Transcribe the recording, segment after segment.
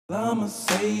I'ma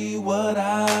say what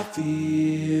I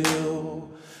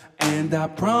feel, and I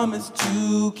promise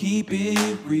to keep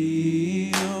it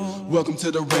real. Welcome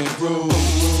to the Rant Room.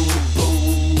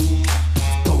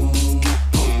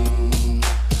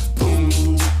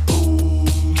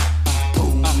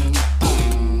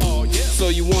 So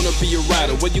you wanna be a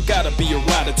rider, well you gotta be a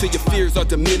rider till your fears are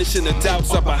diminishing, the doubts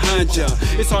are behind ya.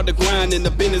 It's hard to grind and the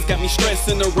business got me stressed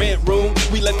in the Rant Room.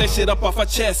 We let that shit up off our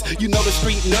chest. You know the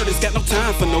street nerd has got no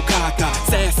time for no caca.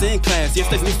 Sass in class, yes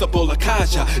that's Mr.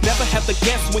 Bolakaja. Never have to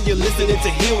guess when you're listening to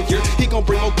Hilliard. He gon'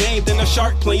 bring more game than a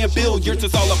shark playing billiards.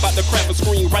 It's all about the craft of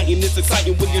screenwriting. It's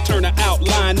exciting when you turn an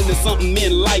outline into something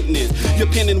enlightening. Your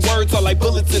pen and words are like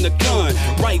bullets in a gun.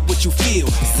 Write what you feel,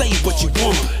 say what you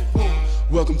want.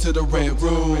 Welcome to the Rant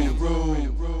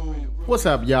Room. What's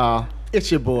up, y'all?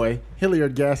 It's your boy,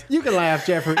 Hilliard Guest. You can laugh,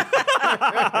 Jeffrey.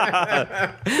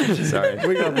 Sorry.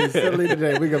 We're going to be silly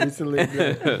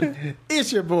today.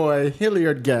 It's your boy,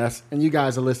 Hilliard Guest, and you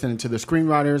guys are listening to the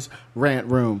Screenwriters Rant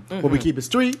Room, where we keep it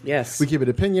street. Yes. We keep it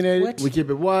opinionated. What? We keep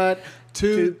it what?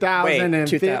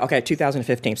 2015. Okay,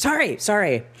 2015. Sorry.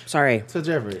 So,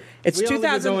 Jeffrey, It's we 2000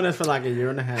 only been doing this for like a year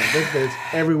and a half. This bitch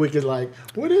every week is like,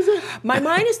 what is it? My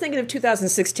mind is thinking of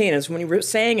 2016. As when you were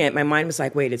saying it, my mind was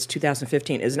like, wait, it's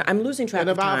 2015. Isn't it? I'm losing track In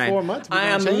of about time. 4 months, we're I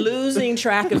gonna am change it. losing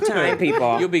track of time,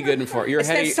 people. You'll be good in 4. You're It's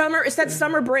ahead that of summer. It's that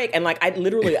summer break, and like I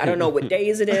don't know what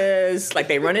days it is. Like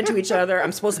they run into each other.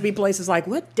 I'm supposed to be places like,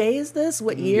 what day is this?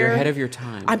 What year? You're ahead of your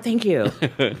time. Thank you.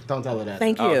 Don't tell her that.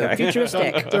 Thank you. Okay.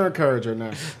 Futuristic. Don't encourage her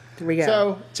now. Here we go.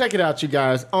 So, check it out, you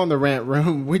guys. On the Rant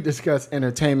Room, we discuss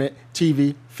entertainment,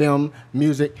 TV, film,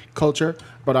 music, culture,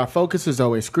 but our focus is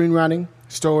always screenwriting,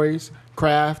 stories,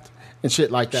 craft, and shit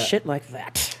like that. Shit like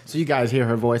that. So you guys hear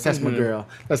her voice. That's my girl.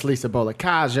 That's Lisa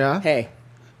Bolakaja. Hey,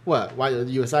 What? Why are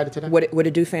you excited today? what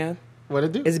it do, fam? What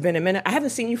it do? It's been a minute. I haven't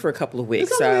seen you for a couple of weeks.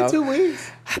 It's only so 2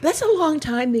 weeks. That's a long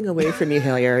time being away from you,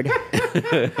 Hilliard.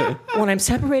 When I'm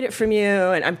separated from you,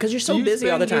 and because you're so Do you busy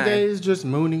all the spend time. your days just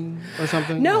mooning or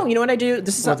something? No, you know what I do?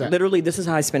 This is What's that? literally this is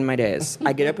how I spend my days.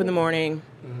 I get up in the morning,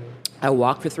 I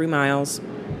walk for 3 miles.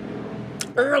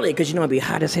 Early, because you know it'd be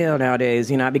hot as hell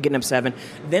nowadays. You know, I'd be getting up 7.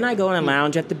 Then I go and I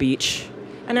lounge at the beach,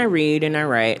 and I read and I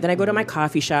write. Then I go to my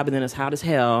coffee shop, and then it's hot as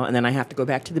hell, and then I have to go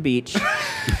back to the beach.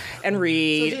 And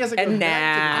read So she has to go and back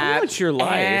nap. I want your life.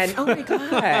 And, oh my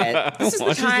God. This is the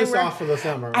She's time just where off for the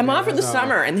summer. I'm right? off for the That's all.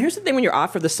 summer. And here's the thing, when you're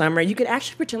off for the summer, you could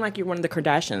actually pretend like you're one of the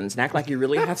Kardashians and act like you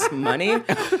really have some money.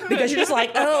 Because you're just like,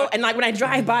 oh, and like when I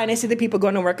drive by and I see the people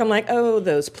going to work, I'm like, oh,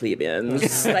 those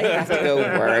plebeians. They have to go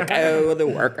work. Oh, the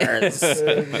workers.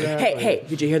 Hey,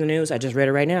 did you hear the news? I just read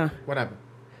it right now. What happened?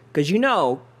 Because you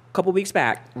know, a couple weeks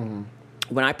back,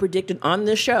 when I predicted on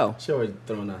this show, She always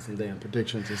throwing out some damn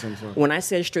predictions or some sort. when I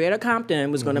said Straight Outta Compton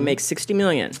was going to make $60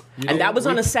 million, and that was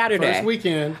on a Saturday. First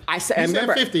weekend. I said, you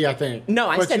remember, said 50, I think. No,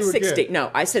 I But said you were 60. good.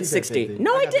 No, I said She said 60. 50.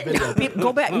 No, I I got the didn't. video. No,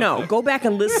 go back. No, go back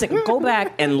and listen. Go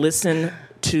back and listen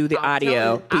to the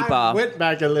audio, people. I went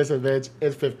back and listened, bitch.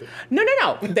 It's 50.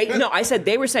 No. I said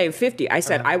they were saying 50. I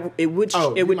said it would.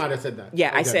 Oh, it you would. might have said that. Yeah,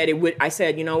 I Okay. said it would. I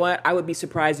said, you know what? I would be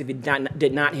surprised if it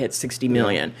did not hit 60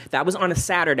 million. That was on a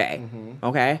Saturday.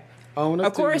 Okay. On a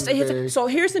Of course. Tuesday. So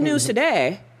here's the news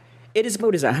today. It is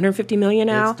what is it, 150 million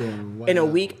now It's doing in a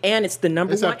well. week, and it's the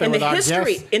number It's one up there in the with our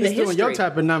history. guests. In the It's doing history. your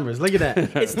type of numbers. Look at that.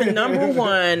 It's the number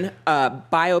one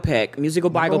biopic, musical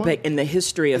Number biopic one? in the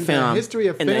history of In the film. history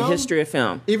of In the film? history of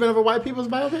film. Even over white people's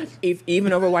biopics?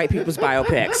 Even over white people's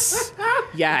biopics.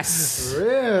 Yes.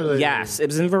 Really? Yes, it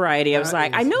was in Variety. I was That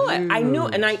like, I is knew it. I knew,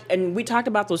 huge. and we talked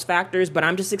about those factors, but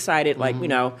I'm just excited, like you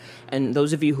know. And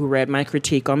those of you who read my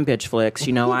critique on Bitchflix,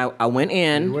 you know, I went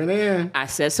in. You went in. I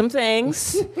said some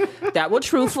things that were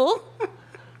truthful.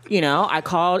 You know, I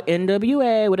called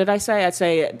NWA. What did I say? I'd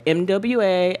say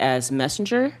MWA as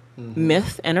messenger,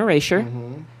 myth, and erasure.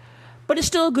 But it's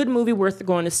still a good movie worth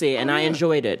going to see, and I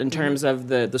enjoyed it in terms of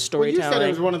the Well, you storytelling. said it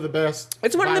was one of the best.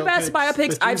 It's one of the best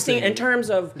biopics that I've you've seen in terms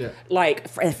of, Yeah. like,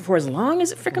 for as long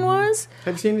as it freaking was.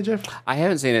 Have you seen it, Jeff? I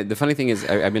haven't seen it. The funny thing is,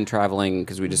 I've been traveling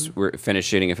because we just were finished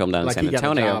shooting a film down Like in he San got a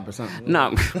Antonio. job or something.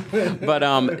 No,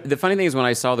 but the funny thing is when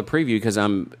I saw the preview, because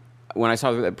when I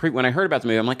saw when I heard about the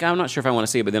movie, I'm like, I'm not sure if I want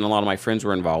to see it. But then a lot of my friends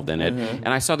were involved in it, and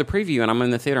I saw the preview, and I'm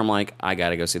in the theater. I'm like, I got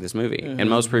to go see this movie. And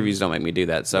most previews don't make me do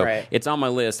that, so Right. it's on my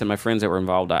list. And my friends that were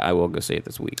involved, I will go see it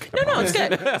this week. No, it's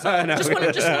good. So just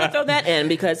want to throw that in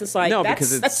because it's like No, that's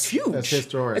because that's huge. That's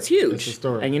historic. It's huge. It's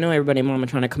historic. And you know everybody, mama,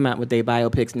 trying to come out with their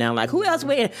biopics now. Like who else?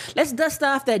 Wait, let's dust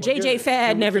off that JJ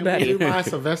Fad and everybody. Can we do my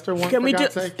Sylvester one? Can we for do-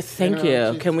 God's sake? thank know,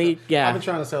 you. Jesus Can we- Christ. yeah. I've been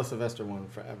trying to sell Sylvester one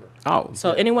forever. Oh,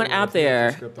 So anyone out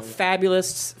there,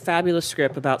 fabulous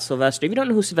script about Sylvester. If you don't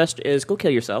know who Sylvester is, go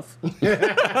kill yourself.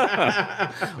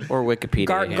 Or Wikipedia.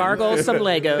 Gargle some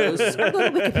Legos. Or go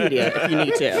to Wikipedia if you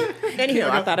need to. Anyhow,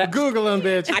 I thought Google them,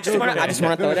 bitch. I just want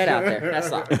to throw that out there.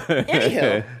 That's all.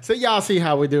 Anyhow. So y'all see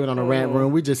how we do it on the rant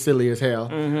room. We just silly as hell.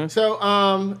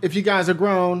 So if you guys are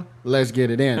grown, let's get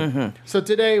it in. So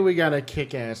today we got a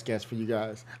kick-ass guest for you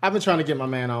guys. I've been trying to get my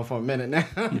man on for a minute now.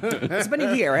 It's been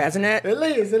a year, hasn't it? At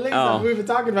least. We've been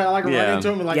talking about it. Like, Yeah. right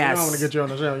into him, like, you know, I want to get you on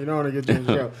the show. You know, I want to get you on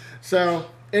the show. So,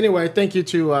 anyway, thank you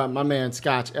to my man,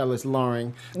 Scotch Ellis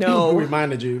Loring. No. Who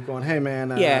reminded you, going, hey,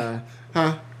 man. Yeah.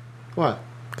 Huh? What?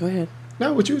 Go ahead.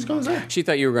 No, what you was going to say? She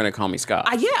thought you were going to call me Scott.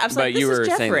 Yeah, I was but like, you this were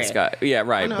is saying Jeffrey. Scott. Yeah,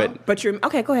 right. know. But You're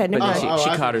okay. Go ahead. Never mind. she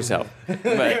I caught see. herself.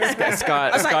 But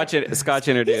Scotch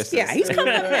introduced Yeah, us. he's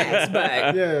coming up next.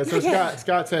 But Yeah, so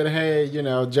Scott said, hey, you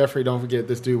know, Jeffrey, don't forget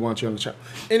this dude wants you on the show.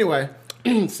 Anyway,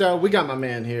 so we got my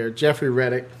man here, Jeffrey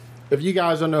Reddick. If you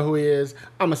guys don't know who he is,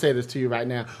 I'm going to say this to you right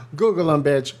now. Google him,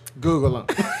 bitch. Google him.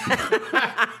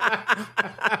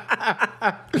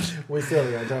 We're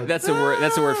silly, I told you. That's a word.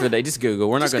 That's a word for the day. Just Google.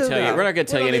 We're not Just going to tell Google. you. We're not going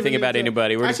to tell you We don't anything even about need to-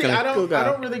 anybody. We're Actually, just going to. I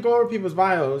don't really go over people's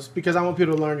bios because I want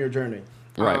people to learn your journey.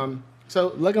 Right.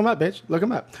 So look him up, bitch. Look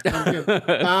him up.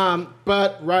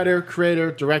 But writer,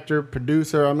 creator, director,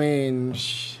 producer. I mean,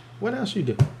 what else you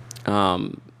do?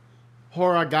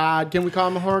 Horror god. Can we call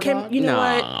him a horror god? you know No.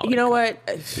 what? You know what?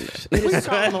 We can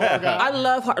call him a horror god. I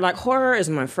love horror is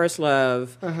my first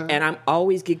love, and I'm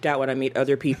always geeked out when I meet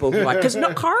other people who like because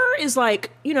horror is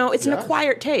like it's an Yes.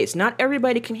 acquired taste. Not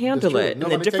everybody can handle true. it. And the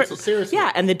Nobody takes different it seriously.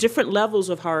 yeah, and the different levels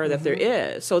of horror that there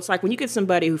is. So it's like when you get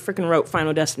somebody who freaking wrote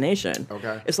Final Destination.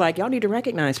 Okay. It's like y'all need to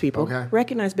recognize people. Okay.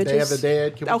 Recognize bitches. Day of the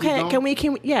Dead. Can we keep going?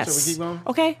 Can we? Yes. Should we keep going?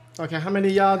 Okay. Okay, how many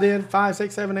of y'all did? 5,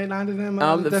 6, 7, 8, 9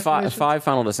 of them? Five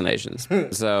Final Destinations.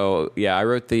 So yeah, I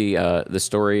wrote the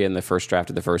story in the first draft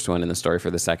of the first one and the story for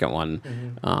the second one,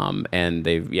 and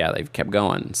they've kept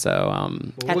going. So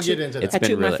We'll get into that. it's Had been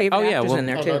two of my really- favorite oh, yeah, actors well- in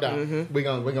there Oh, too. no doubt.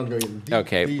 We're gonna go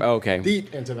deep,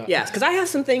 deep into that. Yes, because I have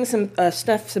some things, some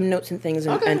stuff, some notes and things,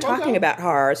 and, Okay, and we'll talking go. about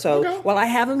horror. So We'll go. while I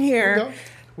have them here, Go.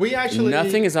 We actually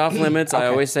nothing is off limits. I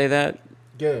always say that.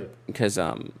 good. Because,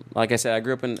 like I said, I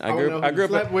grew up in know who you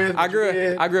slept with, I what you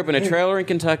did. grew up in a trailer in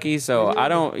Kentucky, so I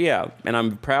don't, and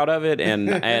I'm proud of it,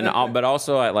 but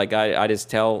also I just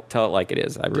tell it like it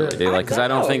is. I really do, like because I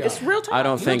don't know. think It's real talk, I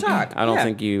don't real think talk. I don't Yeah.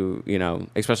 think you know,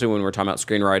 especially when we're talking about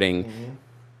screenwriting.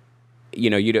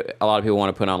 A lot of people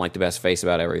want to put on like the best face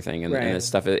about everything, and Right. this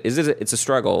stuff it's a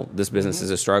struggle. This business is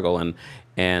a struggle,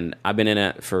 and I've been in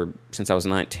it since I was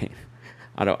 19.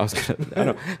 I don't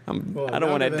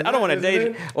want to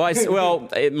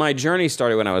date. My journey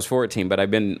started when I was 14, but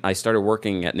I started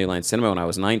working at New Line Cinema when I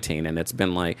was 19, and it's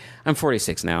been like I'm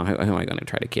 46 now. Who am I going to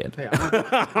try to kid? Hey,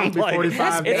 I'm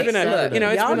 45. It's been a- Saturday. you know,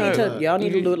 it's y'all been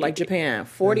need to do it like Japan.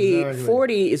 40 Exactly.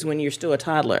 40 is when you're still a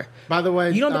toddler. By the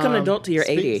way, You don't become an adult till you're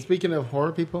 80. Speaking of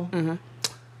horror people,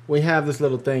 we have this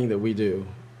little thing that we do.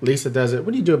 Lisa does it.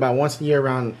 What do you do about once a year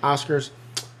around Oscars?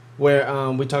 Where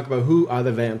we talk about who are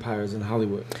the vampires in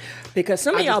Hollywood. Because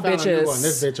some of I y'all just found a new one. bitches.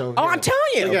 This bitch over Oh, here. I'm telling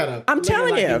you. Look at her. I'm Looking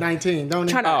telling like you. he's 19, don't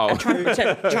he? I'm trying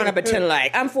to pretend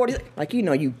like I'm 40. Like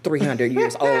you 300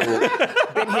 years old,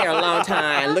 been here a long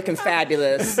time, looking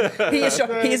fabulous.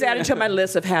 He's added to my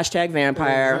list of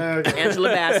 #vampire, Exactly. Angela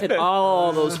Bassett,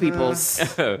 all those peoples.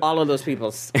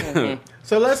 Mhm.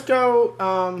 So let's go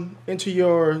into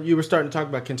you were starting to talk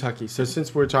about Kentucky. So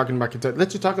since we're talking about Kentucky,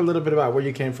 let's just talk a little bit about where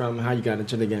you came from and how you got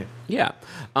into the game. Yeah.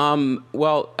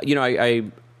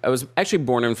 I was actually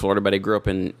born in Florida, but I grew up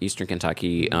in Eastern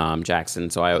Kentucky, Jackson.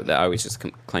 So I always just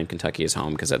claim Kentucky as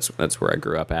home because that's where I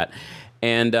grew up at.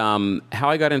 And how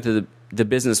I got into the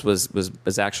business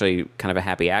was actually kind of a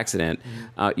happy accident.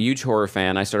 Huge horror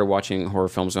fan. I started watching horror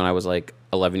films when I was like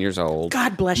 11 years old.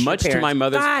 God bless your Much to parents. my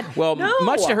mother's, God, no.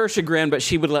 much to her chagrin, but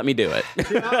she would let me do it. I was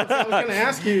going to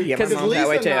ask you Yeah, my because mom's that Lisa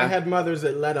way and I too. had mothers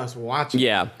that let us watch it.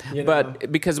 Yeah, You know?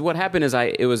 but because what happened is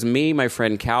it was me, my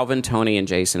friend Calvin, Tony, and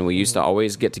Jason. We used to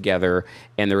always get together,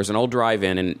 and there was an old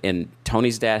drive-in, and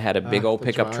Tony's dad had a big old the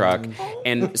pickup truck, drive-in.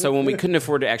 and so when we couldn't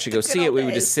afford to actually go see it, we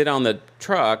would just sit on the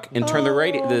truck and turn the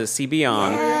CB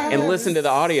on and listen to the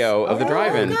audio of the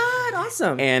drive-in. Oh, God,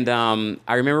 awesome. And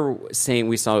I remember saying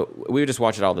we would just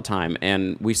watch it all the time,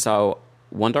 and we saw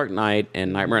One Dark Night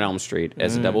and Nightmare on Elm Street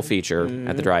as a double feature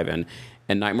at the drive-in.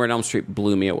 And Nightmare on Elm Street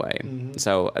blew me away.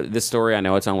 So this story, I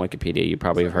know it's on Wikipedia. You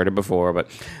probably have heard it before, but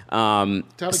Tell the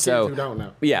kids who don't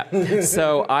know. yeah.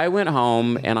 So I went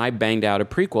home and I banged out a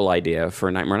prequel idea for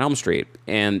Nightmare on Elm Street,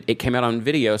 and it came out on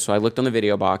video. So I looked on the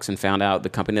video box and found out the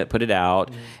company that put it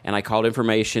out, and I called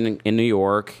information in New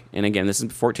York. And again, this is a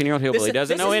 14-year-old hillbilly,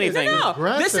 doesn't know anything. No.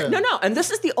 And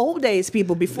this is the old days,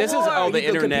 people. Before This is all the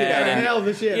internet and Hell,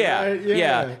 the shit, yeah, right?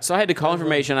 yeah. So I had to call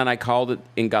information, and I called it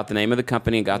and got the name of the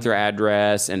company and got their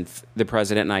address and the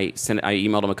president, and I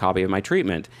emailed him a copy of my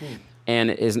treatment. And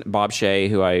is Bob Shea,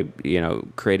 who I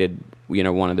created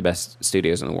one of the best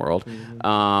studios in the world.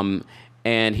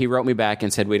 And he wrote me back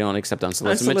and said, we don't accept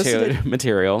unsolicited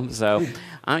material. So,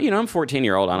 I'm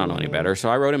 14-year-old. I don't know any better. So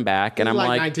I wrote him back, and I'm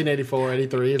like 1984,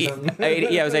 83 or something.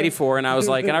 Yeah, it was 84. And I was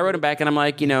like, and I wrote him back, and I'm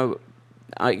like,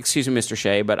 excuse me, Mr.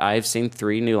 Shea, but I've seen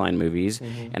 3 New Line movies,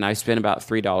 and I've spent about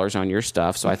 $3 on your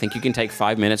stuff, so I think you can take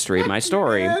 5 minutes to read my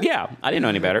story. Yeah, I didn't know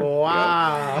any better.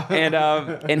 Wow.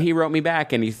 And he wrote me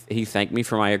back, and he thanked me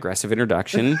for my aggressive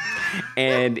introduction,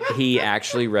 and he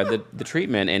actually read the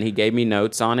treatment, and he gave me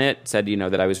notes on it, said,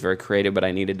 that I was very creative, but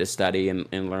I needed to study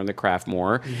and learn the craft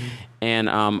more. And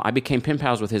I became pen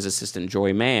pals with his assistant,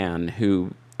 Joy Mann,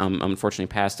 who unfortunately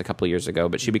passed a couple of years ago,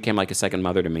 but she became like a second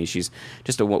mother to me. She's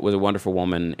just was a wonderful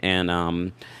woman,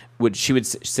 and she would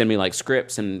send me like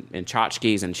scripts and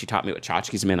tchotchkes, and she taught me what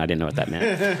tchotchkes meant. I didn't know what that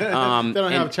meant. They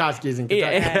don't have tchotchkes in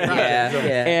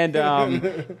Kentucky.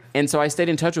 And so I stayed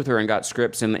in touch with her and got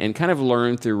scripts and kind of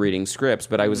learned through reading scripts.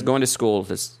 But I was going to school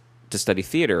to study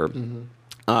theater.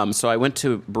 So I went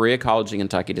to Berea College in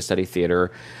Kentucky to study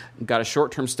theater, got a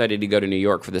short-term study to go to New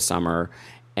York for the summer,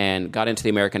 and got into the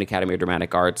American Academy of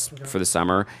Dramatic Arts for the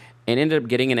summer, and ended up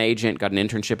getting an agent, got an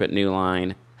internship at New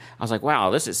Line. I was like, wow,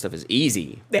 this stuff is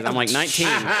easy. 'Cause I'm like 19.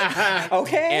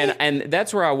 Okay. And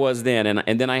that's where I was then.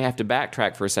 And then I have to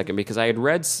backtrack for a second because I had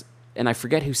read, and I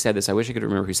forget who said this. I wish I could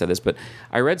remember who said this, but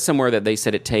I read somewhere that they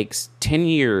said it takes 10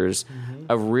 years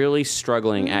of really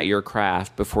struggling at your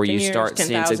craft before you start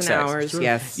seeing success. Hours,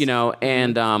 yes.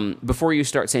 And before you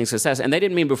start seeing success. And they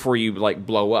didn't mean before you like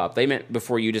blow up. They meant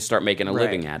before you just start making a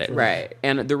living at it. Right.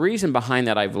 And the reason behind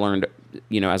that I've learned,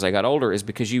 as I got older is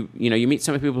because you meet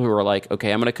some people who are like,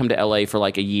 okay, I'm going to come to LA for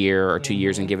like a year or 2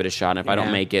 years and give it a shot. And if I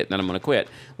don't make it, then I'm going to quit.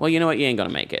 Well, you know what? You ain't going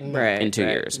to make it in 2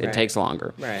 years. It takes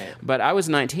longer. Right. But I was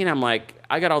 19. I'm like,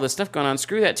 I got all this stuff going on.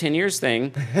 Screw that 10 years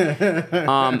thing.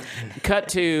 Cut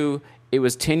to, it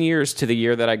was 10 years to the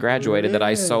year that I graduated that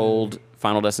I sold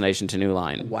Final Destination to New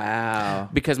Line. Wow.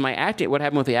 Because what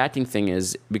happened with the acting thing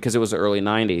is, because it was the early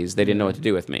 90s, they didn't know what to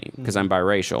do with me because I'm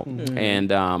biracial.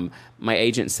 And my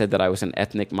agent said that I was an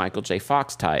ethnic Michael J.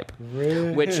 Fox type.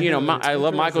 Really? Which, I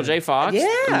love Michael J. Fox.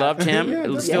 Yeah. Loved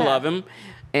him. Still love him.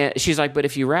 And she's like, but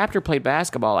if you rapped or played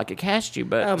basketball, I could cast you.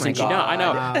 But since you don't, I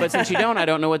know. But since you don't, I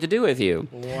don't know what to do with you.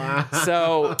 Wow.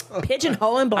 So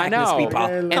Pigeonholing blackness, people.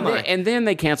 And then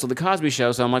they canceled the Cosby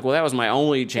Show. So I'm like, well, that was my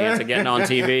only chance of getting on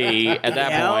TV at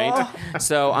that point.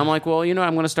 So I'm like, well, I'm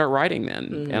going to start writing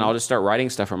then, and I'll just start writing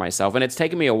stuff for myself. And it's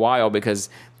taken me a while because,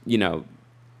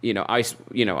 I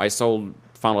sold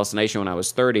Final Destination when I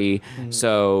was 30.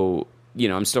 So.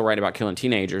 I'm still writing about killing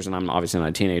teenagers, and I'm obviously not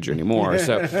a teenager anymore.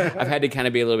 So I've had to kind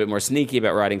of be a little bit more sneaky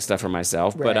about writing stuff for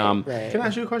myself. Can I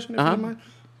ask you a question, if you don't mind?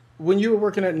 When you were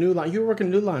working at New Line, you were working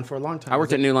at New Line for a long time. I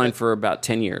worked at New Line for about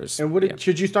 10 years. And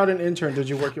should you start an intern? Did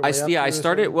you work your way up? Yeah, I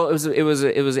started. Well, it was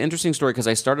an interesting story because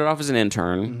I started off as an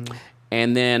intern,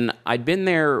 and then I'd been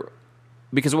there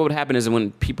because what would happen is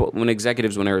when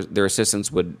executives, when their assistants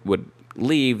would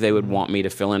leave, they would want me to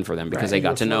fill in for them because they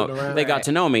got to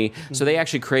know me. So they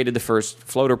actually created the first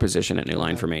floater position at New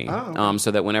Line for me.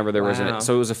 So that whenever there was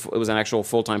it was an actual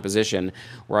full-time position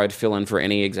where I'd fill in for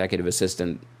any executive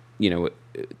assistant,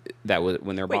 that was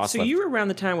when their boss left. So you were around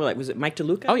the time where, was it Mike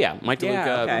DeLuca? Oh yeah, Mike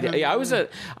DeLuca. Okay. Yeah, I was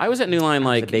at New Line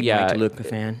Mike DeLuca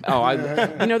fan. Oh,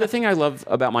 the thing I love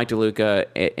about Mike DeLuca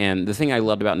and the thing I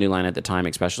loved about New Line at the time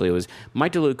especially was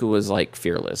Mike DeLuca was like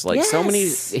fearless. Like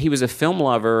he was a film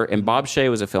lover, and Bob Shea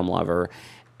was a film lover.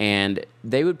 And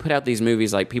they would put out these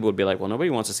movies, like people would be like, well,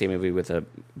 nobody wants to see a movie with a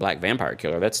black vampire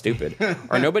killer. That's stupid.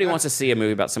 Or nobody wants to see a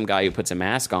movie about some guy who puts a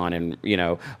mask on and,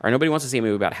 or nobody wants to see a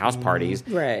movie about house parties.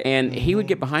 Right. And he would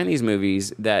get behind these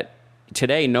movies that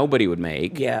today nobody would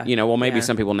make. Yeah. Maybe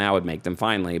some people now would make them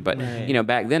finally. But,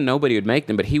 back then nobody would make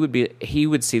them. But he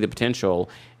would see the potential.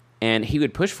 And he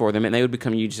would push for them, and they would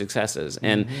become huge successes.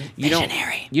 And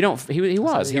Visionary. He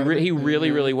was. He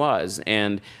really, really was.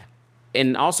 And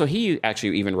and also he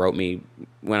actually even wrote me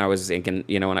when I was inking,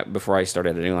 before I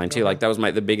started at New Line too. Like that was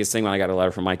the biggest thing when I got a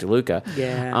letter from Mike DeLuca.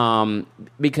 Yeah.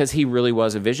 Because he really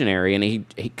was a visionary, and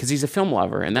because he's a film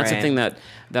lover, and that's the thing that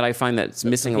I find that's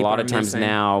missing a lot of times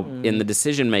now in the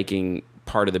decision making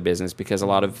part of the business, because a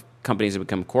lot of companies have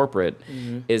become corporate,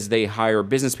 is they hire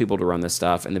business people to run this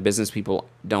stuff, and the business people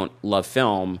don't love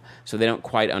film, so they don't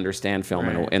quite understand film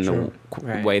in the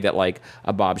way that like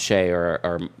a Bob Shea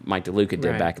or Mike DeLuca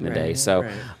did back in the day. So,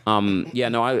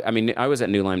 I was at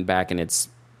New Line back in its,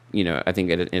 I think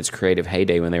in its creative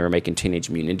heyday when they were making Teenage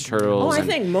Mutant Ninja Turtles. Oh, I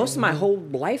think most of my whole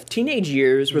life, teenage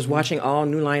years, was watching all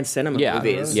New Line Cinema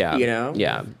movies. Yeah,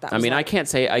 Yeah. I mean, I can't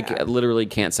say I literally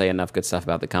can't say enough good stuff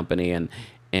about the company, and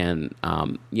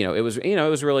it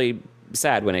was really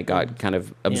sad when it got kind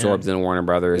of absorbed in Warner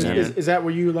Brothers. Is that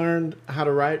where you learned how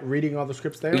to write, reading all the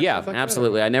scripts there? Yeah,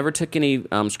 absolutely. I never took any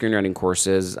screenwriting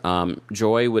courses.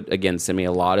 Joy would again send me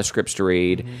a lot of scripts to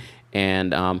read.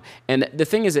 And the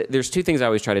thing is that there's two things I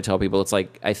always try to tell people. It's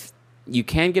like you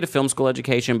can get a film school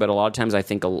education, but a lot of times I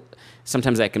think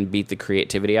sometimes that can beat the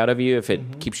creativity out of you if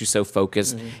it keeps you so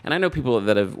focused. And I know people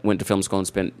that have went to film school and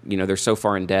spent, they're so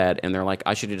far in debt, and they're like,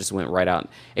 I should have just went right out.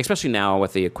 Especially now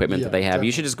with the equipment that they have,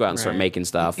 you should just go out and start making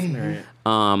stuff.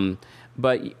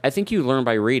 But I think you learn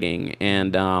by reading,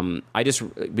 and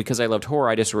because I loved horror,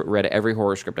 I just read every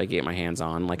horror script I could get my hands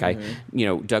on. Like I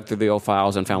dug through the old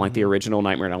files and found like the original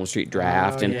Nightmare on Elm Street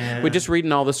draft, and we're just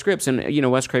reading all the scripts. And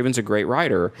Wes Craven's a great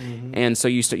writer, and so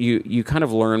you kind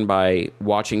of learn by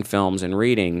watching films and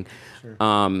reading.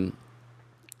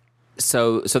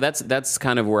 So that's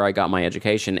kind of where I got my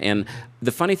education. And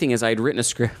the funny thing is, I had written a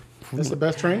script. That's the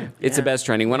best training. It's the best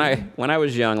training. When I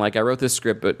was young, like I wrote this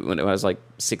script, but when I was like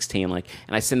 16, and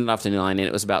I sent it off to New Line, and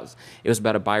it was about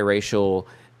a biracial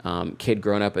kid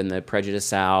growing up in the prejudiced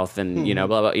South, and blah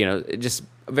blah, just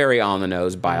very on the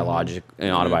nose, biological,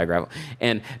 autobiographical.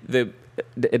 And the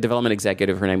development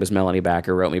executive, her name was Melanie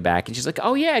Backer, wrote me back, and she's like,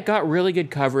 "Oh yeah, it got really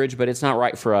good coverage, but it's not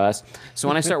right for us." So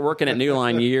when I start working at New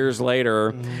Line years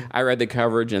later, I read the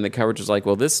coverage, and the coverage was like,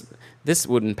 "Well, this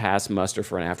wouldn't pass muster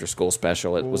for an after-school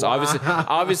special." It was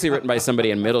obviously written by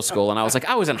somebody in middle school, and I was like,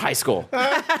 I was in high school.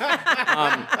 But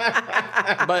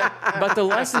the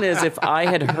lesson is, if I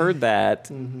had heard that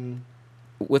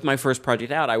with my first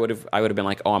project out, I would have been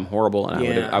like, oh, I'm horrible, and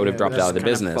I would have dropped out of the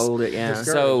business.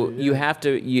 So you have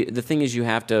to. The thing is, you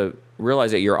have to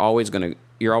realize that you're always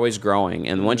growing,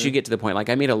 and once you get to the point, like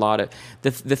I meet a lot of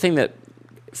the thing that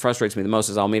frustrates me the most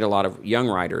is I'll meet a lot of young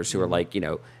writers who are like,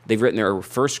 they've written their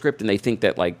first script and they think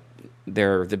that like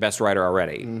they're the best writer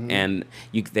already, and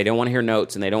they don't want to hear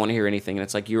notes and they don't want to hear anything, and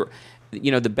it's like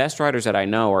the best writers that I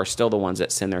know are still the ones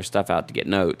that send their stuff out to get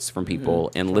notes from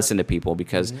people and listen to people,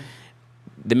 because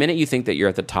the minute you think that you're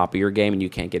at the top of your game and you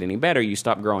can't get any better, you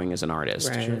stop growing as an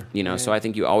artist. So I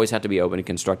think you always have to be open to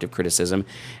constructive criticism,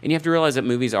 and you have to realize that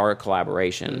movies are a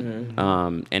collaboration.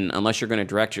 And unless you're going to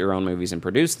direct your own movies and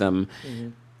produce them,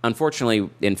 unfortunately,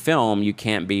 in film, you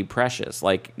can't be precious.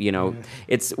 Like,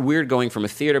 it's weird going from a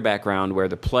theater background where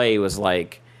the play was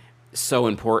like so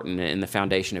important in the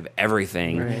foundation of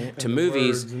everything to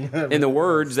movies and the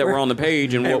words that were on the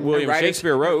page and what William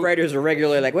Shakespeare wrote. Writers are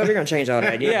regularly like, well, we're going to change all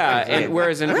that. And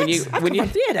whereas when you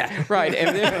theater, right,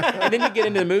 and then you get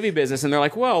into the movie business and they're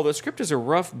like, well, the script is a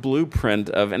rough blueprint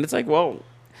of, and it's like, well,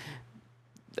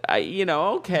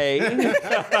 okay.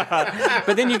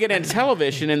 But then you get into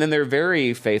television, and then they're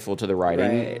very faithful to the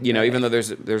writing. Even though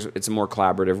there's it's a more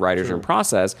collaborative writer's room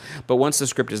process. But once the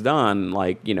script is done,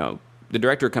 like the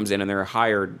director comes in and they're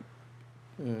hired,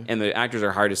 and the actors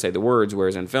are hired to say the words.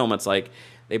 Whereas in film, it's like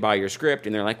they buy your script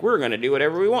and they're like, we're going to do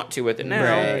whatever we want to with it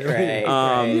now.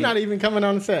 You're not even coming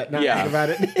on the set. Think about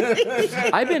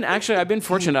it. I've been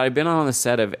fortunate. I've been on the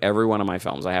set of every one of my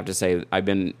films. I have to say,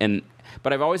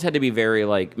 but I've always had to be very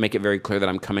make it very clear that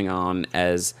I'm coming on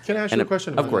as. Can I ask you a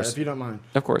question? Of course, if you don't mind.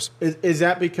 Of course. Is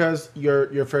that because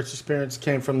your first experience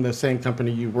came from the same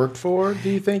company you worked for? Do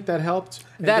you think that helped?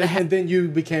 And then you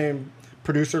became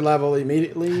producer level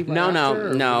immediately?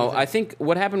 No. I think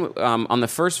what happened on the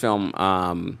first film,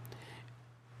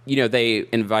 they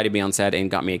invited me on set and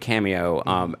got me a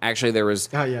cameo. Actually, there was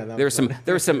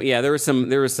some.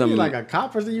 You like a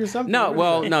cop or something?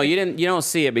 No, you didn't. You don't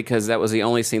see it because that was the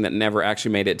only scene that never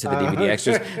actually made it to the DVD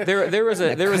extras.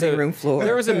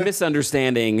 There was a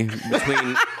misunderstanding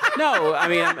between. No, I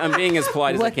mean I'm being as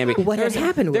polite as I can be. What had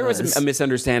happened? There was a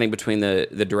misunderstanding between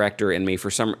the director and me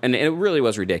and it really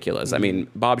was ridiculous. I mean,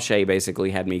 Bob Shea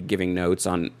basically had me giving notes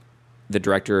on the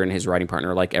director and his writing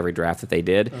partner like every draft that they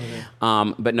did.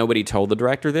 But nobody told the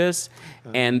director this.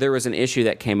 And there was an issue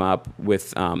that came up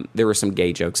with, there were some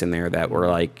gay jokes in there that were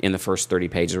like, in the first 30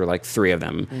 pages, were like 3 of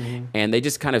them. And they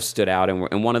just kind of stood out.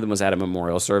 And one of them was at a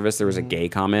memorial service. There was a gay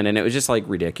comment, and it was just like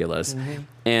ridiculous.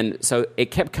 And so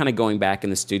it kept kind of going back in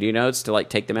the studio notes to like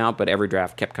take them out, but every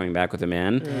draft kept coming back with them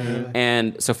in.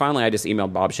 And so finally I just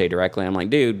emailed Bob Shea directly. I'm like,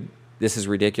 dude, this is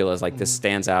ridiculous. Like, this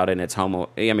stands out, and it's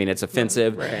it's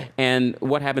offensive. Right. And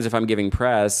what happens if I'm giving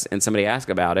press and somebody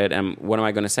asks about it? And what am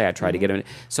I going to say? I tried to get him.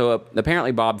 So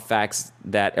apparently Bob faxed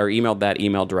that or emailed that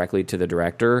email directly to the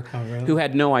director, who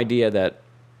had no idea that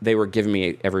they were giving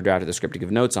me every draft of the script to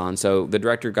give notes on. So the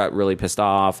director got really pissed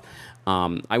off.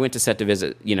 I went to set to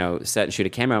visit, set and shoot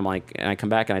a camera. I'm like, and I come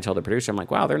back and I tell the producer, I'm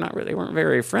like, wow, they weren't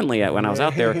very friendly when I was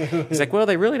out there. He's like, well,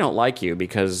 they really don't like you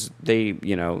because they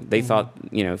thought,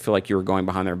 feel like you were going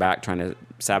behind their back trying to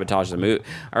sabotage the movie.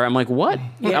 Or I'm like, what?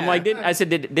 Yeah. I'm like, did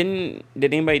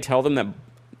anybody tell them that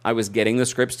I was getting the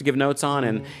scripts to give notes on?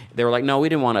 And they were like, no, we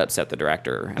didn't want to upset the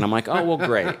director. And I'm like, oh, well,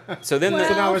 great. So then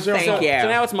now it's your fault. so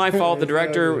now it's my fault. The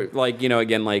director,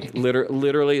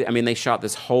 literally, I mean, they shot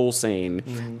this whole scene,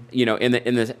 in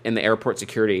the airport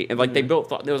security, and like they there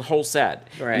was a whole set,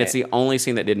 Right. and it's the only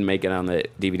scene that didn't make it on the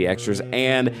DVD extras.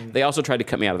 And they also tried to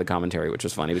cut me out of the commentary, which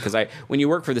was funny because when you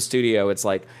work for the studio, it's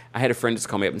like I had a friend just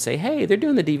call me up and say, hey, they're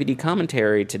doing the DVD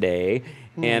commentary today,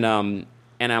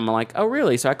 and I'm like, oh,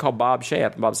 really? So I call Bob Shea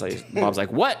up, and Bob's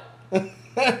like, what?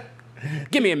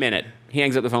 Give me a minute. He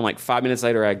hangs up the phone. Like 5 minutes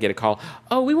later, I get a call.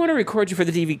 Oh, we want to record you for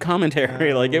the DVD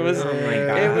commentary. Like it was. Oh my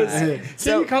God. It was.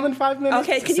 Can you come in 5 minutes?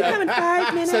 Okay, can you come in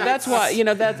 5 minutes? So that's why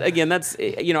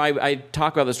I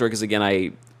talk about the story because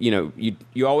again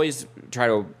you always try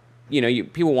to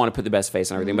people want to put the best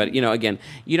face on everything, but again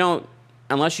you don't.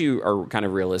 Unless you are kind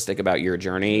of realistic about your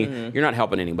journey, you're not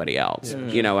helping anybody else.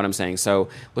 You know what I'm saying? So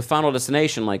with Final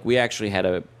Destination, like we actually had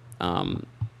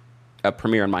a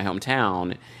premiere in my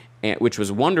hometown, which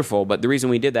was wonderful. But the reason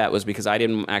we did that was because I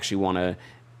didn't actually want to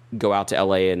go out to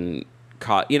LA and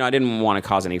I didn't want to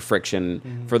cause any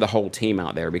friction for the whole team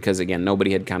out there because again,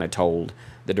 nobody had kind of told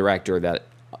the director that.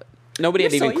 Nobody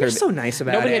had even cleared. You're so nice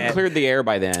about nobody it. had cleared the air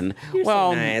by then. You're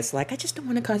so nice. Like I just don't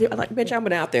want to cause you. I'm like, bitch, I'm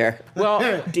out there.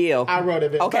 Well, Deal. I wrote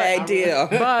it. Okay, deal.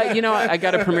 but I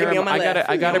got a premiere. Give me on my left.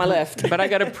 I got Give me on my left. But I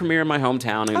got a premiere in my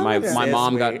hometown, and my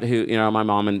mom got my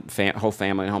mom and whole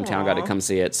family in hometown got to come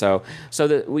see it. So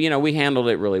that we handled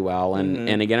it really well,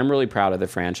 and again, I'm really proud of the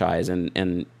franchise.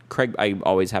 And Craig, I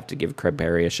always have to give Craig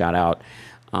Berry a shout out.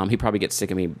 He probably gets sick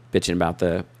of me bitching about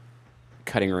the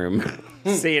cutting room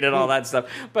scene and all that stuff,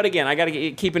 but again, I got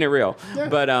to keeping it real. Yeah.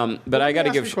 But I got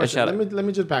to give a shout out. Let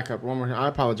me just back up one more time. I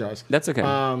apologize. That's okay.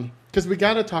 Because we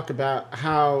got to talk about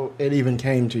how it even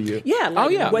came to you. Yeah.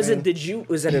 Was it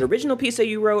an original piece that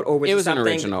you wrote, or was it was something? An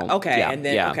original? Okay. Yeah, and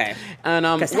then yeah. okay. And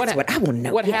that's what I want to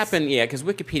know. What happened? Yeah, because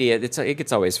Wikipedia,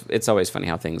 it's always funny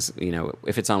how things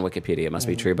if it's on Wikipedia, it must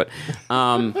be true. But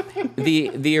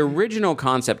the original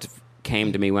concept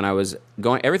came to me when I was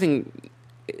going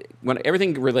when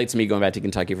everything relates to me going back to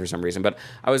Kentucky for some reason. But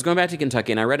I was going back to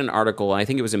Kentucky, and I read an article, and I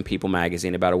think it was in People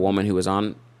magazine, about a woman who was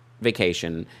on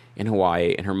vacation in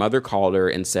Hawaii, and her mother called her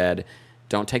and said,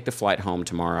 don't take the flight home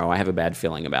tomorrow. I have a bad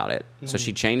feeling about it. So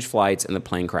she changed flights, and the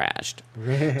plane crashed.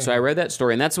 So I read that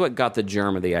story, and that's what got the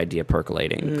germ of the idea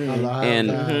percolating. I love and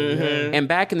that. and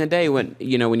back in the day when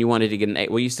you wanted to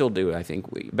get you still do, I think.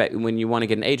 But when you want to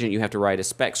get an agent, you have to write a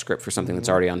spec script for something that's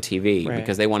already on TV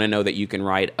because they want to know that you can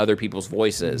write other people's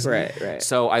voices. Right.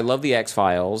 So I love the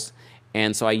X-Files.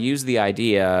 And so I used the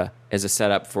idea as a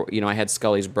setup for, I had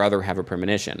Scully's brother have a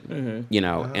premonition,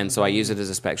 and so I used it as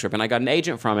a spec script. And I got an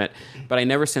agent from it, but I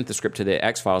never sent the script to the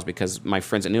X-Files because my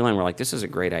friends at New Line were like, this is a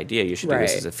great idea. You should do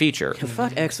this as a feature.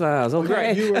 Fuck X-Files,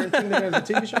 okay. You were intending it as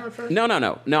a TV show at first? No.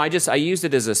 I used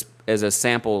it as a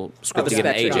sample script to get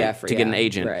an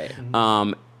agent.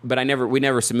 Right. But we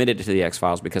never submitted it to the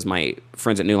X-Files because my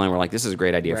friends at New Line were like, this is a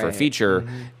great idea for a feature.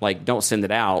 Like, don't send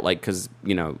it out, like, because,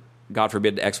 God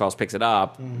forbid the X-Files picks it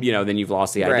up, then you've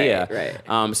lost the idea.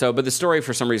 Right. But the story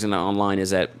for some reason online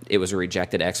is that it was a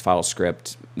rejected X-Files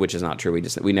script, which is not true.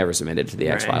 We never submitted it to the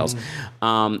X-Files.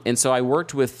 And so I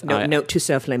worked with... note to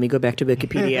self, let me go back to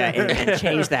Wikipedia and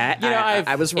change that.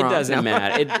 I was wrong. It doesn't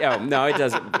matter. It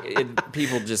doesn't.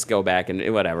 People just go back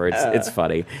and whatever. It's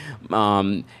funny.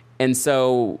 And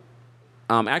so...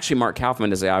 actually, Mark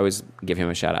Kaufman I always give him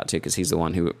a shout out too because he's the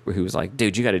one who was like,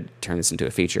 "Dude, you got to turn this into a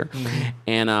feature."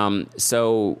 And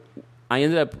so I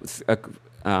ended up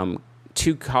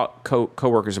two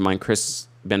co-workers of mine, Chris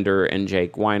Bender and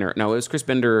Jake Weiner. No, it was Chris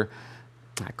Bender.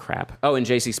 And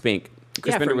JC Spink.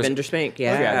 Chris Bender from was Bender Spank.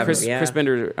 Yeah, Chris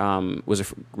Bender was a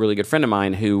really good friend of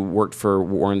mine who worked for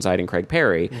Warren Zite and Craig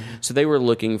Perry. Mm-hmm. So they were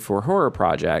looking for horror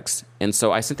projects, and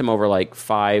so I sent them over like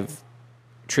 5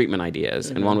 treatment ideas,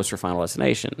 and one was for Final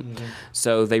Destination.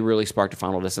 So they really sparked a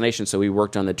Final Destination. So we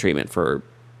worked on the treatment for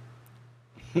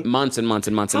months and months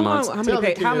and months and months. How Tell the many?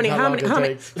 kids How many? how How long many? it How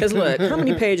many? takes. Because look, how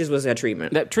many pages was that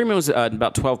treatment? That treatment was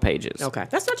about 12 pages. Okay,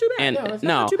 that's not too bad. And That's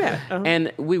not too bad. Uh-huh.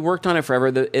 And we worked on it forever.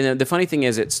 And the funny thing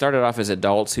is, it started off as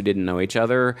adults who didn't know each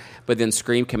other, but then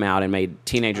Scream came out and made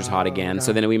teenagers hot again.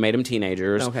 So then we made them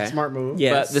teenagers. Okay. Smart move.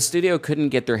 Yes. But the studio couldn't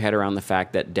get their head around the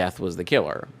fact that death was the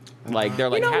killer. Like they're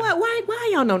like, You know what? Why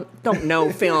y'all don't know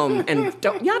film and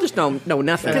y'all just don't know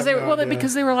nothing? Because they were, No idea.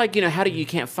 because they were like, how do you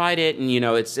can't fight it, and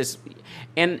it's just,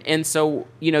 and so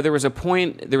there was a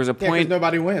point. Yeah, 'cause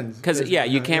nobody wins. Because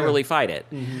you can't really fight it.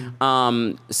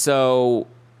 So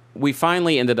we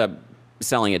finally ended up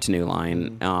selling it to New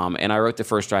Line, and I wrote the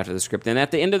first draft of the script. And at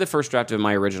the end of the first draft of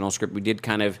my original script, we did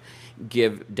kind of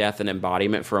give death an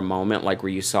embodiment for a moment, like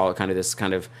where you saw kind of this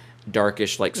kind of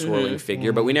darkish, like swirling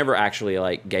figure, but we never actually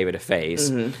like gave it a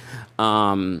face.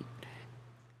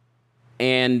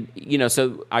 And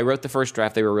so I wrote the first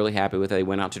draft. They were really happy with it. They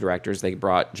went out to directors. They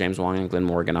brought James Wong and Glenn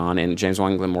Morgan on, and James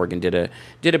Wong and Glenn Morgan did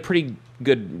a pretty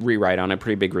good rewrite on it,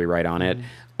 pretty big rewrite on it.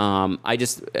 I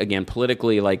just, again,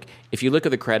 politically, like, if you look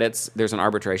at the credits, there's an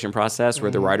arbitration process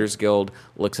where the Writers Guild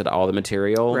looks at all the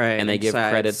material, Right, and they give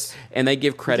decides. credits, and they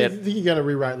give I credit. think you got to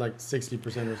rewrite like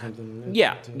 60% or something.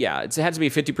 Yeah. It has to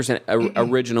be 50%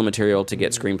 original material to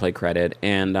get screenplay credit,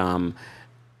 and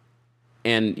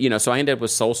so I ended up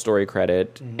with sole story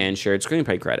credit and shared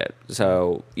screenplay credit.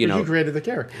 So You created the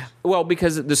characters. well,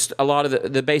 because a lot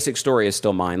of the basic story is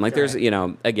still mine. Like there's,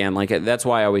 again, like that's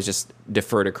why I always just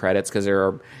defer to credits, because there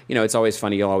are, it's always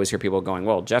funny. You'll always hear people going,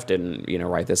 "Well, Jeff didn't,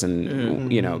 write this,"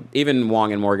 and even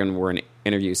Wong and Morgan were in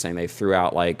interviews saying they threw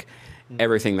out like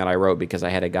everything that I wrote because I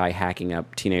had a guy hacking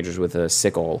up teenagers with a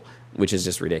sickle, which is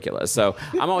just ridiculous. So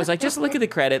I'm always like, just look at the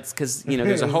credits, because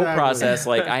there's a whole Exactly. process.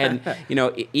 Like I had,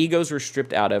 egos were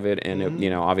stripped out of it, and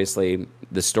it, obviously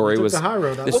the story took was the high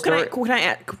road out. the Well, Can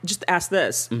I just ask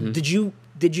this? Did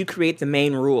you create the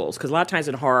main rules? Because a lot of times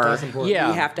in horror, That's important. Yeah.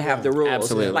 you have to have the rules.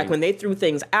 Absolutely. Like when they threw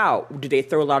things out, did they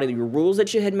throw a lot of your rules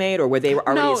that you had made, or were they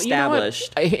already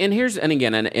established? And here's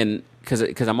and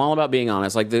because I'm all about being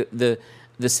honest. Like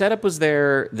the setup was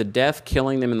there. The death,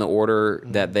 killing them in the order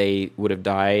that they would have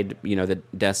died. The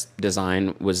death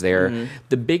design was there.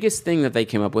 The biggest thing that they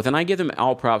came up with, and I give them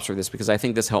all props for this because I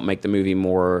think this helped make the movie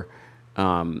more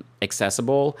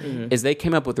accessible, is they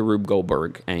came up with the Rube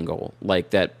Goldberg angle, like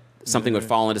that. Something would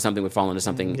fall into something would fall into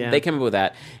something. Yeah. They came up with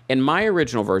that. In my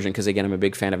original version, because again, I'm a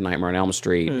big fan of Nightmare on Elm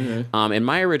Street. In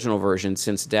my original version,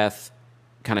 since death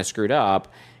kind of screwed up,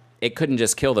 it couldn't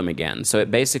just kill them again. So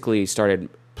it basically started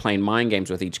playing mind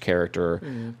games with each character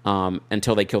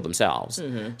until they killed themselves.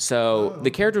 So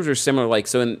the characters are similar. Like,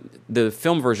 so in the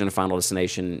film version of Final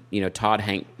Destination, Todd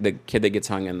Hank, the kid that gets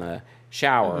hung in the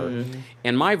shower.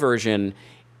 In my version,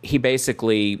 he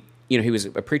basically, he was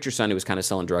a preacher's son who was kind of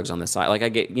selling drugs on the side. Like I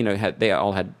get, they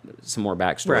all had some more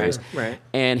backstories. Right.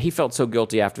 And he felt so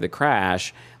guilty after the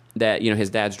crash that, his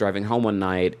dad's driving home one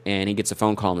night and he gets a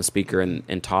phone call on the speaker,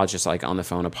 and Todd's just like on the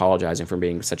phone apologizing for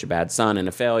being such a bad son and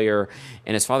a failure.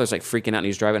 And his father's like freaking out, and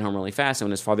he's driving home really fast. And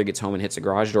when his father gets home and hits a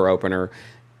garage door opener,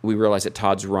 we realize that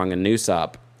Todd's rung a noose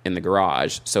up in the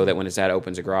garage so that when his dad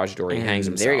opens a garage door, he hangs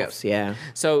himself. There he goes. Yeah.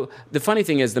 So the funny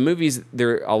thing is, the movies,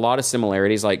 there are a lot of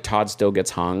similarities. Like Todd still gets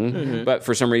hung, but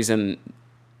for some reason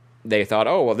they thought,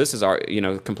 oh well, this is our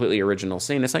completely original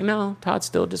scene. It's like, no, Todd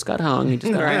still just got hung. He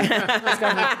just got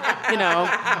hung.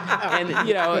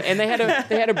 And they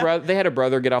had a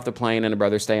brother get off the plane and a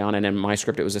brother stay on. And in my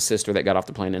script, it was a sister that got off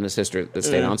the plane and a sister that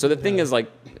stayed on. So the thing is,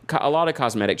 like, a lot of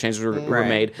cosmetic changes were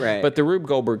made. Right. But the Rube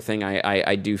Goldberg thing,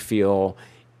 I do feel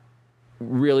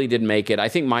really did make it. I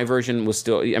think my version was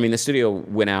still, the studio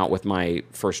went out with my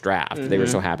first draft. They were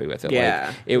so happy with it. Yeah.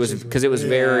 Like, it was because it was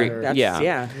very,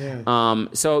 Yeah.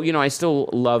 so, I still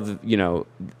love,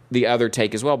 the other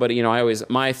take as well. But,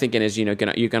 my thinking is, you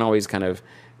can always kind of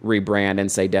rebrand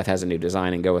and say death has a new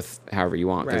design and go with however you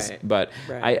want. Right. But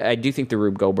Right. I do think the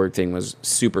Rube Goldberg thing was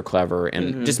super clever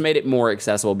and just made it more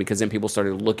accessible, because then people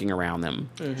started looking around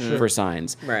them for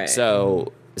signs. Right.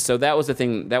 So that was the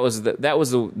thing. That was the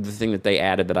thing that they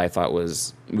added that I thought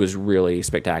was really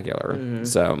spectacular.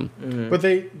 So, But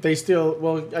they still,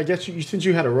 well, I guess since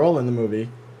you had a role in the movie,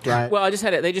 right? well,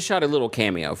 they just shot a little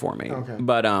cameo for me. Okay.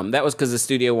 But that was because the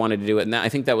studio wanted to do it, and I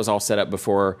think that was all set up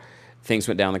before things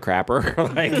went down the crapper.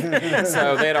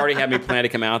 So they had already had me plan to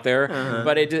come out there.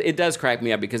 But it does crack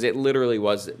me up, because it literally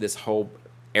was this whole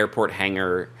airport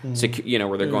hangar, you know,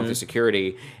 where they're going through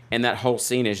security, and that whole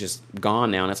scene is just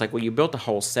gone now. And it's like, well, you built a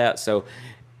whole set, so,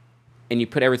 and you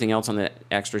put everything else on the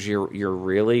extras. You're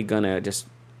really gonna just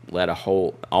let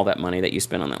all that money that you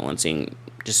spent on that one scene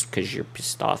just because you're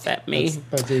pissed off at me?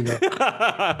 That's ego.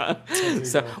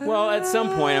 So, well, at some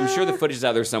point, I'm sure the footage is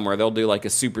out there somewhere. They'll do like a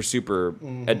super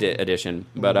edition,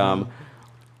 but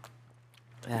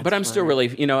but I'm still really,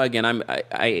 you know, again,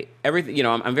 I everything, you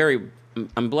know,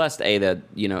 I'm blessed, that,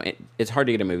 you know, it's hard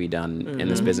to get a movie done in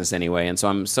this business anyway. And so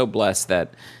I'm so blessed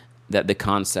that the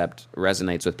concept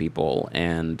resonates with people.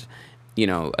 And, you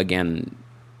know, again,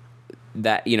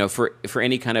 that, you know, for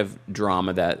any kind of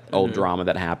drama, that old drama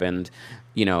that happened,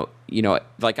 you know,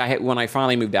 like when I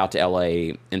finally moved out to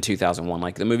LA in 2001,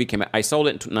 like the movie came out, I sold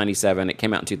it in 97. It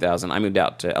came out in 2000. I moved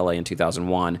out to LA in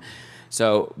 2001.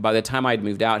 So by the time I'd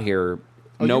moved out here,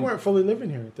 you weren't fully living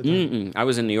here at the time. I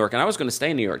was in New York, and I was going to stay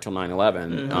in New York till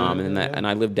 9/11, and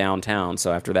I lived downtown.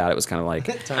 So after that, it was kind of like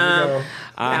Time to go.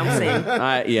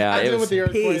 Bouncing. yeah, I it deal was, with the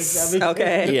earthquakes. Peace. I mean,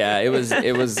 Okay. yeah, it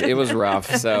was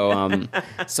rough. So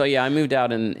so yeah, I moved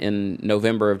out in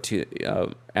November of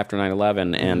after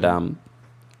 9/11, and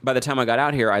by the time I got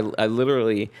out here, I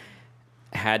literally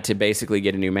had to basically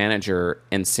get a new manager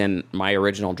and send my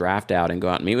original draft out and go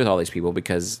out and meet with all these people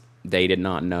because they did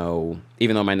not know,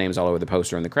 even though my name's all over the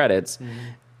poster and the credits,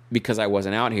 because I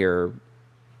wasn't out here,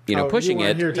 you know, pushing you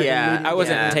weren't it. here taking Yeah, meetings. I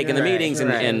wasn't taking the right, meetings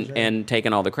and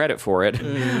taking all the credit for it.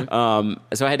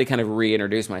 So I had to kind of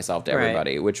reintroduce myself to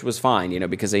everybody, which was fine, you know,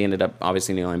 because they ended up,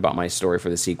 obviously, New Line bought my story for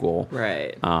the sequel,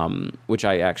 Right. which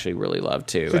I actually really loved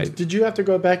too. So did you have to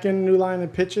go back in New Line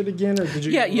and pitch it again, or did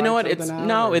you? Yeah, you know write what? It's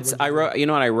something out, no, or it's what I wrote. You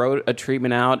know what? I wrote a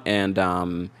treatment out,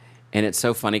 and it's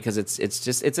so funny because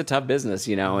it's a tough business,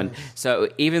 you know. And so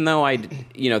even though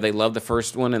they loved the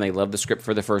first one and they loved the script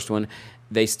for the first one,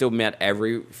 they still met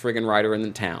every friggin' writer in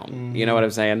the town. You know what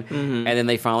I'm saying? And then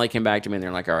they finally came back to me and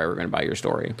they're like, "All right, we're going to buy your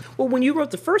story." Well, when you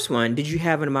wrote the first one, did you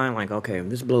have in mind, like, okay,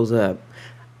 this blows up,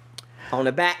 on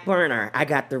the back burner, I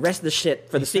got the rest of the shit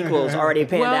for the sequels already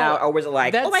panned Well, out, or was it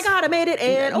like, oh my god, I made it,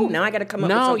 and now I got to come up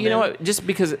with No, something? you know what? Just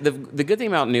because the good thing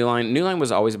about New Line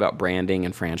was always about branding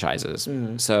and franchises.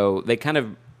 So they kind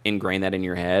of ingrain that in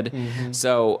your head.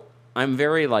 So I'm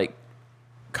very like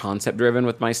concept driven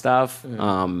with my stuff.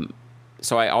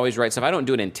 So I always write stuff. I don't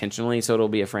do it intentionally, so it'll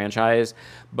be a franchise,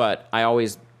 but I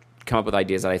always come up with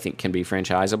ideas that I think can be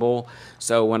franchisable.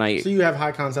 So when So you have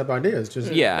high concept ideas,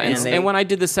 just yeah, and when I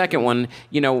did the second one,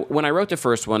 you know, when I wrote the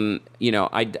first one, you know,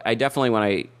 I definitely, when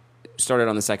I started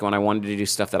on the second one, I wanted to do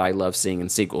stuff that I love seeing in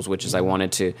sequels, which is I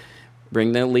wanted to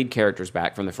bring the lead characters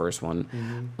back from the first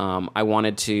one. I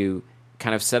wanted to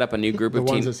kind of set up a new group the of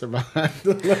ones that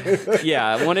survived. Yeah,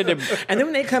 I wanted to. And then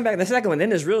when they come back in the second one,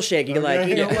 then it's real shaky. You're like,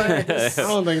 you know what? I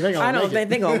don't think they're I gonna don't make think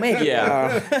they're gonna make it.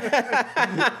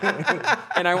 Yeah.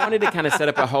 And I wanted to kind of set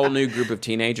up a whole new group of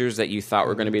teenagers that you thought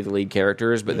were going to be the lead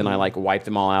characters, but then I like wiped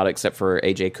them all out except for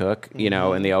AJ Cook, you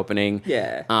know, in the opening.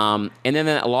 Yeah. And then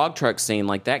that log truck scene,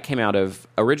 like that came out of,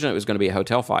 originally it was going to be a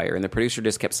hotel fire, and the producer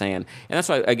just kept saying, and that's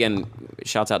why, again,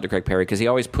 shouts out to Craig Perry, because he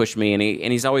always pushed me, and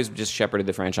he's always just shepherded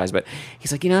the franchise, but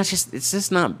he's like, you know, it's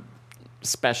just not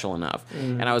special enough.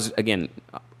 And I was, again,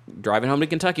 driving home to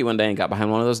Kentucky one day and got behind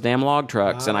one of those damn log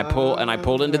trucks, and I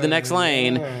pulled into the next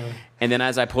lane, and then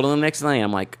as I pulled in the next lane,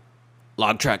 I'm like,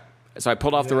 log truck. So I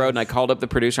pulled off the road and I called up the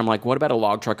producer. I'm like, what about a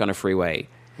log truck on a freeway?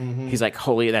 He's like,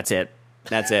 holy, that's it.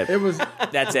 It was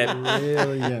That's it.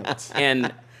 brilliant.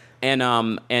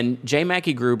 And J.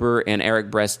 Mackie Gruber and Eric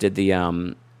Bress did the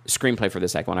screenplay for the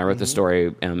second one. I wrote the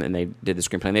story, and they did the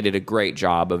screenplay. And they did a great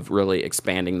job of really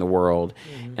expanding the world.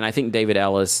 And I think David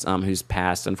Ellis, who's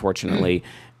passed, unfortunately,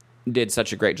 did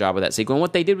such a great job with that sequel. And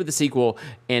what they did with the sequel,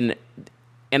 and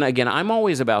again, I'm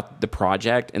always about the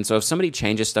project. And so if somebody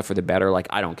changes stuff for the better, like,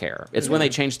 I don't care. It's when they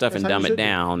change stuff That's and how you dumb it should be.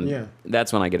 down. Yeah.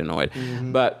 That's when I get annoyed.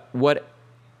 But what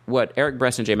Eric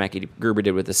Bress and J. Mackie Gruber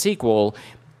did with the sequel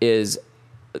is,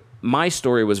 my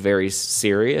story was very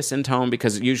serious in tone,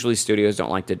 because usually studios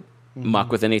don't like to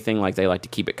muck with anything. Like, they like to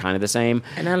keep it kind of the same.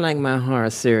 And I like my horror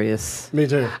serious. Me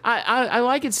too. I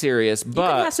like it serious, You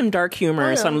but can have some dark humor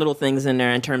and yeah. some little things in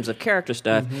there in terms of character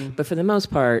stuff, but for the most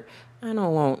part, I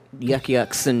don't want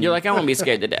yucks and you're like, I won't be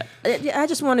scared to death. I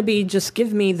just want to be, just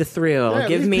give me the thrill, Yeah,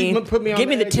 give me put me on give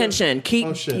me the the edge of- tension, keep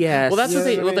Oh, shit. yes. Well, that's what Yeah,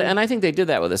 they, I mean- and I think they did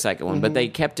that with the second one, but they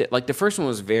kept it, like, the first one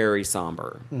was very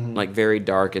somber, like very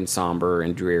dark and somber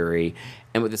and dreary.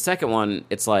 And with the second one,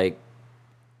 it's like,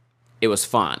 it was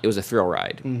fun. It was a thrill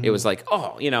ride. It was like,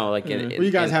 oh, you know, like Well, you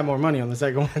guys have more money on the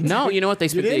second one. no, you know what? They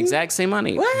spent the didn't? exact same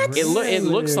money. What? It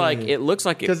looks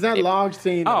like Because that log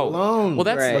scene alone. well,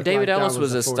 that's looked David like that Ellis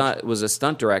was a a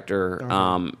stunt director,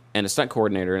 and a stunt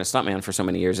coordinator and a stuntman for so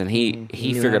many years, and he knew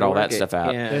figured how to all that work it. stuff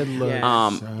out. Yeah. It looks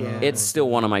Yeah. It's still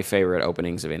one of my favorite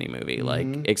openings of any movie, like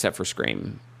except for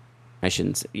Scream. I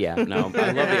shouldn't say, yeah, no.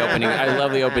 I love the opening. I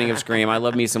love the opening of Scream. I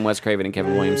love me some Wes Craven and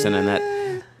Kevin Williamson and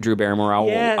that Drew Barrymore.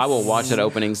 I will watch that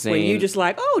opening scene. When you just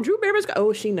like, oh, Drew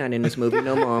Barrymore's she not in this movie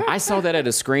no more. I saw that at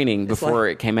a screening before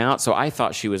it came out, so I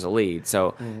thought she was a lead.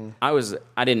 So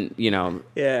I didn't, you know,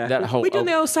 that whole. We do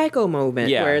the old Psycho moment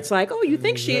Yeah. where it's like, oh, you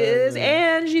think she is,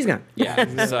 and she's gone.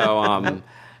 Yeah.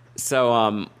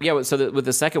 So with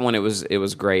the second one, it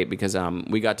was great because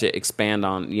we got to expand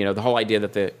on, you know, the whole idea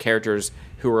that the characters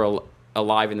who were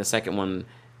alive in the second one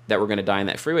that were going to die in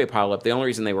that freeway pileup, the only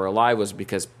reason they were alive was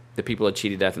because the people had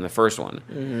cheated death in the first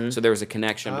one. So there was a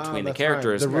connection between the that's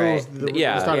characters. right. The rules. They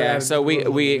started adding So the rules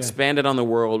we in, expanded on the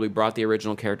world. We brought the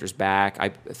original characters back. I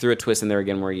threw a twist in there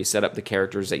again where you set up the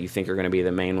characters that you think are going to be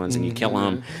the main ones and you kill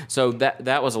them. So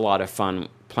that was a lot of fun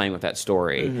playing with that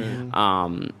story.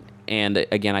 And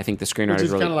again, I think the screenwriters Which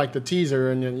is really kind of like the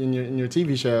teaser in your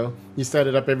TV show. You set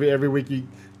it up every week.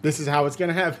 This is how it's going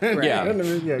to happen. Yeah.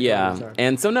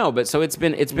 And so it's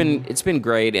been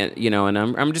great, and you know, and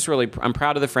I'm just really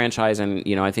proud of the franchise, and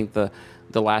you know, I think the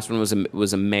last one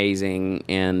was amazing.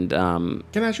 And Can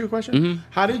I ask you a question?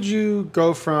 How did you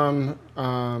go from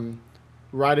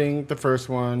writing the first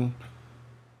one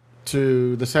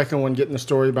to the second one, getting the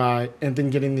story by, and then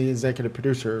getting the executive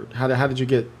producer? How did you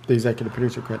get the executive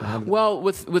producer credit? Well,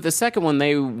 with the second one,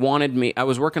 they wanted me. I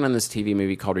was working on this TV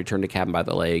movie called Return to Cabin by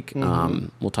the Lake.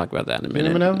 We'll talk about that in a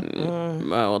minute.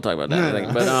 Well, we'll talk about that in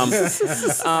a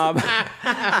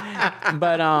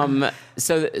second.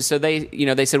 So they, you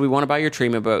know, they said, we want to buy your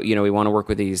treatment, but you know, we want to work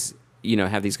with these, you know,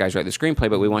 have these guys write the screenplay,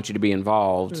 but we want you to be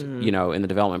involved, you know, in the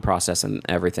development process and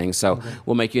everything. So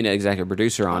we'll make you an executive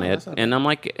producer on it. And I'm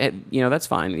like, you know, that's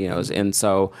fine, you know. And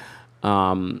so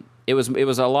it was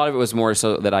a lot of it was more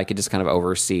so that I could just kind of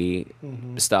oversee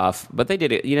stuff. But they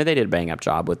did it, you know, they did a bang up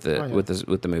job with the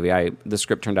with the movie. The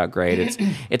script turned out great.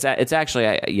 It's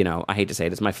actually, you know, I hate to say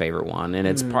it, it's my favorite one, and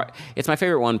it's my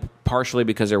favorite one partially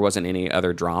because there wasn't any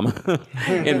other drama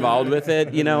involved with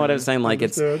it. You know what I'm saying? Like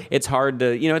it's hard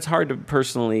to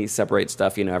personally separate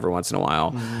stuff, you know, every once in a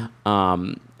while.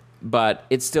 But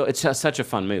it's just such a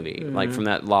fun movie. Like from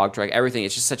that log track, everything.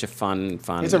 It's just such a fun.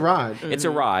 It's a ride. It's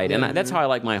a ride, and that's how I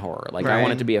like my horror. Like I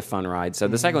want it to be a fun ride. So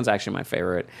the second one's actually my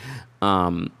favorite.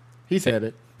 He said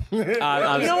it. You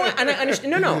know what? And I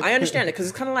understand. No, I understand it because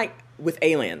it's kind of like with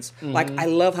Aliens. Like I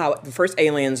love how the first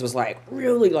Aliens was like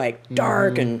really like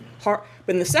dark and hard,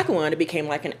 but in the second one it became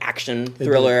like an action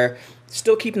thriller,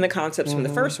 still keeping the concepts from the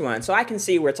first one. So I can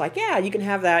see where it's like, yeah, you can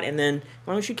have that, and then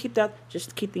why don't you keep that?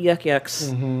 Just keep the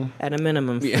yucks at a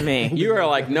minimum for me. You are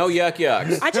like no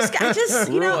yucks. I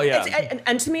just you know,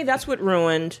 and to me that's what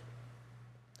ruined.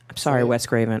 I'm sorry, Wes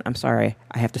Craven. I'm sorry.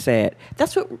 I have to say it.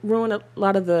 That's what ruined a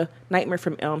lot of the Nightmare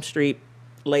from Elm Street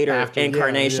later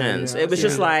incarnations. It was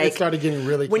just like it started getting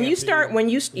really when you campy. start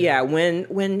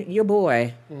when your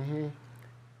boy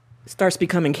starts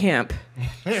becoming camp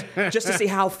just to see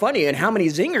how funny and how many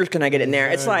zingers can I get in there.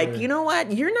 It's like, you know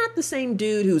what? You're not the same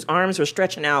dude whose arms were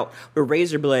stretching out with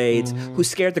razor blades, who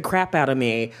scared the crap out of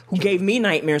me, who gave me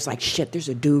nightmares like, shit, there's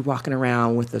a dude walking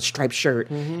around with a striped shirt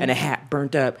and a hat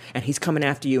burnt up, and he's coming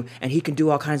after you, and he can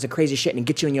do all kinds of crazy shit and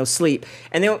get you in your sleep.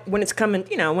 And then when it's coming,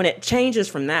 you know, when it changes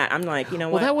from that, I'm like, you know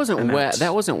what? Well, that wasn't West.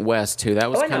 That wasn't West too. That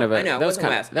was kind of a. That was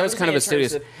kind of a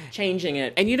studious. Changing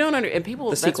it, and you don't and people.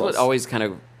 That's sequels. what always kind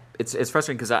of. It's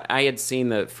frustrating because I had seen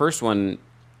the first one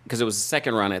because it was the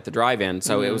second run at the drive-in,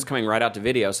 so it was coming right out to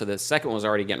video. So the second one was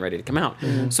already getting ready to come out.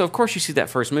 So of course you see that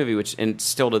first movie, which and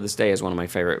still to this day is one of my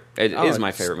favorite. It is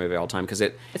my favorite movie of all time because I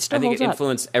think it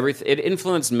influenced everything. It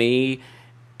influenced me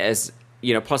as.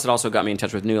 You know, plus it also got me in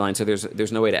touch with New Line, so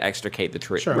there's no way to extricate the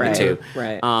two.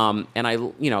 Right. And I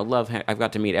love. I've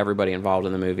got to meet everybody involved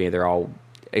in the movie. They're all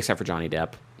except for Johnny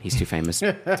Depp. He's too famous.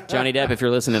 Johnny Depp, if you're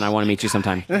listening, I want to meet you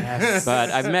sometime. Yes. But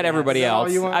I've met everybody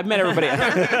else. I've met everybody.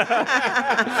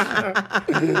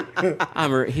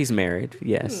 He's married,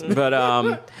 yes. But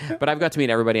I've got to meet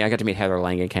everybody. I got to meet Heather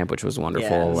Langenkamp, which was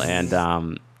wonderful, and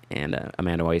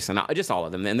Amanda Weiss, and just all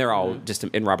of them. And they're all just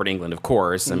in Robert Englund, of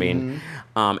course. I mean,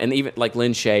 and even like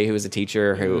Lynn Shay, who is a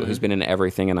teacher who's been in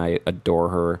everything, and I adore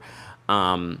her.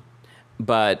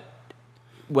 But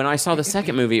when I saw the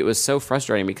second movie, it was so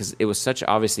frustrating because it was such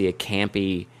obviously a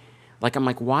campy, Like, I'm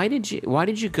like, why did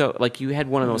you go? Like, you had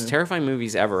one of the most terrifying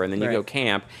movies ever, and then you go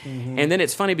camp, and then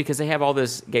it's funny because they have all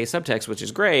this gay subtext, which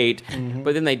is great,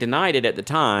 but then they denied it at the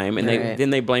time, and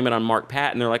then they blame it on Mark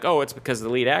Patton. They're like, oh, it's because the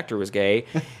lead actor was gay,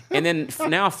 and then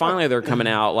now finally they're coming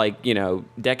out like, you know,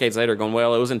 decades later, going,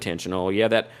 well, it was intentional. Yeah,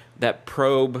 that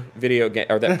probe video game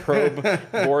or that probe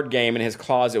board game in his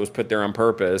closet was put there on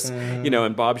purpose, you know,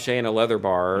 and Bob Shea in a leather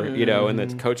bar, you know, and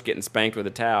the coach getting spanked with a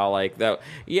towel, like that.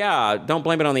 Yeah, don't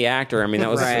blame it on the actor. I mean,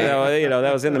 that was you know,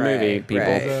 that was in the movie,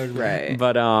 people. Right.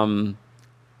 But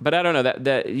I don't know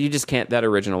that you just can't. That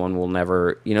original one will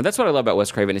never. You know, that's what I love about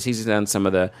Wes Craven is he's done some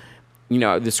of the, you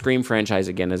know, the Scream franchise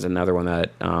again is another one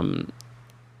that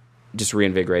just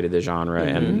reinvigorated the genre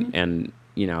and.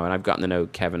 You know, and I've gotten to know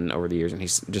Kevin over the years, and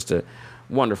he's just a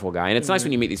wonderful guy. And it's nice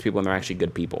when you meet these people and they're actually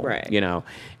good people, right? You know,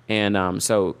 and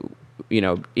so, you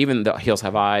know, even the Hills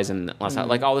Have Eyes and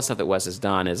like all the stuff that Wes has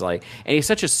done is like, and he's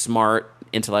such a smart,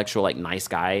 intellectual, like nice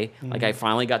guy. Like I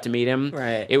finally got to meet him.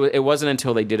 Right. It wasn't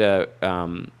until they did the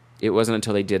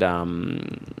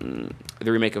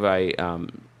remake of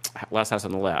Last House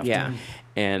on the Left. Yeah.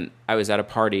 And I was at a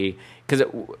party because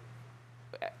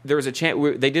there was a chance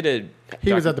they did a.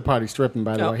 He was at the party stripping,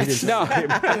 by the way. He didn't. No,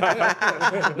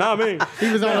 not me. He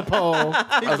was on a pole.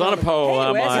 I was on a pole, and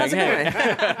I'm Wes, like, how's it going?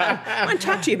 I want to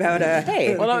talk to you about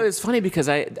hey. Well, no, it's funny because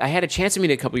I had a chance to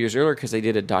meet a couple years earlier because they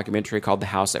did a documentary called The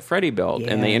House That Freddie Built,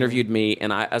 and they interviewed me.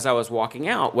 And as I was walking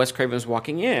out, Wes Craven was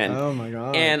walking in. Oh my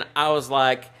God! And I was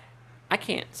like, I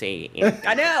can't see.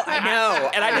 I know.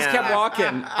 And I just kept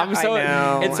walking. I'm so. I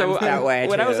know. And so I'm that way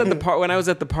when too. I was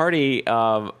at the party.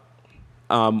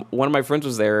 One of my friends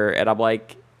was there, and I'm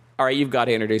like, all right, you've got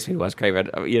to introduce me to Wes Craven,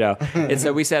 you know. And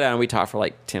so we sat down and we talked for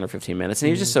like 10 or 15 minutes, and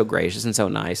he was just so gracious and so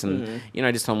nice. And, you know,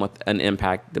 I just told him what an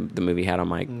impact the movie had on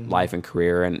my life and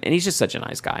career. And he's just such a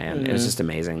nice guy, and it was just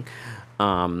amazing.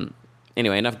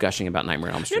 Anyway, enough gushing about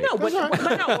Nightmare on Elm Street. No, what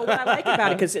I like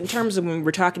about it, because in terms of when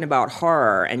we're talking about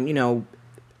horror, and, you know,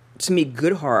 to me,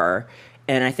 good horror,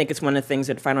 and I think it's one of the things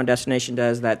that Final Destination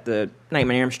does that the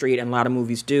Nightmare on Elm Street and a lot of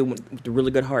movies do, the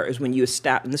really good horror, is when you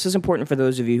establish, and this is important for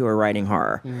those of you who are writing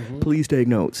horror, please take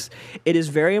notes. It is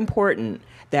very important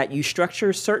that you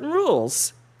structure certain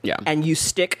rules and you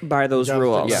stick by those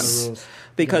rules. Yes.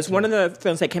 Because one of the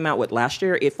films that came out with last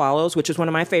year, It Follows, which is one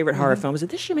of my favorite horror films. Is it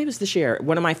this year? Maybe it's this year.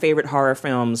 One of my favorite horror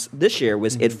films this year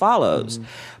was It Follows.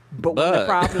 But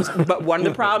one of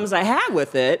the problems I had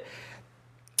with it,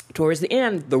 towards the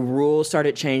end, the rules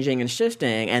started changing and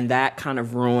shifting, and that kind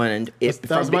of ruined it.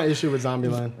 That was my issue with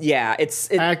Zombieland. Yeah,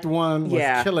 Act 1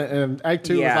 was killing, and Act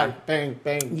 2 was like bang,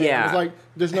 bang, bang. Yeah. It was like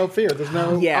there's no fear, there's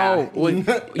no. Yeah. Oh, well,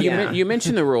 you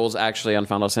mentioned the rules actually on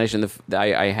Final Destination.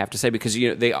 I have to say, because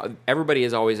everybody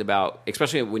is always about,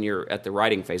 especially when you're at the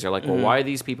writing phase, they're like, well, why are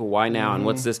these people? Why now? And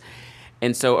what's this?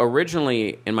 And so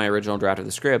originally, in my original draft of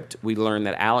the script, we learned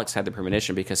that Alex had the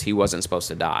premonition because he wasn't supposed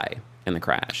to die in the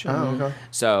crash. Oh, okay.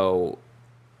 So,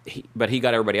 but he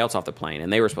got everybody else off the plane,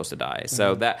 and they were supposed to die.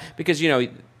 So that, because,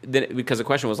 because the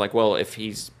question was like, well, if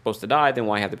he's supposed to die, then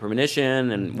why have the premonition,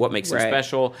 and what makes him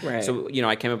special? Right. So,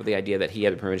 I came up with the idea that he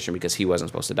had the premonition because he wasn't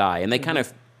supposed to die, and they kind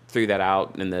of threw that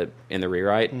out in the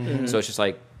rewrite. So it's just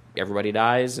like everybody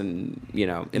dies, and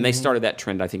and they started that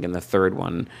trend, I think, in the third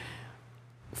one.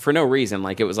 For no reason.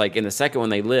 Like, it was like in the second one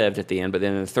they lived at the end, but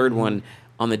then in the third one,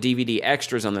 on the DVD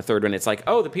extras on the third one, it's like,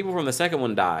 oh, the people from the second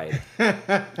one died.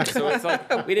 So it's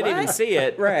like, we didn't even see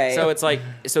it. Right. So it's like,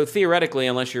 so theoretically,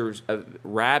 unless you're a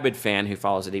rabid fan who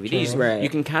follows the DVDs, you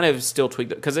can kind of still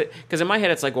tweak it. Because in my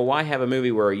head, it's like, well, why have a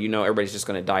movie where everybody's just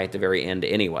going to die at the very end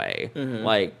anyway?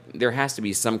 Like, there has to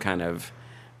be some kind of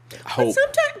hope.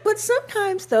 But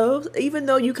sometimes, though, even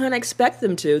though you kind of expect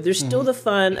them to, there's still the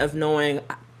fun of knowing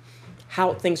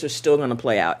how things are still going to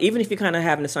play out. Even if you kind of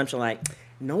have an assumption like,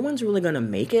 no one's really going to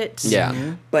make it.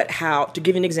 Yeah. But to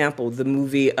give you an example, the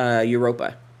movie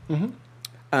Europa.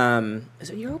 Is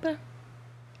it Europa?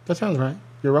 That sounds right.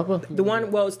 Europa?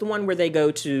 It's the one where they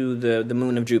go to the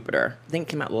moon of Jupiter. I think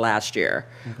it came out last year.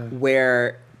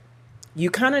 Where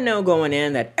you kind of know going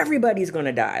in that everybody's going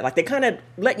to die. Like, they kind of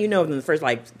let you know in the first,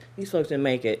 like, these folks didn't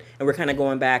make it. And we're kind of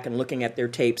going back and looking at their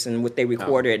tapes and what they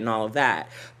recorded and all of that.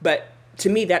 But to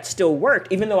me, that still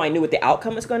worked, even though I knew what the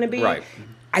outcome was going to be. Right.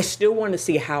 I still wanted to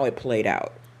see how it played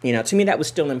out. To me, that was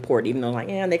still important, even though, like,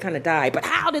 they kind of died. But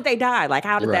how did they die? Like,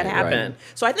 how did that happen? Right.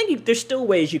 So I think there's still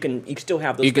ways you can still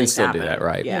have those. You can things still happen. do that,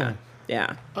 right?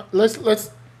 Yeah.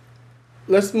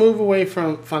 Let's move away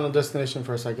from Final Destination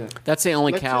for a second. That's the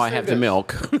only cow I have to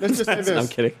milk. Let's just say this. I'm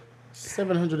kidding.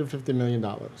 $750 million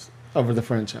over the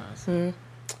franchise.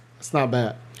 It's not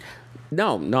bad.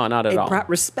 No, not at all. It brought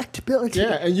respectability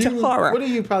and to horror. What are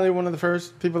you, probably one of the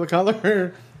first people of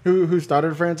color Who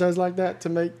started a franchise like that to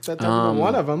make that type of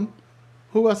one of them?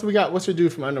 Who else we got? What's your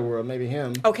dude from Underworld? Maybe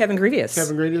him. Oh, Kevin Grevious.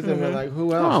 Kevin Grevious. And we're like,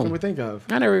 who else can we think of?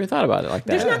 I never even thought about it like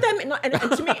that. There's not that many,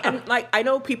 and to me, and like I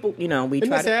know people, we Isn't try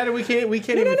that sad? We can't No,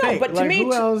 even think. but to Like, me,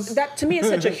 who else? that to me is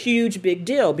such a huge big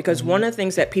deal because one of the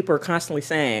things that people are constantly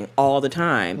saying all the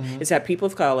time is that people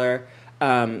of color,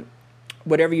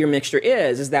 whatever your mixture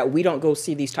is that we don't go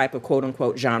see these type of quote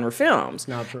unquote genre films.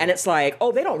 Not true. And it's like,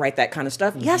 oh, they don't write that kind of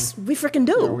stuff. Yes, we freaking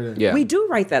do. we do. Yeah. We do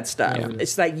write that stuff. Yeah.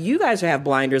 It's like you guys have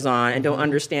blinders on and don't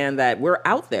understand that we're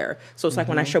out there. So it's like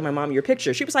when I showed my mom your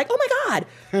picture, she was like, oh my God.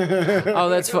 Oh,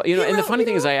 that's fun. And the funny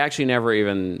thing is, know- I actually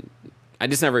I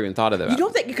just never even thought of that. You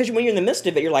don't think because when you're in the midst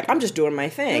of it, you're like, I'm just doing my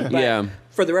thing. But Yeah.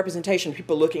 for the representation,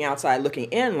 people looking outside, looking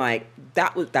in, like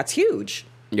that's huge.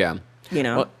 Yeah.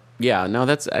 Know? Yeah, no,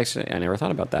 that's actually, I never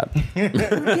thought about that. Give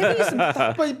me some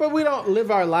thought. But we don't live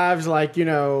our lives like,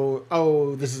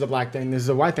 oh, this is a black thing, this is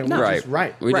a white thing. We're just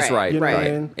right. We just Right, right. you know what I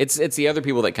right. mean? It's the other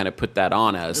people that kind of put that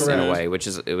on us in a Correct. way, which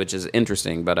is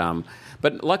interesting. But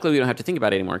luckily we don't have to think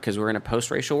about it anymore because we're in a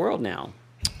post-racial world now.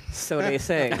 So they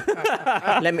say.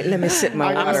 let me sip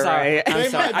my I'm water. sorry. Right? I'm They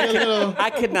sorry. might be a little- I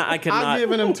could not. I'm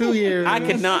giving them 2 years. I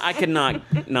could not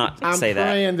I'm say that.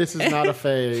 praying this is not a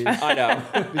phase I know.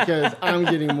 because I'm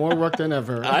getting more work than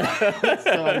ever.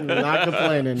 So I'm not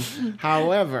complaining.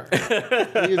 However, these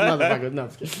motherfuckers, no, I'm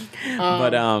just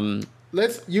kidding.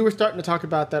 But You were starting to talk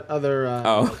about that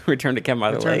other. Return to Camp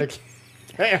by the Return Lake.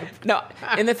 to Camp. No,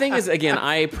 and the thing is, again,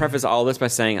 I preface all this by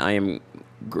saying I am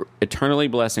eternally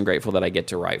blessed and grateful that I get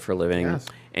to write for a living Yes.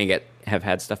 and have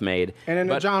had stuff made. And in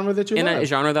a genre that you in love. a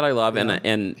genre that I love,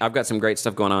 and I've got some great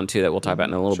stuff going on too that we'll talk about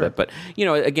in a little Sure. bit. But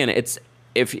again, it's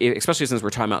especially since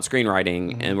we're talking about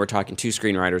screenwriting and we're talking to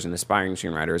screenwriters and aspiring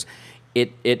screenwriters,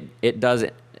 it does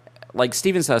it. Like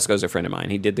Steven Susko is a friend of mine.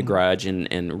 He did The Grudge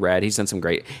and Red. He's done some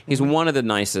great. He's one of the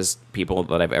nicest people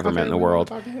that I've ever met in the world.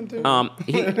 Talk to him too.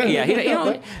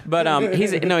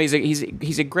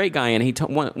 He's a great guy, and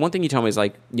one thing he told me is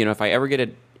like, if I ever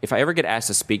get asked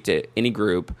to speak to any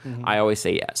group, I always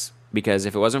say yes, because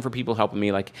if it wasn't for people helping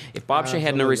me, like if Bob Shea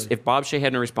hadn't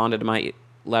responded to my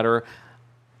letter,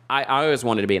 I always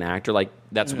wanted to be an actor. Like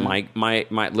that's my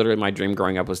literally my dream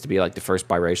growing up was to be like the first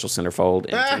biracial centerfold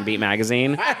in Teen Beat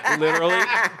magazine. literally,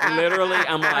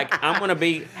 I'm like, I'm gonna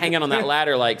be hanging on that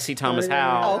ladder like C. Thomas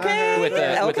Howell with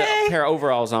a pair of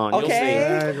overalls on. You'll see.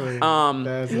 Exactly.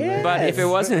 That's amazing. But if it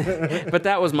wasn't, but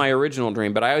that was my original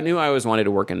dream. But I knew I always wanted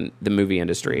to work in the movie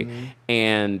industry,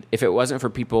 and if it wasn't for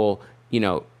people,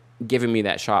 giving me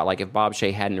that shot, like if Bob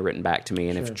Shea hadn't written back to me,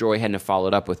 and if Joy hadn't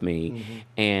followed up with me,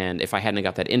 and if I hadn't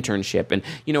got that internship, and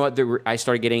you know what, I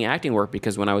started getting acting work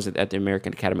because when I was at the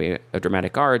American Academy of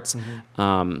Dramatic Arts,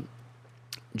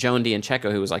 Joan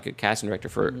D'Ancheco, who was like a casting director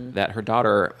for that, her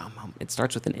daughter, it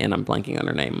starts with an N, I'm blanking on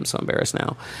her name, I'm so embarrassed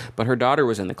now, but her daughter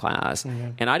was in the class,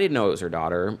 and I didn't know it was her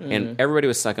daughter, and everybody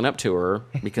was sucking up to her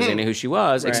because they knew who she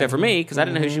was, except for me, because I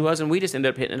didn't know who she was, and we just ended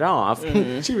up hitting it off.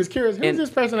 She was curious. Who's And- this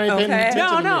person? I ain't paying Okay.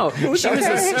 attention to No, me?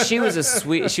 she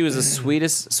was the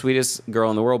sweetest girl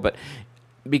in the world, but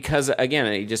because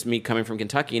again, just me coming from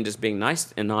Kentucky and just being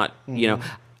nice and not,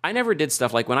 I never did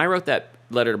stuff like when I wrote that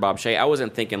letter to Bob Shea, I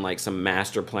wasn't thinking like some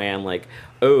master plan, like,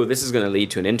 oh, this is going to lead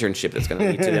to an internship that's going to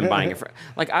lead to them buying it.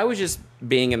 Like I was just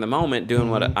being in the moment, doing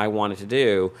what I wanted to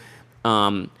do.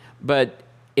 But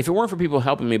if it weren't for people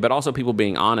helping me, but also people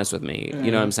being honest with me, you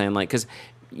know what I'm saying? Like, because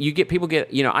people get,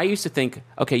 I used to think,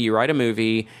 okay, you write a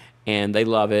movie and they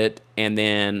love it, and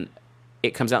then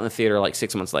it comes out in the theater like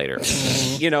 6 months later.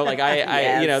 That's exactly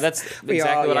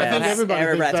what I thought. Everybody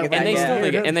thinks that And they way. still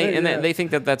think it, and Yeah. they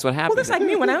think that that's what happened. Well, that's like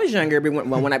me when I was younger.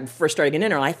 When I first started getting in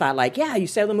there, I thought like, yeah, you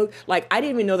sell the movie. Like I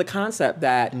didn't even know the concept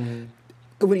that. When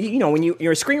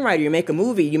you're a screenwriter, you make a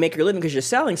movie, you make your living because you're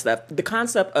selling stuff. The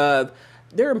concept of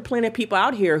there are plenty of people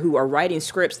out here who are writing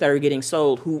scripts that are getting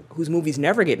sold, whose movies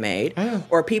never get made,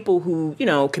 or people who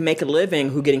can make a living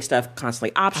who getting stuff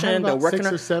constantly I had optioned or about working 6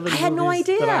 or on. 7 I had no movies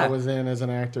idea. that I was in as an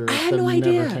actor. I had that no never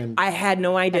idea. came- I had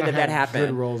no idea and I that had happened.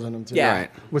 Good roles in them too. Yeah. Right.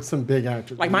 With some big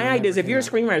actors. Like my idea is if you're a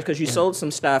screenwriter because you sold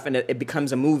some stuff and it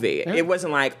becomes a movie. It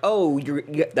wasn't like, oh,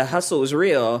 the hustle is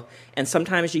real, and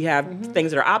sometimes you have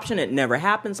things that are option. It never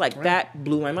happens. Like that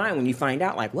blew my mind when you find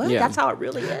out. Like, what? Yeah. That's how it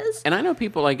really is. And I know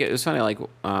people like, it was funny, like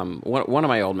one of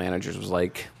my old managers was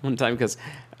like one time because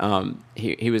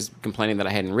he was complaining that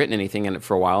I hadn't written anything in it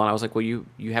for a while, and I was like, well, you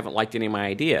haven't liked any of my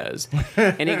ideas.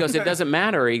 And he goes, it doesn't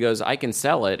matter. He goes, I can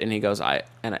sell it. And he goes, or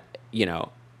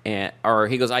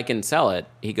he goes, I can sell it.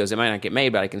 He goes, it might not get made,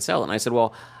 but I can sell it. And I said,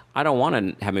 well, I don't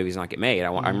want to have movies not get made.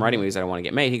 I'm writing movies that I want to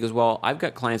get made. He goes, well, I've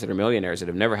got clients that are millionaires that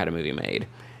have never had a movie made.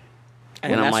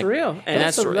 And I'm that's like, real. And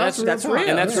that's real. real. And that's That's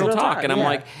real real talk. talk, And I'm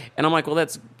yeah. like, well,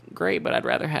 that's great, but I'd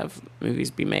rather have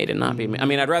movies be made and not be made. I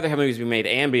mean, I'd rather have movies be made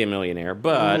and be a millionaire,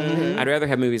 but I'd rather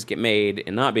have movies get made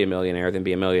and not be a millionaire than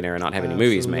be a millionaire and not have any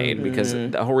movies made, because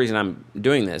the whole reason I'm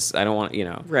doing this, I don't want,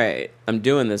 Right. I'm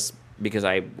doing this because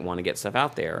I want to get stuff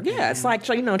out there. Yeah, it's like,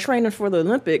 training for the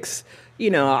Olympics.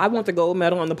 I want the gold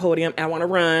medal on the podium. I want to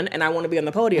run, and I want to be on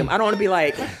the podium. I don't want to be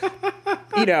like,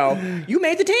 you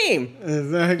made the team,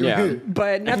 Exactly. Yeah.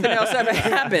 but nothing else ever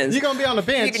happens. You're gonna be on the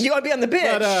bench. You're gonna be on the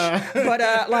bench,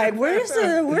 but like, where's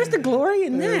the glory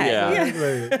in that?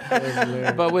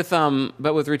 Yeah. But with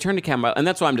Return to Campbell, and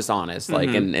that's why I'm just honest, like,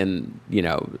 and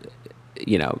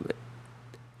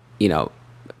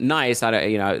nice. I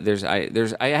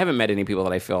haven't met any people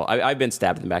that I feel I've been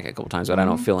stabbed in the back a couple times, but I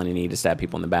don't feel any need to stab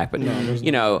people in the back. But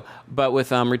but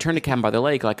with Return to Cabin by the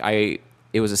Lake, like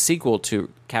it was a sequel to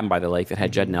Cabin by the Lake that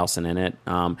had Judd Nelson in it,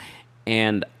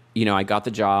 and I got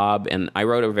the job, and I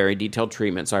wrote a very detailed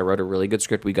treatment. So I wrote a really good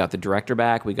script. We got the director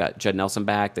back. We got Judd Nelson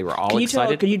back. They were all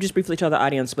excited. Could you just briefly tell the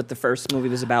audience what the first movie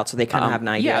was about, so they kind of have an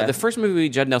idea? Yeah, the first movie,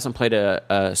 Judd Nelson played a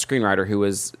screenwriter who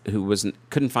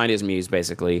couldn't find his muse,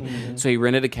 basically. So he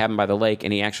rented a cabin by the lake,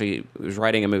 and he actually was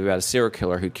writing a movie about a serial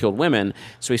killer who killed women.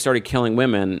 So he started killing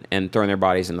women and throwing their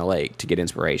bodies in the lake to get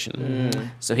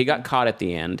inspiration. So he got caught at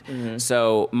the end.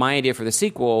 So my idea for the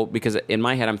sequel, because in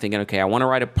my head I'm thinking, okay, I want to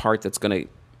write a part that's going to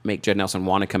make Judd Nelson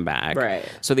want to come back. Right.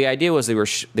 So the idea was they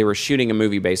were shooting a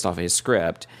movie based off of his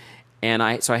script, and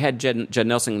I had Judd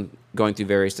Nelson going through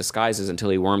various disguises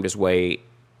until he wormed his way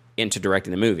into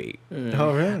directing the movie.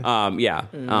 Oh,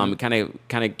 really?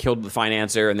 Kind of killed the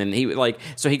financier, and then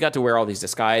he got to wear all these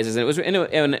disguises,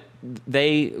 and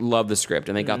they loved the script,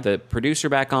 and they got the producer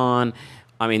back on.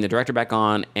 The director back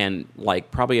on, and like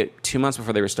probably 2 months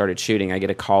before they started shooting, I get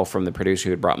a call from the producer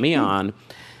who had brought me on,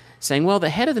 saying, well, the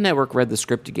head of the network read the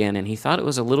script again, and he thought it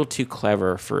was a little too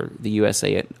clever for the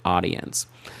USA audience.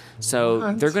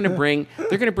 So they're going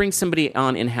to bring somebody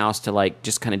on in-house to like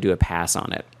just kind of do a pass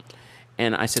on it.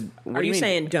 And I said, what Are do you mean?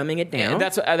 saying dumbing it down?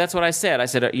 That's what I said. I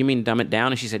said, you mean dumb it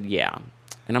down? And she said, yeah.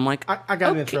 And I'm like, I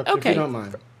got to interrupt you if you don't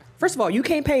mind. First of all, you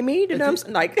can't pay me to dumb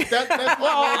like. That's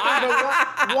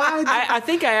why? I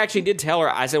think I actually did tell her.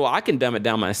 I said, well, I can dumb it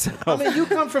down myself. I mean, you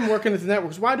come from working at the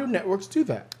networks. Why do networks do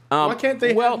that? Why can't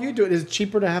they have you do it? Is it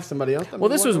cheaper to have somebody else?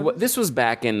 This was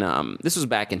back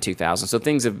in 2000. So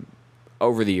things have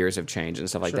over the years have changed and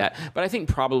stuff like that. But I think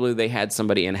probably they had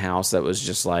somebody in house that was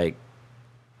just like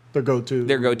their go-to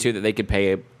that they could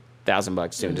pay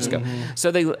 $1,000 to and just go.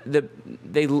 So they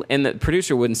and the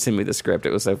producer wouldn't send me the script.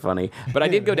 It was so funny. But I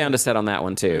did go down to set on that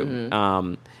one too,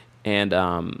 and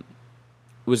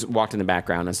walked in the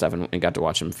background and stuff, and got to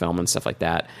watch him film and stuff like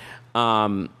that.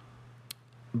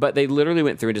 But they literally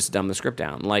went through and just dumbed the script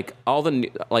down. Like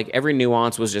every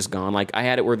nuance was just gone. Like I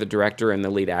had it where the director and the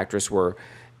lead actress were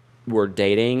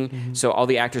dating, so all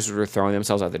the actors were throwing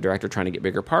themselves at the director trying to get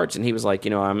bigger parts, and he was like,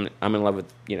 I'm in love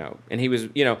with, and he was,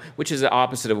 which is the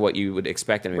opposite of what you would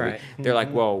expect in a movie. Right. They're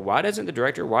like, well, why isn't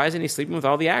he sleeping with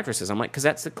all the actresses? I'm like, because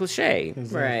that's the cliche.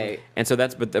 Right. And so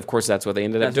but of course that's what they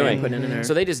ended up doing. Put in there.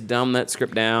 So they just dumbed that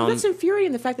script down. That's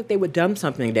infuriating, the fact that they would dumb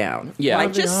something down. Yeah.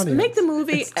 Like, just make the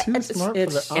movie. It's too smart for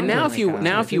the And now if you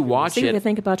watch See what they it,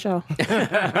 think about y'all.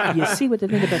 You see what they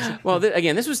think about you. well,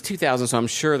 again, this was 2000, so I'm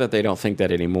sure that they don't think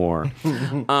that anymore.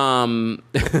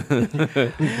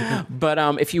 But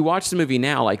if you watch the movie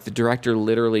now, like the director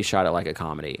literally shot it like a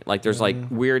comedy. Like there's like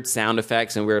weird sound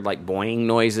effects and weird like boing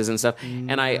noises and stuff.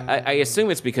 And I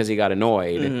assume it's because he got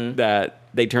annoyed that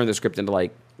they turned the script into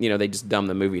like, they just dumbed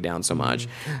the movie down so much.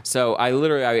 So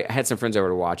I had some friends over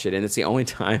to watch it, and it's the only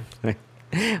time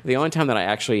that I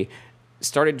actually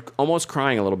started almost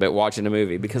crying a little bit watching the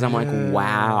movie, because I'm like,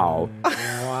 wow.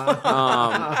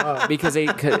 Because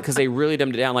they really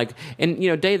dumbed it down. Like, and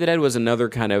Day of the Dead was another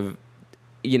kind of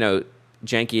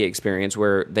janky experience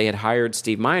where they had hired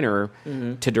Steve Miner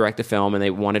to direct the film, and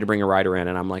they wanted to bring a writer in,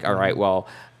 and I'm like, all right, well,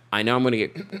 I know I'm going to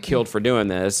get killed for doing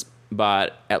this,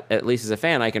 but at least as a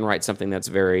fan, I can write something that's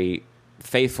very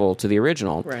faithful to the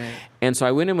original. Right. And so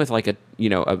I went in with like an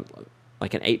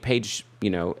 8-page,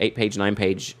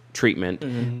 9-page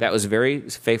treatment that was very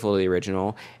faithful to the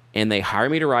original, and they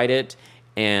hired me to write it.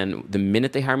 And the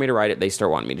minute they hire me to write it, they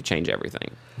start wanting me to change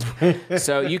everything.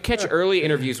 So you catch early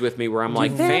interviews with me where I'm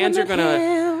like, fans are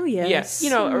gonna, yes.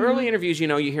 Early interviews, you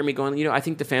hear me going, I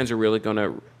think the fans are really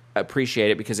gonna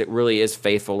appreciate it because it really is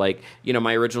faithful. Like,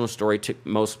 my original story took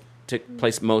most took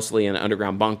place mostly in an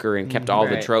underground bunker and kept all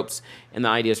the Right. tropes and the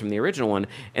ideas from the original one.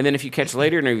 And then if you catch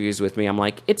later interviews with me, I'm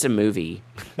like, it's a movie.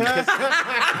 Because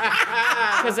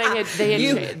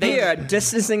they are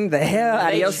distancing the hell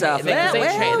out of yourself.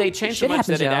 They changed so shit much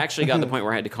that happens, it y'all. actually got to the point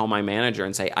where I had to call my manager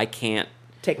and say, I can't.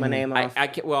 Take my name off. I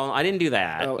can't, well, I didn't do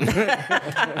that.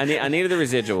 I needed the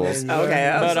residuals.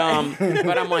 Okay,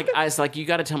 But I'm like, I was like, you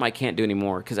got to tell them I can't do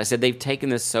anymore because I said they've taken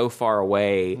this so far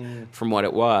away from what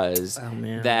it was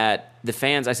that the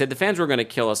fans. I said the fans were going to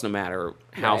kill us no matter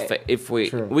how. Right. If we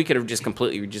could have just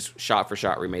completely just shot for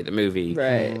shot remade the movie,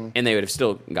 Right. And they would have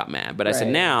still got mad. But I said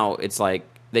Right. now it's like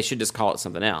they should just call it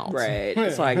something else. Right.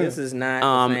 It's like this is not.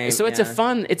 The same. So it's a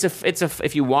fun. It's a.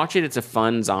 If you watch it, it's a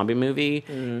fun zombie movie.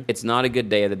 It's not a good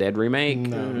Day of the Dead remake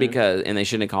because, and they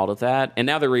shouldn't have called it that. And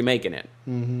now they're remaking it.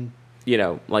 You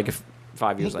know, like if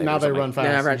 5 years later. Now or they something. run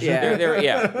fast.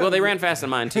 Yeah. Well, they ran fast in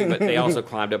mine too, but they also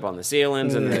climbed up on the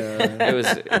ceilings, and it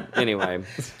was anyway.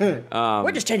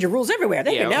 We're just changing rules everywhere.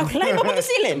 They yeah. can now climb up on the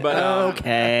ceiling. But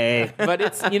okay. but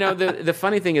it's the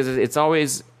funny thing is it's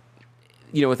always.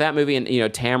 With that movie,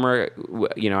 and Tamara,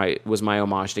 I was my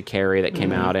homage to Carrie that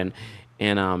came out, and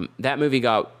that movie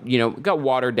got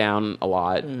watered down a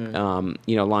lot.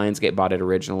 Lionsgate bought it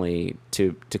originally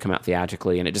to come out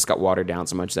theatrically, and it just got watered down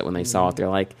so much that when they saw it, they're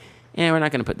like, we're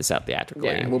not going to put this out theatrically.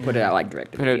 Yeah, we'll put it out like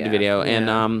direct. Put it out to video,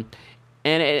 and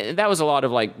that was a lot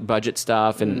of like budget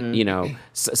stuff, and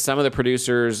some of the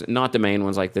producers, not the main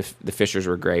ones, like the Fishers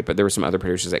were great, but there were some other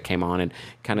producers that came on and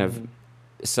kind of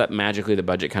magically the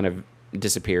budget kind of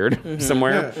disappeared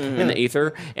somewhere in the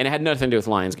ether, and it had nothing to do with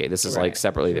Lionsgate. This is like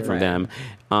separately from them,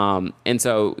 and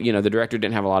so the director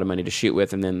didn't have a lot of money to shoot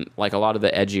with, and then like a lot of the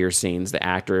edgier scenes, the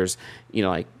actors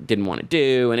like didn't want to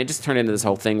do, and it just turned into this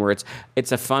whole thing where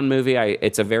it's a fun movie.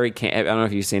 It's a very I don't know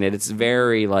if you've seen it. It's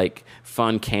very like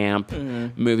fun camp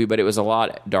movie, but it was a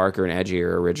lot darker and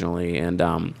edgier originally, and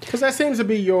because that seems to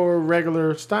be your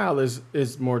regular style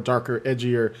is more darker,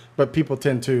 edgier, but people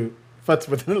tend to futz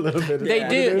with it a little bit.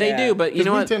 They do, but you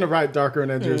know we what? tend to write darker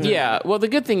and edgier. stuff. Yeah, well, the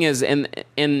good thing is, and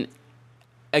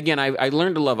again, I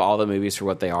learned to love all the movies for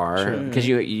what they are because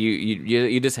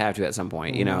you just have to at some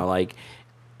point, like.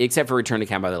 Except for Return to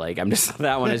Cabin by the Lake, I'm just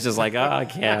that one is just like I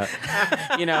can't.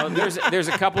 There's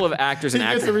a couple of actors and He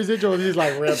gets actors. the residuals. He's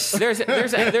like, rip.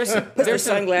 There's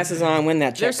sunglasses on when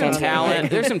that check There's some comes in.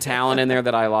 talent. There's some talent in there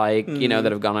that I like.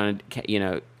 That have gone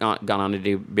on to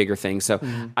do bigger things. So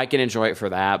I can enjoy it for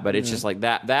that. But it's just like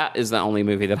that. That is the only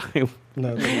movie that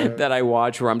that I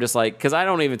watch where I'm just like, because I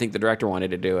don't even think the director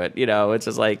wanted to do it. It's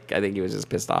just like I think he was just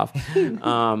pissed off.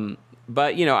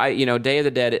 But Day of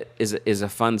the Dead is a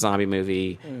fun zombie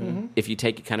movie if you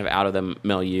take it kind of out of the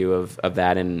milieu of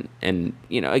that, and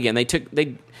again they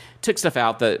took stuff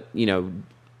out that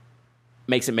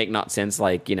makes it make not sense,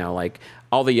 like like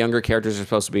all the younger characters are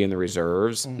supposed to be in the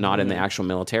reserves, not in the actual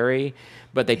military,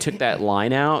 but they took that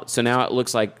line out, so now it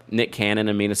looks like Nick Cannon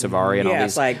and Mina Savari and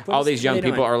all these young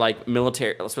people are like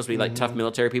military, supposed to be like tough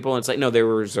military people, and it's like no, they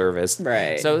were reservists,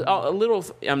 right? So a little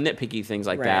nitpicky things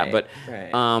like that, but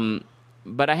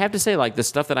But I have to say, like, the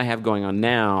stuff that I have going on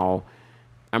now,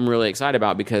 I'm really excited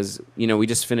about because, we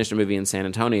just finished a movie in San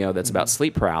Antonio that's about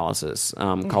sleep paralysis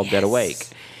called Dead Awake.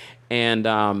 And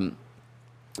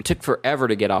it took forever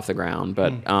to get off the ground.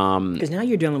 But because now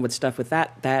you're dealing with stuff with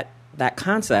that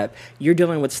concept. You're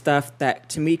dealing with stuff that,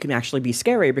 to me, can actually be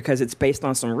scary because it's based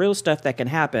on some real stuff that can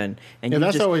happen. And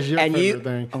that's always your favorite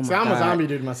thing. Oh my See, I'm a God. zombie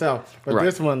dude myself, but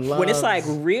this one loves... When it's like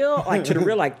real, like to the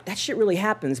real, like that shit really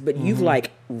happens, but you've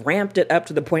like ramped it up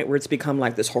to the point where it's become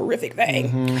like this horrific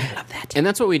thing. I love that. And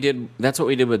that's what we did. That's what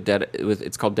we did with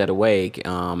it's called Dead Awake,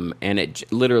 and it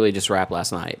literally just wrapped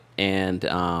last night. And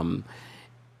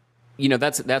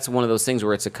that's one of those things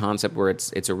where it's a concept where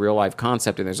it's a real life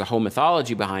concept, and there's a whole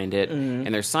mythology behind it,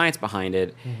 and there's science behind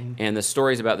it, and the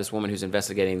story's about this woman who's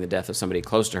investigating the death of somebody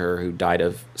close to her who died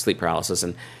of sleep paralysis,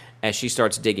 and as she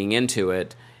starts digging into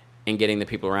it and getting the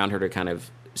people around her to kind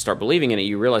of start believing in it,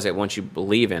 you realize that once you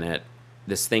believe in it,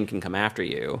 this thing can come after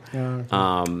you.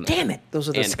 Damn it, those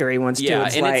are the scary ones too. Yeah,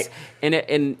 it's and like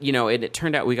it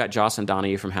turned out we got Jocelyn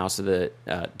Donahue from House of the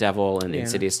Devil and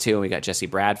Insidious 2, and we got Jesse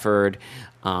Bradford,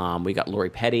 we got Lori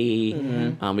Petty,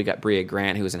 we got Brea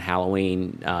Grant, who was in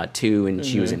Halloween 2, and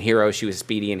she was in Heroes. She was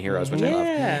Speedy in Heroes, which I love.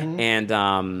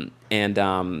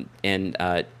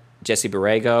 And Jesse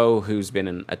Borrego, who's been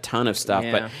in a ton of stuff,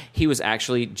 Yeah. but he was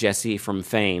actually Jesse from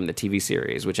Fame, the TV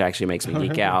series, which actually makes me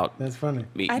geek out. That's funny.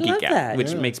 I love that.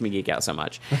 Which makes me geek out so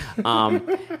much.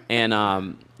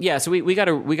 So we got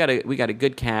a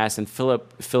good cast, and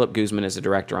Philip Guzman is the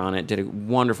director on it. Did a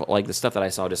wonderful, like the stuff that I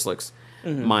saw just looks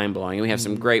mind blowing. And we have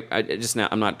some great.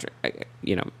 I'm not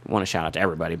want to shout out to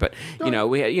everybody, but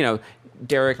we had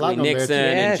Derek Lee Platinum, bitch. Nixon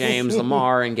Yes. and James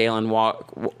Lamar and Galen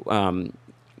Walker,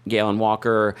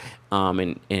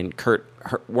 and Kurt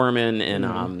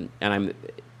Werman, and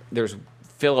there's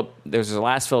Philip. There's the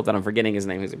last Philip that I'm forgetting his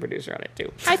name. Who's a producer on it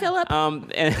too. Hi, Philip.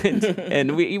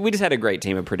 And we just had a great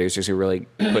team of producers who really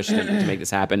pushed to make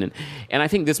this happen. And I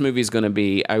think this movie is going to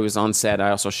be. I was on set. I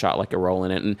also shot like a role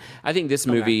in it, and I think this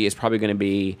movie is probably going to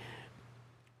be.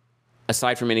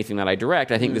 Aside from anything that I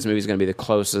direct, I think this movie is going to be the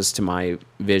closest to my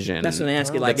vision. That's what I'm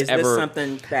asking. Like, that's is this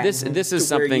something that this is to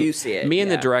something where you see it? me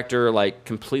and the Yeah. director like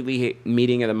completely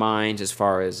meeting of the minds as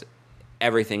far as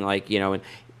everything. Like and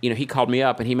he called me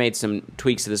up and he made some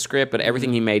tweaks to the script, but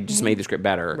everything he made just made the script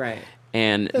better. Right.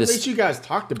 And At least you guys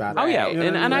talked about it. Oh yeah, You know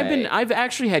what and I mean? I've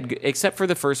actually had, except for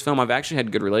the first film, I've actually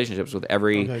had good relationships with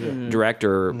every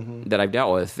director that I've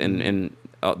dealt with, and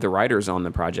the writers on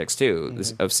the projects too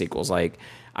of sequels. Like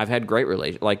I've had great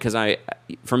relations, like because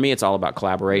for me it's all about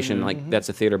collaboration. Like that's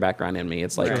a theater background in me.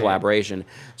 It's like collaboration.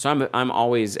 So I'm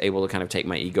always able to kind of take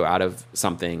my ego out of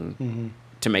something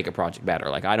to make a project better.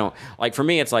 Like I don't like for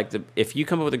me it's like if you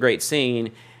come up with a great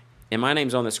scene. And my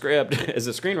name's on the script as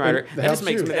a screenwriter. That just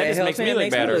makes me look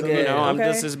better. I'm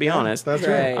just to be honest. That's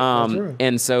right. That's true.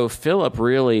 And so Philip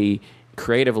really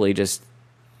creatively just,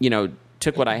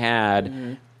 took what I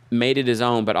had, made it his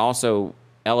own, but also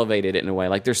elevated it in a way.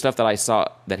 Like there's stuff that I saw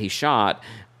that he shot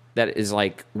that is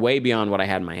like way beyond what I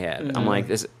had in my head. I'm like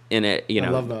this in it, I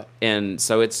love that. And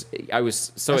so I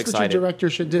was so That's excited. what your director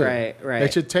should do. Right.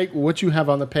 They should take what you have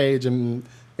on the page and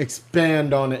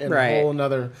expand on it in Right. a whole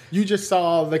nother. You just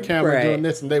saw the camera Right. doing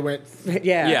this, and they went.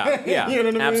 Yeah. Yeah, You know what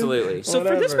I mean? absolutely. So for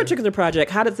this Whatever. particular project,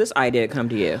 how did this idea come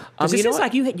to you? Because it you know seems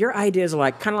what? like your ideas are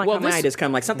like kind of like Well, how my this- ideas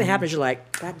come. Like something happens, you're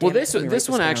like, God damn Well, it, this let me write this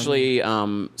one down. actually,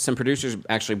 some producers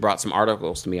actually brought some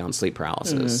articles to me on sleep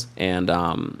paralysis, and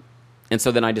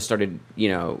so then I just started,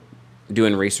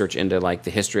 doing research into like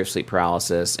the history of sleep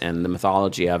paralysis and the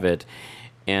mythology of it,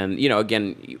 and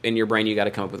again, in your brain you got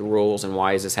to come up with rules and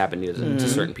why is this happening to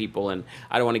certain people, and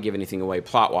I don't want to give anything away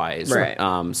plot wise, Right.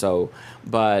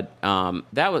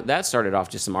 That started off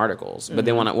just some articles, but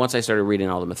then once I started reading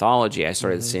all the mythology, I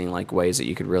started seeing like ways that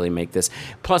you could really make this.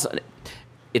 Plus,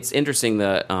 it's interesting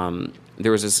that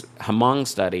there was this Hmong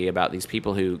study about these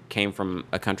people who came from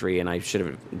a country, and I should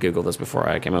have Googled this before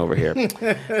I came over here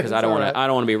because I don't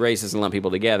want to be racist and lump people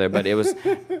together. But it was,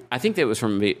 I think that it was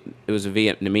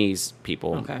Vietnamese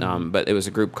people, Okay. but it was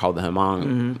a group called the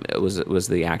Hmong. It was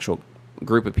the actual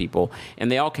group of people,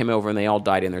 and they all came over and they all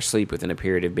died in their sleep within a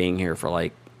period of being here for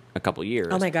like a couple years.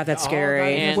 Oh my God, that's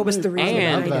scary. And, What was the reason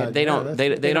and behind it? they don't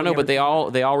Yeah, they don't know, but they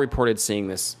all reported seeing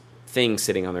this thing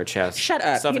sitting on their chest. Shut up.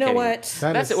 You know suffocating. what?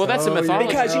 That's it. Well, that's a mythology.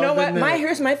 Because you know what? Isn't it?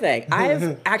 Here's my thing.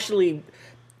 I've actually,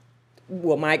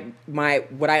 my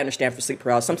what I understand for sleep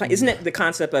paralysis. Sometimes isn't it the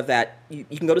concept of that you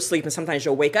can go to sleep and sometimes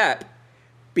you'll wake up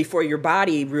before your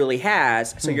body really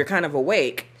has, so you're kind of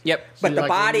awake. Yep. But So the like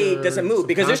body in your doesn't move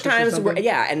because there's subconscious or times where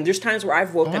something? and there's times where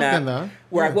I've woken I've done up that.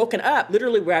 where Yeah. I've woken up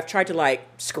literally where I've tried to like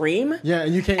scream. Yeah,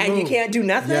 and you can't and move. you can't do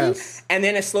nothing, Yes. and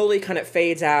then it slowly kind of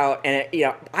fades out. And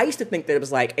I used to think that it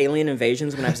was like alien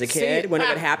invasions when I was a kid when it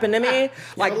would happen to me.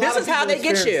 Like A this lot is of how people they get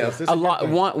you. experience this. It's A good lot.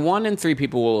 thing. One in three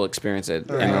people will experience it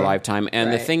in their lifetime,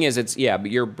 and the Right. thing is, but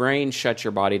your brain shuts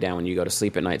your body down when you go to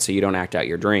sleep at night, so you don't act out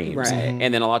your dreams. Right. Mhm.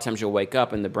 And then a lot of times you'll wake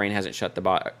up and the brain hasn't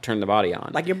turned the body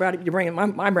on. Like your brain,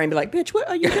 my brain be like, bitch, what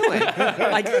are you doing?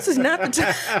 Like this is not the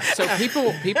time. So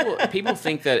people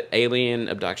think that alien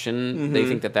abduction. They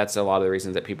think that that's a lot of the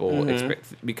reasons that people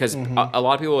experience, because a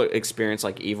lot of people experience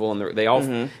like evil, and they all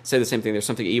say the same thing. There's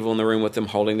something evil in the room with them,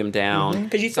 holding them down.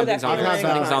 'Cause you feel that something's on,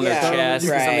 feeling. something's on their Yeah. chest.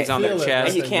 Right. Something's on their Feel it. chest.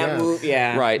 And you can't Yeah. move.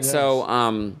 Yeah. Right. Yes.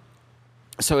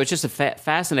 So it's just a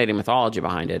fascinating mythology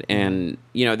behind it, and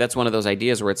that's one of those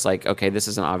ideas where it's like, okay, this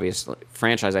is an obvious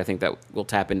franchise. I think that will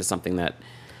tap into something that.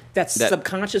 That's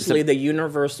subconsciously the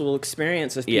universal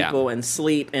experience of Yeah. people and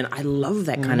sleep, and I love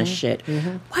that kind of shit.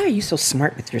 Why are you so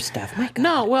smart with your stuff? My God.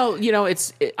 No, well,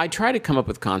 I try to come up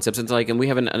with concepts. It's like, and we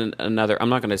have another. I'm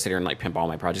not going to sit here and like pimp all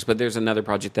my projects, but there's another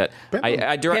project that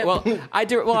I direct. I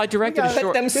directed a got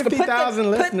short. Them- 50,000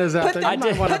 put listeners out there. them- You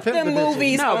might wanna put pimp them the bitches.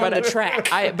 movies No, on but the track.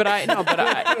 I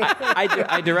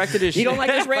directed a. You don't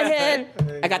like this redhead?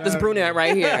 I got this brunette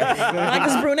right here. I like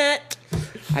this brunette.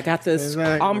 I got this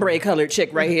Exactly. ombre colored chick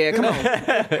right here. Come on.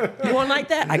 You want like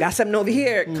that? I got something over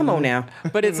here. Come on now.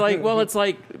 But it's like, well,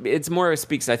 it's more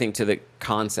speaks, I think, to the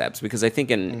concepts, because I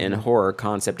think in horror,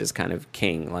 concept is kind of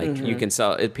king. Like you can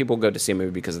sell people go to see a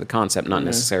movie because of the concept, not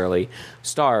necessarily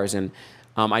stars. And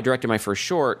I directed my first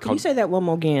short Can called. you say that one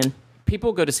more again?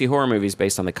 People go to see horror movies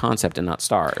based on the concept and not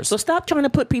stars. So stop trying to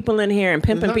put people in here and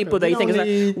pimping Exactly. people that We you think is don't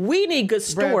need like, we need good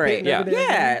Brad story. Pitt and Yeah. everything.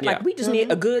 Yeah, like Yeah. we just need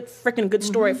a good freaking good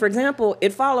story. For example,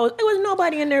 It Follows. There was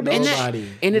nobody in there, bitch. and, Nobody.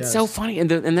 and it's so Yes. funny, and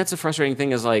that's the frustrating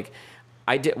thing is like,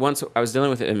 I was dealing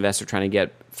with an investor trying to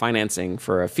get financing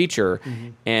for a feature,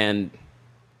 and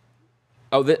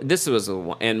this was the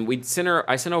one, and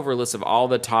I sent over a list of all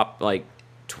the top like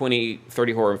 20,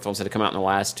 30 horror films that had come out in the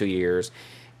last 2 years,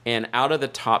 and out of the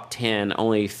top 10,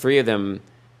 only 3 of them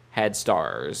had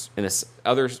stars, and this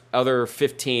other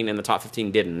 15 in the top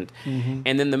 15 didn't.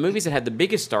 And then the movies that had the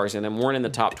biggest stars in them weren't in the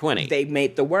top 20. They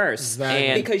made the worst. Exactly.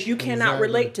 And- Because you cannot Exactly.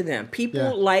 relate to them. People Yeah.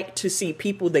 like to see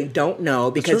people they don't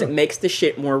know because true. it makes the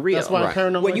shit more real. That's why Right.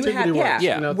 Paranormal when you Activity have works.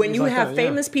 Yeah. You know, when things you like have that, yeah.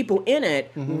 famous people in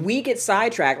it, we get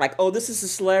sidetracked. Like, oh, this is a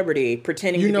celebrity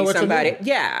pretending You to know be what to somebody. do.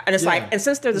 Yeah, and it's Yeah. like, and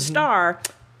since they're the star,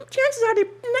 chances are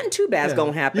nothing too bad's Yeah.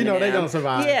 gonna happen. You know to they them. gonna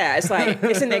survive. Yeah, it's like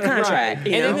it's in their contract.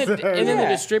 you and know? then the Yeah.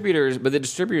 distributors, but the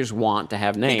distributors want to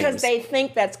have names because they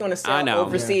think that's going to sell I know,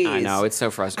 overseas. I know, it's so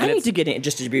frustrating. I need It's- to get in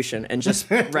distribution and just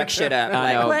wreck shit up.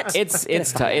 I Like, know. what? It's Get the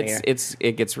fuck outta here.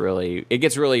 it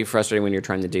gets really frustrating when you're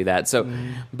trying to do that. So,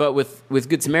 but with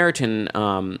Good Samaritan,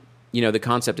 the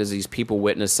concept is these people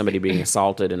witness somebody being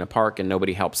assaulted in a park and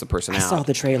nobody helps the person I out. saw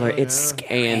the trailer. It's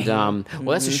scary. And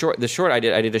well, that's a short. The short I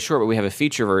did a short, but we have a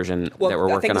feature version that we're I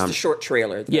working think it's on. the short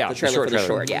trailer. Yeah, the trailer for the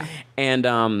short. Yeah.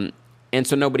 And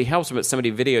so nobody helps, but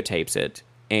somebody videotapes it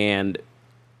and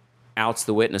outs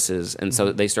the witnesses, and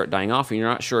so they start dying off, and you're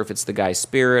not sure if it's the guy's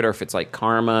spirit or if it's like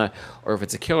karma or if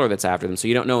it's a killer that's after them. So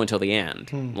you don't know until the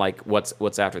end, like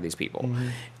what's after these people.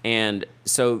 And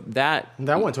so that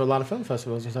went to a lot of film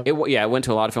festivals and stuff. it went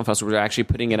to a lot of film festivals. We're actually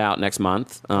putting it out next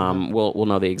month. We'll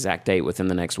know the exact date within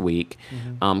the next week,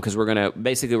 because we're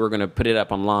gonna put it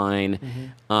up online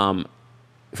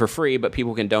for free, but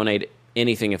people can donate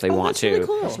anything if they want that's to. really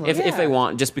cool. If Yeah. they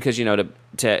want, just because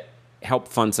to help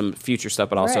fund some future stuff,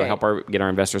 but also Right. help get our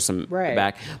investors some Right.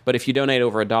 back. But if you donate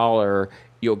over $1,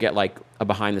 you'll get like a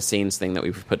behind the scenes thing that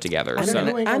we've put together. I'm So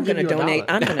gonna- ain't I'm give gonna you donate. $1.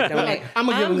 I'm gonna donate. I'm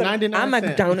gonna give them 99 I'm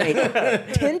gonna cents. donate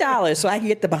 $10 so I can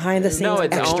get the behind the scenes no,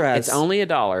 extras. it's only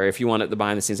 $1 if you want it, the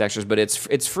behind the scenes extras, but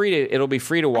it's free to it'll be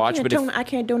free to watch. But if I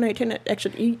can't donate 10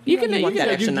 extra. You can- know you want can- that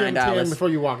You extra give them 10 $9. before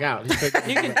you walk out. You take-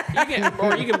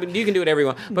 you can do whatever you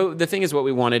want. But the thing is, what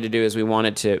we wanted to do is we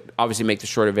wanted to obviously make the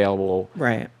short available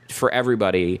Right. for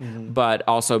everybody, but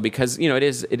also because it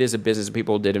is a business.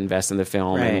 People did invest in the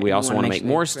film, Right. and we You also wanna want to make make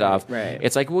more sure- stuff. right.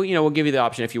 It's like, well, we'll give you the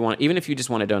option if you want, even if you just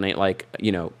want to donate like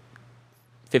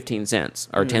 15 cents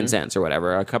or 10 cents or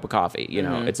whatever, a cup of coffee.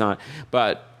 It's not,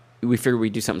 but. We figured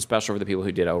we'd do something special for the people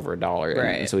who did over $1,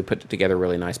 Right. and so we put together a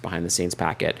really nice behind the scenes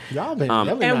packet. Y'all been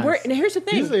really And nice. and here's the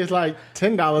thing. Usually it's like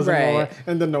 $10 or Right. more,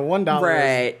 and then the $1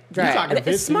 Right, is, you're right. talking And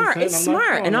 15 it's smart. cents. It's I'm like,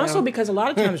 smart, come and on also now. because a lot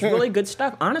of times, really good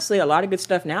stuff. Honestly, a lot of good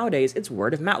stuff nowadays, it's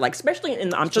word of mouth. Like especially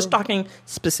I'm just talking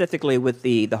specifically with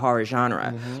the horror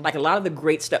genre. Like a lot of the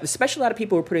great stuff, especially a lot of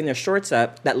people who are putting their shorts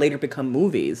up that later become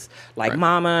movies. Like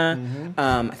Mama.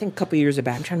 I think a couple years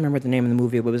back, I'm trying to remember the name of the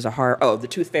movie. It was a horror. Oh, The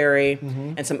Tooth Fairy,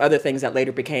 and some other things that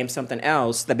later became something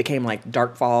else that became like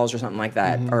Dark Falls or something like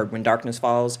that, or When Darkness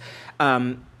Falls.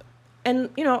 And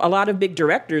a lot of big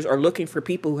directors are looking for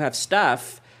people who have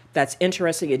stuff that's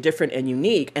interesting and different and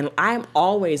unique. And I'm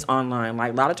always online.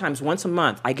 Like a lot of times, once a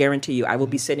month, I guarantee you, I will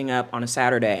be sitting up on a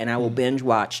Saturday and I will binge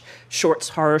watch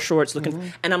horror shorts,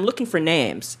 and I'm looking for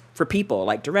names for people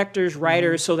like directors,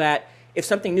 writers, so that if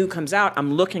something new comes out,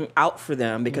 I'm looking out for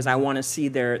them because I want to see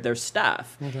their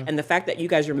stuff. And the fact that you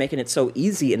guys are making it so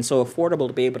easy and so affordable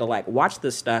to be able to like watch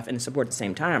this stuff and support at the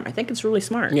same time, I think it's really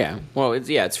smart. Yeah, well,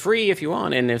 it's free if you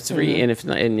want, and it's free, and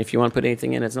if you want to put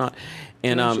anything in, it's not.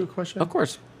 And Can I ask you a question? of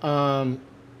course,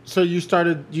 So you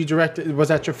directed, was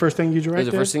that your first thing you it directed?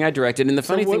 was the first thing I directed. And the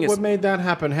funny So thing what is, made that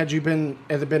happen? Has it been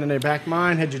in your back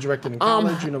mind? Had you directed in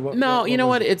college? no, you know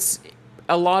what? It's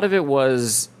a lot of it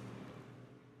was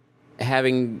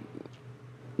having,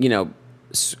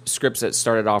 scripts that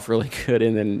started off really good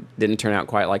and then didn't turn out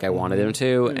quite like I wanted them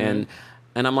to, and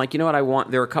I'm like, what I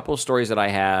want. There are a couple of stories that I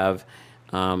have.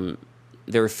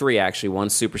 There are 3 actually.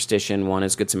 One's Superstition, one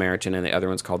is Good Samaritan, and the other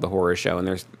one's called The Horror Show. And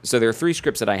there are 3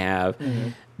 scripts that I have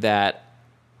that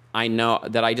I know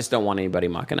that I just don't want anybody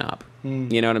mucking up.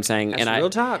 You know what I'm saying? That's real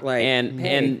talk, like,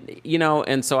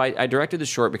 and so I directed the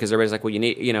short because everybody's like, well, you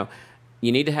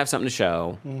need to have something to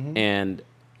show, and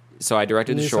so I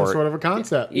directed the Need short. some sort of a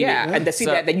concept. Yeah, and to see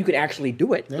So- that then you could actually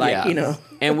do it. Like, Yeah. you know.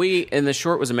 And the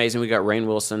short was amazing. We got Rainn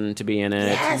Wilson to be in it.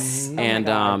 Yes! Oh my And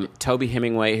God. Toby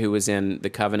Hemingway, who was in The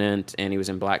Covenant, and he was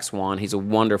in Black Swan. He's a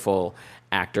wonderful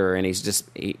actor, and he's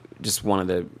just one of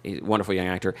the wonderful young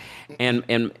actor. And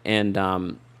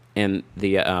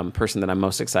the person that I'm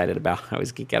most excited about, I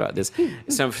always geek out about this.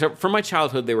 So from my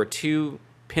childhood, there were two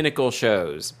pinnacle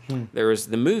shows. There was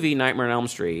the movie Nightmare on Elm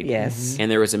Street. Yes. And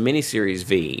there was a miniseries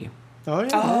V. Oh yeah.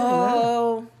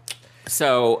 Oh.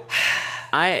 So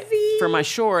for my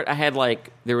short, I had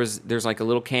like there's like a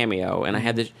little cameo, and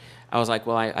I was like,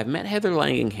 well, I've met Heather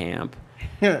Langenkamp,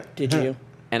 Did you?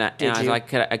 and I was you?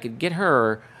 like, I could get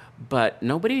her, but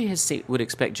nobody would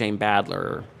expect Jane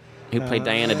Badler, who played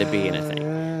Diana, to be in a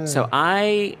thing. So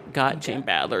I got Jane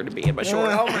Badler to be in my short.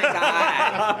 Oh my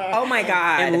God. Oh my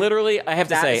God. And literally, I have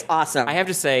to That say, is awesome. I have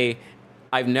to say,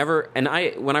 I've never, and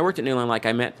when I worked at New Line, like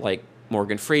I met like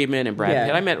Morgan Freeman and Brad Yeah.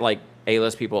 Pitt. I met like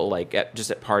A-list people like just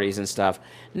at parties and stuff.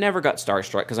 Never got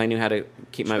starstruck because I knew how to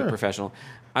keep my professional.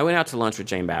 I went out to lunch with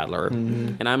Jane Badler,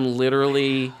 and I'm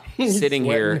literally sitting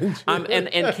here,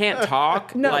 and can't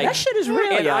talk. No, like, that shit is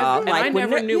real, and y'all. I Like,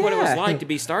 never when knew what it was yeah. like to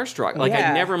be starstruck. Like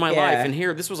Yeah, I never in my yeah. life. And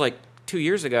here, this was like 2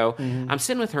 years ago. I'm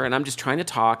sitting with her, and I'm just trying to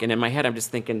talk, and in my head, I'm just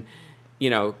thinking,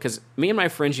 because me and my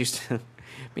friends used to,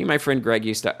 me and my friend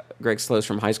Greg Slows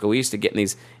from high school, we used to get in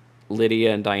these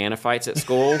Lydia and Diana fights at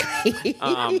school.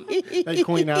 Like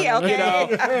Queen Anne. Yeah,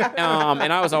 okay.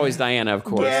 And I was always Diana, of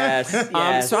course. Yes.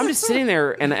 Yes. So I'm just sitting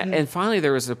there, and finally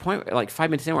there was a point, like 5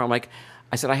 minutes in, where I'm like,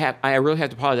 I really have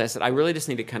to apologize. I said, I really just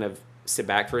need to kind of sit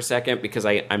back for a second because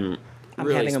I'm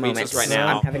really having a speechless moment. right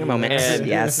now. I'm having a moment. And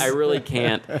Yes. I really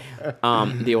can't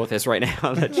deal with this right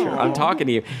now that I'm talking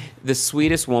to you. The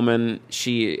sweetest woman.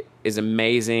 She is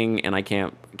amazing, and I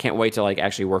can't wait to like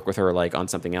actually work with her like on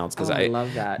something else because I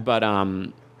love that. But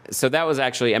so that was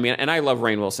actually, I mean, and I love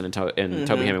Rainn Wilson and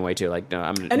Toby Hemingway too. Like, no,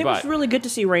 And it was really good to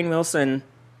see Rainn Wilson.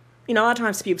 You know, a lot of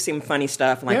times people see him funny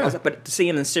stuff, like, Yeah. but to see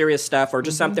him in serious stuff or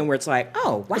just something where it's like,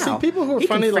 oh wow, See, people who are he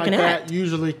can funny like freaking that act.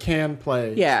 usually can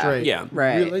play Yeah. straight. Yeah.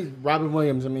 Right. Really, Robin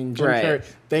Williams, I mean, Jim Right. Carrey,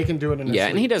 they can do it in a Yeah,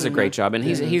 and he sleep. does a great job, and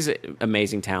he's an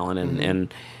amazing talent,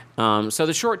 and so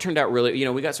the short turned out really.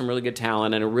 We got some really good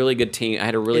talent and a really good team. I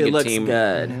had a really It good looks team,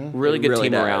 good. really It good really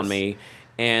team does. around me.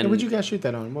 And Where'd you guys shoot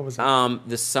that on? What was it?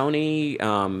 the Sony,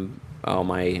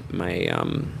 my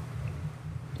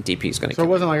DP's going to. So it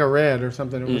wasn't like a red or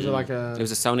something. It was like a. It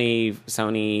was a Sony. It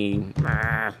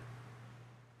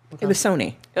was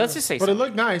Sony. Let's just say. But it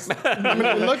looked nice. I mean,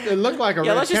 it looked like a yeah,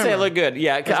 red let's just say it camera. looked good.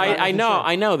 Yeah, 'cause why I I wasn't know sure.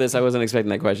 I know this. I wasn't expecting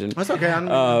that question. That's okay. I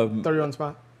don't throw you on the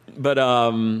spot. But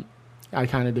I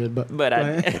kind of did, but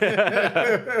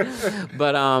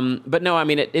but no, I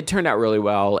mean it turned out really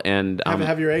well, and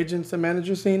have your agents and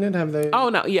managers seen it? Have they? oh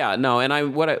no, yeah, no,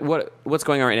 and what's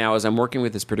going on right now is I'm working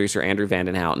with this producer Andrew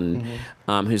Vanden Houten,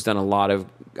 who's done a lot of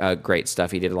great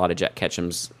stuff. He did a lot of Jack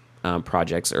Ketchum's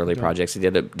projects, early projects. He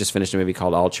just finished a movie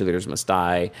called All Cheerleaders Must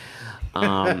Die.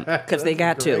 Because they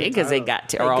got to. Because they got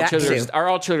to, They or all got cheerleaders, to. or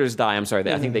all cheerleaders die. I'm sorry,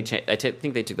 I think they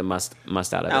think they took the must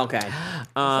out of it. Okay.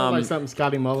 Sounds like something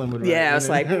Scotty Mullen would write. Yeah, it's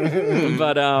like,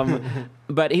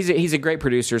 But he's a great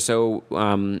producer. So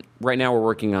right now we're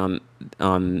working on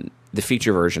the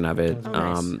feature version of it,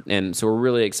 nice. and so we're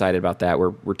really excited about that.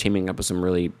 We're teaming up with some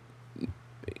really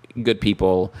good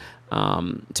people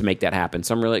to make that happen.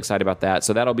 So I'm really excited about that.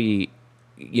 So that'll be,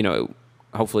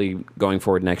 hopefully going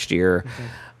forward next year.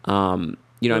 I What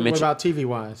mentioned about TV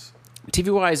wise?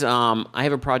 TV wise, I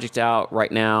have a project out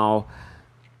right now.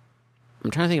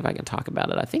 I'm trying to think if I can talk about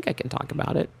it. I think I can talk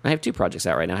about it. I have two projects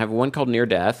out right now. I have one called Near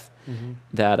Death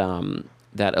that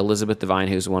Elizabeth Devine,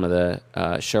 who's one of the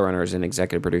showrunners and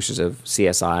executive producers of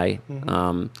CSI,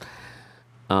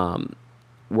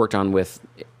 worked on with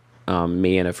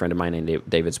me and a friend of mine named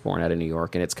David Sporn out of New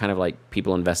York. And it's kind of like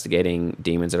people investigating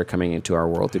demons that are coming into our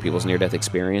world through people's near-death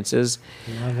experiences.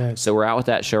 Love it. So we're out with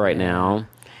that show right now.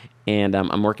 And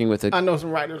I'm working with I know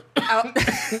some writers.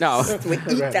 no, we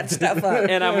eat that stuff up.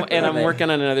 and I'm working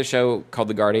on another show called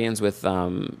The Guardians with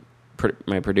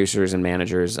my producers and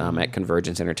managers at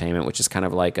Convergence Entertainment, which is kind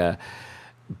of like a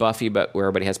Buffy, but where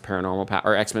everybody has paranormal power,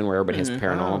 or X-Men, where everybody has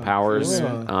paranormal powers.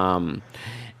 yeah.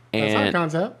 That's our And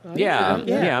concept.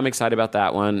 yeah, I'm excied about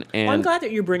that one. And Well, I'm glad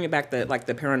that you're bringing back the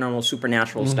paranormal,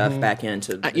 supernatural stuff back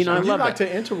into. The you know, I genre. You love like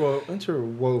it. to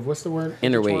interwove. What's the word?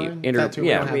 Interweave. Intertwine? That too. We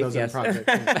Yeah. don't have those in Yes. project.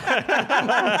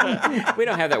 We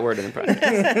don't have that word in the project.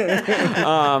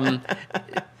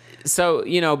 So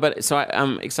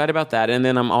I'm excited about that, and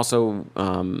then I'm also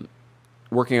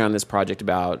working on this project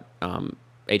about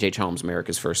H.H. Holmes,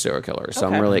 America's First Serial Killer. So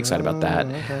Okay. I'm really excited about that.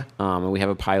 And we have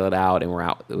a pilot out, and we're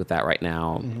out with that right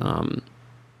now.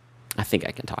 I think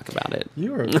I can talk about it.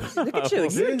 You are Look at you.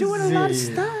 You're doing a lot of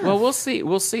busy. stuff. Well, we'll see.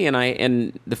 We'll see.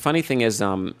 And the funny thing is,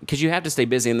 because you have to stay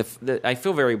busy, and I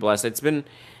feel very blessed. It's been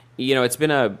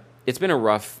a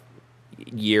rough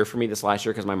year for me this last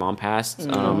year because my mom passed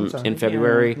in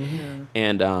February,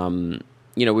 and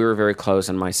we were very close,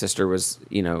 and my sister was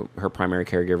her primary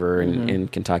caregiver in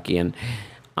Kentucky, and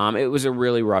it was a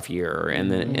really rough year,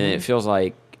 and then and it feels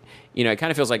like. It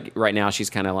kind of feels like right now she's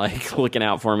kind of like looking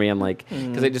out for me and like,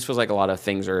 because it just feels like a lot of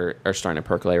things are starting to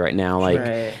percolate right now. Like,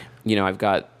 Right. I've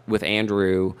got with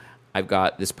Andrew, I've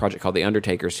got this project called The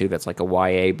Undertakers too. That's like a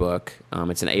YA book.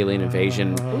 It's an alien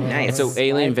invasion. Nice. It's an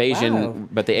alien invasion, Wow.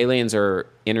 but the aliens are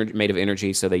made of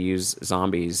energy, so they use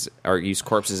zombies or use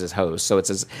corpses as hosts. So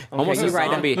it's almost a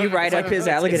zombie. You write up his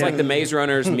alligator. It's like the Maze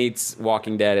Runners meets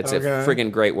Walking Dead. It's a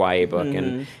friggin' great YA book,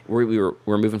 and we're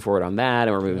moving forward on that,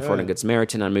 and we're moving forward on Good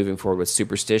Samaritan. I'm moving forward with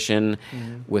Superstition,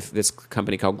 with this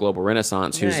company called Global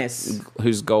Renaissance,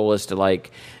 whose goal is to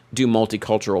like do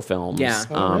multicultural films. Yeah.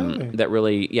 That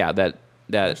really, that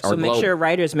So are make sure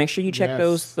writers, make sure you check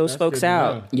those that's folks good to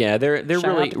out. know. Yeah, they're Shout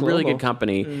out really to really Global. good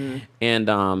company,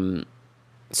 and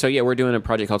so yeah, we're doing a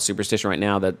project called Superstition right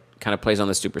now that kind of plays on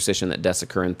the superstition that deaths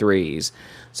occur in threes.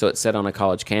 So it's set on a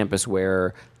college campus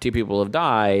where two people have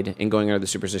died, and going under the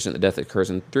superstition that death occurs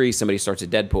in threes, somebody starts a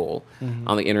Deadpool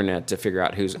on the internet to figure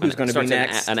out who's going to be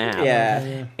next. An app,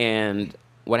 Yeah. and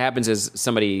what happens is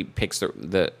somebody picks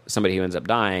the somebody who ends up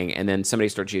dying, and then somebody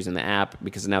starts using the app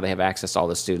because now they have access to all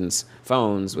the students'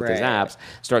 phones with these Right. apps.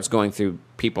 Starts going through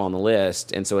people on the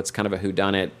list, and so it's kind of a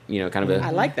whodunit, kind of a.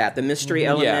 I like that. The mystery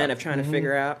element of trying to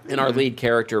figure out. And our lead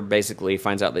character basically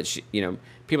finds out that she,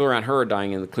 people around her are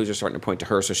dying, and the clues are starting to point to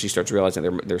her. So she starts realizing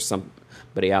there's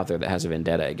somebody out there that has a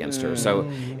vendetta against her.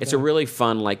 So it's a really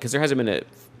fun, because there hasn't been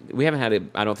we haven't had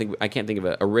I can't think of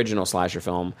an original slasher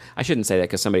film. I shouldn't say that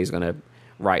because somebody's going to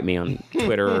write me on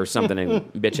Twitter or something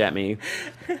and bitch at me.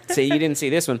 Say you didn't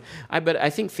see this one. But I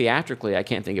think theatrically, I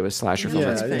can't think of a slasher film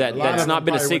that's not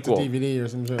been a sequel. DVD or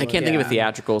something. I can't think of a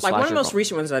theatrical Like slasher one of the most film.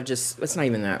 recent ones it's not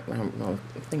even that, I don't know,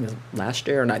 I think it was last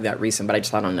year or not that recent, but I just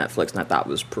saw it on Netflix and I thought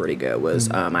was pretty good was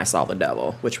I Saw the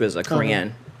Devil, which was a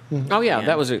Korean. Oh yeah,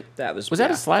 that was that was that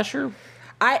a slasher?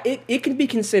 It can be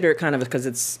considered kind of because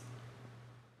it's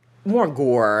more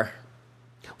gore.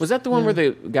 Was that the one where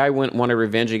the guy wanted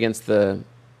revenge against the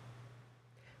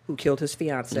Who killed his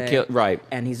fiance. right.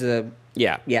 And he's a...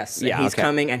 Yeah. Yes. Yeah, And he's okay.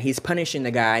 coming and he's punishing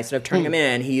the guy. Instead of turning him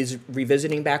in, he's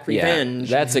revisiting back revenge.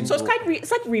 that's a- so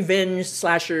it's like revenge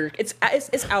slasher. It's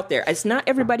out there. It's not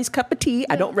everybody's cup of tea.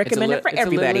 I don't recommend it for it's a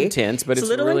everybody. little intense, but it's a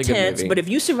little a really good intense. movie. But if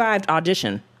you survived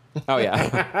Audition, Oh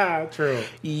yeah. True.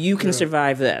 you can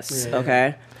survive this. Yeah.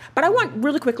 Okay. But I want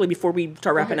really quickly before we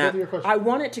start wrapping go up, through your question. I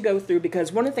wanted to go through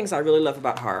because one of the things I really love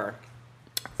about horror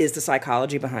is the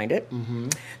psychology behind it.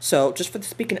 So just for the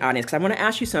speaking audience, because I want to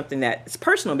ask you something that is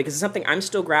personal because it's something I'm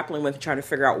still grappling with and trying to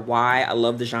figure out why I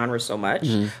love the genre so much.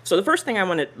 So the first thing I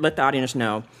want to let the audience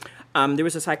know, there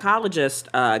was a psychologist,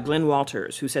 Glenn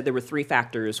Walters, who said there were 3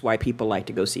 factors why people like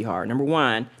to go see horror. Number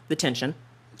 1, the tension.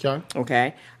 Okay.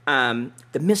 Okay,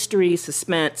 the mystery,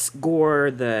 suspense, gore,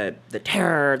 the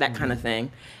terror, that kind of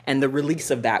thing, and the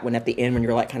release of that when at the end when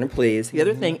you're like kind of pleased. The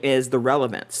other thing is the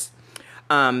relevance.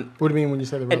 What do you mean when you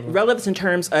say the relevance? Relevance in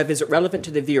terms of is it relevant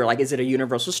to the viewer? Like, is it a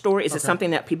universal story? Is it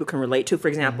something that people can relate to? For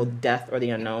example, death or the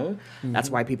unknown. That's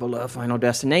why people love Final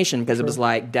Destination because it was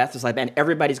like death is like, man,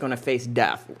 everybody's going to face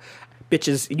death.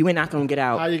 Bitches, you ain't not going to get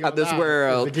out How you gonna of this die?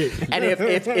 world. And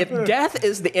if death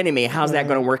is the enemy, how's that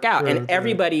going to work out? And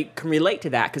everybody can relate to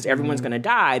that because everyone's going to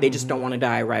die. They just don't want to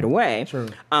die right away.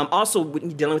 Also, when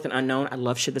you're dealing with an unknown, I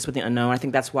love shit that's with the unknown. I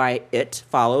think that's why It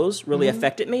Follows really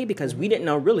affected me because we didn't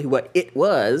know really what it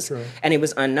was. And it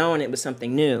was unknown. It was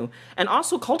something new. And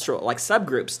also cultural, like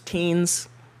subgroups, teens,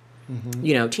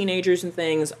 teenagers and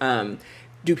things.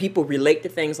 Do people relate to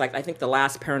things like I think the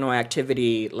last Paranormal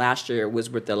Activity last year was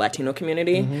with the Latino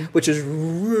community, which is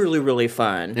really, really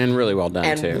fun. And really well done,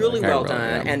 And too. really Okay, well really,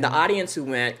 done. yeah. And the audience who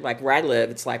went, like where I live,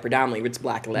 it's like predominantly it's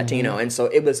Black and Latino. And so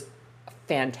it was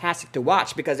fantastic to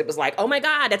watch because it was like, oh my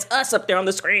God, that's us up there on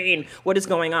the screen. What is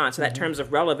going on? So that terms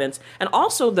of relevance. And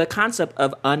also the concept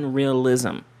of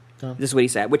unrealism. This is what he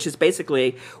said, which is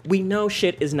basically, we know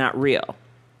shit is not real.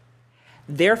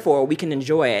 Therefore, we can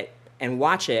enjoy it and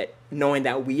watch it knowing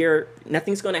that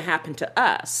nothing's going to happen to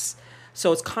us.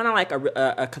 So it's kind of like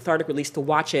a cathartic release to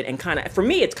watch it and kind of, for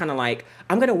me, it's kind of like,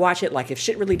 I'm going to watch it like if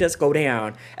shit really does go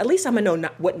down, at least I'm going to know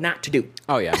what not to do.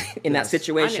 Oh yeah. In that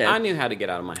situation. I knew how to get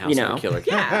out of my house and kill a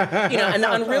kid. Yeah. And the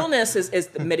unrealness is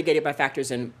mitigated by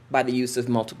factors and by the use of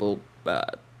multiple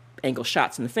angle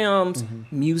shots in the films,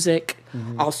 music,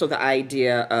 also the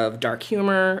idea of dark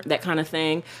humor, that kind of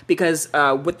thing. Because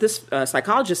what this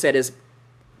psychologist said is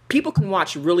people can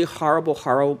watch really horrible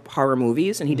horror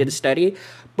movies, and he did a study,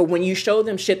 but when you show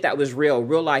them shit that was real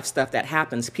life stuff that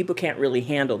happens, people can't really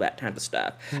handle that type of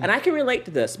stuff. And I can relate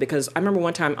to this because I remember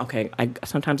one time,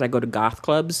 sometimes I go to goth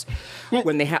clubs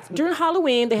when they have, during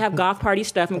Halloween, they have goth party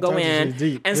stuff and go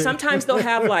in, and sometimes they'll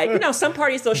have some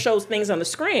parties they'll show things on the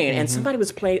screen, and somebody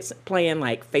was playing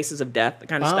like Faces of Death,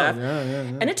 kind of stuff.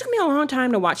 And it took me a long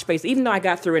time to watch Faces, even though I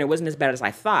got through it, it wasn't as bad as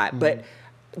I thought, but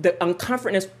the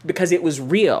uncomfortness, because it was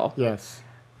real. Yes.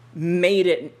 Made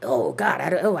it, oh God,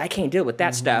 I can't deal with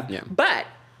that stuff. Yeah. But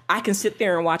I can sit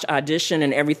there and watch Audition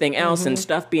and everything else and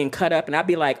stuff being cut up, and I'd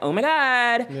be like, oh my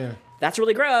God, that's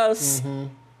really gross.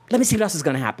 Let me see what else is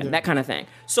going to happen, that kind of thing.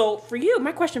 So for you,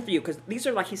 my question for you, because these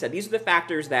are, like he said, these are the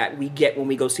factors that we get when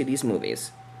we go see these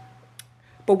movies.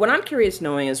 But what I'm curious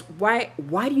knowing is why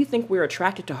do you think we're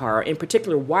attracted to horror? In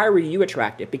particular, why were you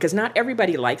attracted? Because not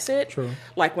everybody likes it. True.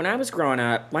 Like when I was growing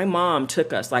up, my mom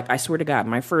took us, like I swear to God,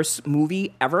 my first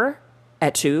movie ever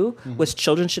at 2 was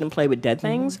Children Shouldn't Play with Dead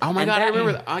Things. Oh my God, I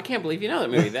remember that. I can't believe you know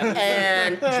that movie.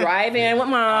 And Drive In with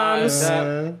Moms.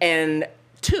 And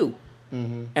 2.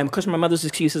 And because my mother's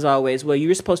excuse is always, well, you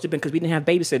were supposed to have been, because we didn't have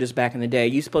babysitters back in the day,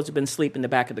 you're supposed to have been asleep in the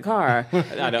back of the car.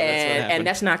 And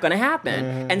that's not going to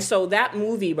happen. And so that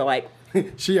movie, but like,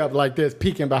 she up like this,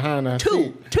 peeking behind her.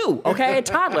 Two, okay, a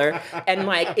toddler. And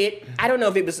like I don't know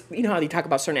if it was, you know how they talk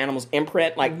about certain animals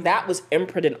imprint? Like that was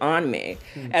imprinted on me,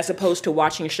 as opposed to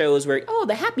watching shows where,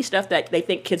 the happy stuff that they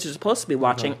think kids are supposed to be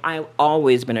watching. I've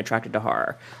always been attracted to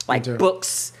horror. Like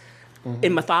books.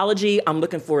 In mythology, I'm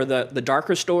looking for the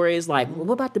darker stories. Like,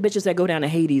 what about the bitches that go down to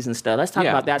Hades and stuff? Let's talk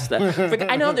about that stuff.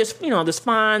 I know there's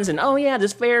fawns and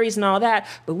there's fairies and all that.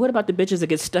 But what about the bitches that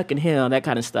get stuck in hell? That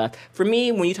kind of stuff. For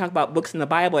me, when you talk about books in the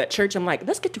Bible at church, I'm like,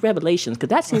 let's get to Revelations because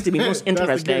that seems to be most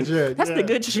interesting. That's the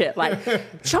good shit. Like,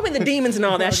 show me the demons and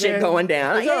all that shit going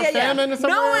down.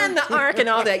 Knowing the ark and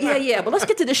all that. But let's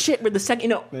get to the shit where the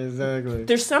second, Exactly.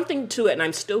 There's something to it, and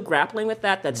I'm still grappling with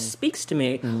that speaks to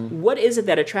me. What is it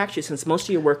that attracts you? Since most of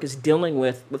your work is dealing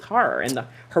with horror and the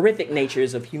horrific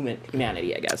natures of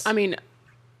humanity, I guess. I mean,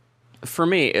 for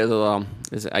me,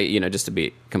 just to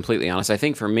be completely honest, I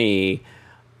think for me,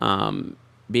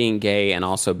 being gay and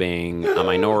also being a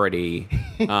minority,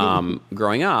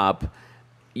 growing up,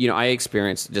 I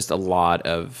experienced just a lot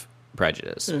of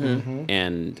prejudice,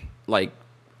 and like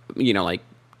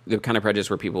the kind of prejudice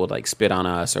where people would like spit on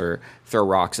us or throw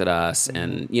rocks at us,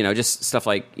 and just stuff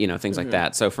like things like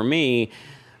that. So for me.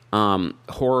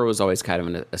 Horror was always kind of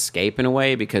an escape in a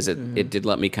way because it did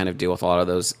let me kind of deal with a lot of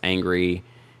those angry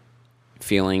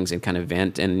feelings and kind of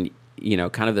vent. And,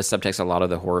 kind of the subtext of a lot of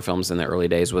the horror films in the early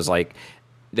days was like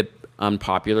the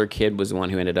unpopular kid was the one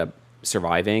who ended up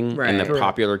surviving, and the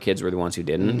popular kids were the ones who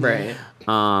didn't. Right.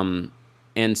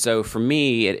 And so for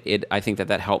me, I think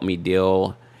that helped me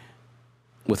deal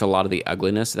with a lot of the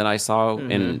ugliness that I saw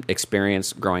and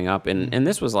experienced growing up. And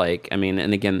this was like,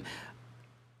 and again,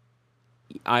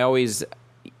 I always,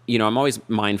 I'm always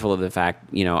mindful of the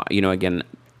fact, again,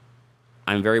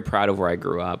 I'm very proud of where I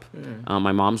grew up.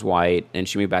 My mom's white, and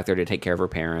she moved back there to take care of her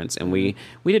parents, and we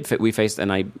faced,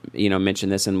 and I,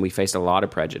 mentioned this, and we faced a lot of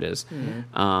prejudice.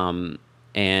 And,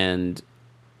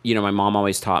 my mom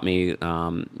always taught me,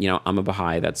 I'm a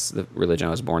Baha'i, that's the religion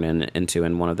I was born into,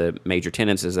 and one of the major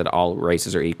tenets is that all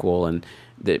races are equal, and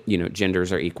that,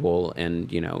 genders are equal,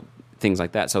 and, things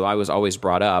like that. So I was always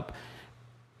brought up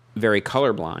very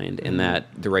colorblind in that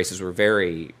the races were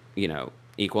very,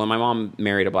 equal. And my mom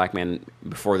married a black man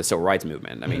before the civil rights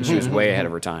movement. I mean, she was way ahead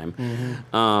of her time.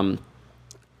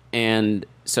 And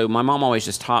so my mom always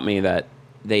just taught me that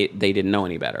they didn't know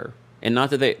any better. And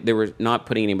not that they were not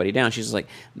putting anybody down. She's like,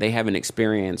 they haven't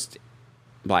experienced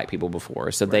black people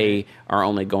before. So they are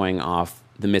only going off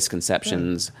the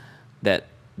misconceptions that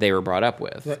they were brought up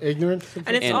with. The ignorance.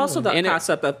 And it's also the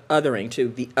concept of othering, too,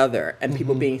 the other, and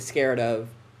people being scared of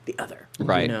the other,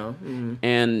 right?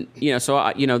 And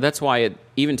so that's why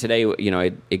even today,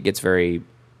 it gets very,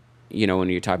 when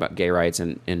you talk about gay rights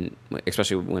and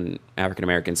especially when African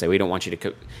Americans say we don't want you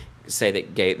to say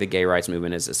that the gay rights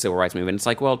movement is a civil rights movement. It's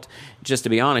like, well, just to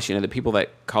be honest, the people that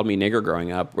called me nigger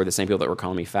growing up were the same people that were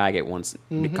calling me faggot once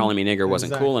calling me nigger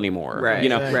wasn't cool anymore. Right.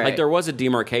 Like there was a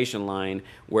demarcation line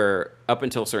where up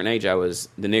until a certain age I was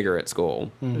the nigger at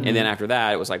school. And then after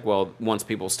that it was like, well, once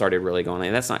people started really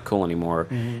going, that's not cool anymore,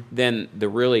 then the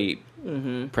really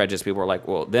prejudiced people were like,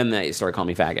 well, then they started calling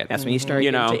me faggot. That's when you start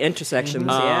getting to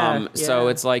intersections. So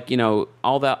it's like,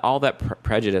 all that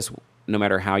prejudice, no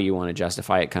matter how you want to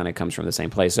justify it, kind of comes from the same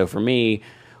place. So for me,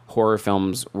 horror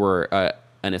films were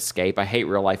an escape. I hate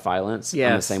real life violence. I'm the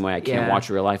Yes. same way I can't Yeah. watch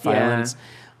real life Yeah. violence.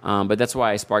 But that's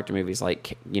why I sparked movies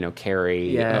like Carrie,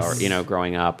 Yes. or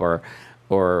growing up, or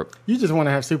You just want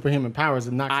to have superhuman powers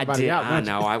and knock I somebody did. out. I don't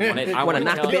you? know. I wanted. I Wanna wanted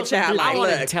knock the bitch out, I like,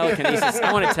 wanted look. telekinesis.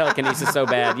 I wanted telekinesis so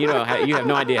bad. You have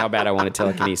no idea how bad I wanted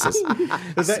telekinesis.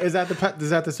 Is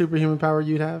that the superhuman power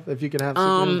you'd have if you could have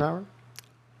superhuman power?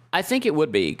 I think it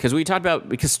would be because we talked about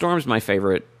because Storm's my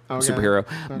favorite Okay. superhero,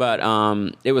 but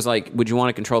it was like, would you want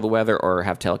to control the weather or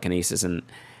have telekinesis? And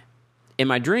in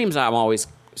my dreams, I'm always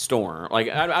Storm. Like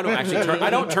I don't actually I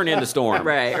don't turn into Storm.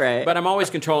 Right. But I'm always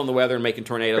controlling the weather and making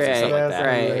tornadoes and stuff Right, like That's that.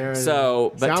 right. hilarious.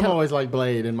 So, See, but I'm always like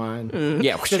Blade in mine.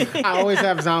 yeah, I always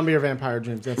have zombie or vampire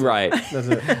dreams. That's right. It. That's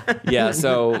it. Yeah.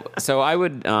 So I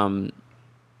would.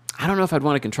 I don't know if I'd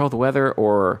want to control the weather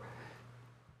or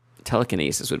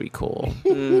telekinesis would be cool.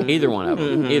 Either one of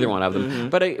them. Either one of them.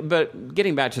 But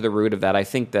getting back to the root of that, I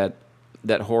think that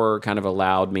horror kind of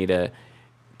allowed me to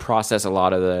process a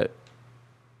lot of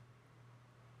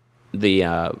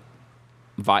there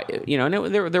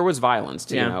was violence,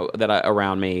 Yeah.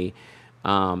 around me,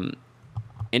 and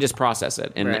just process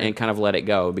it and, Right. and kind of let it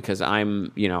go because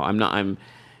I'm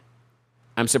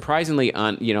surprisingly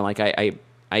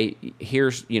I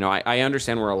hear, I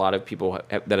understand where a lot of people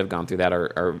that have gone through that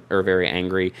are very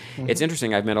angry. Mm-hmm. It's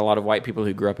interesting. I've met a lot of white people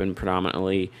who grew up in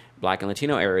predominantly Black and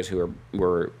Latino areas who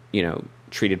were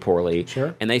treated poorly,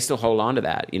 Sure. and they still hold on to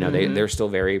that. They're still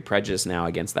very prejudiced now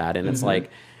against that, and it's like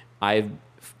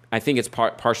I think it's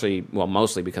partially, well,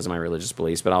 mostly because of my religious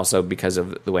beliefs, but also because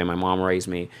of the way my mom raised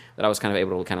me, that I was kind of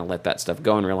able to kind of let that stuff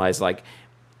go and realize, like,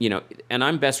 and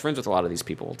I'm best friends with a lot of these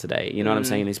people today. You know what I'm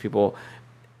saying? These people,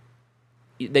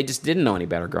 they just didn't know any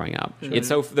better growing up. Sure. It's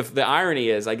so the irony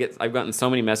is I've gotten so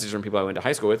many messages from people I went to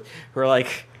high school with who are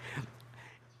like,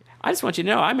 I just want you to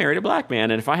know I married a Black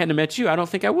man, and if I hadn't met you, I don't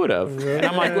think I would have. And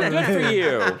I'm like, well, good for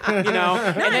you.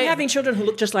 Not having children who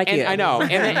look just like you. I know,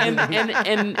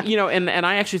 and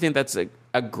I actually think that's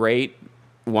a great,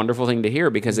 wonderful thing to hear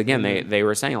because again, they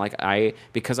were saying like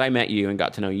because I met you and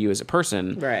got to know you as a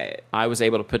person, Right. I was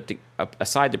able to put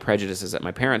aside the prejudices that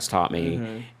my parents taught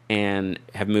me and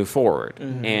have moved forward,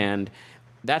 and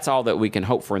that's all that we can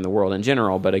hope for in the world in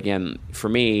general. But again, for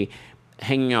me,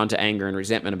 hanging on to anger and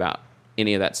resentment about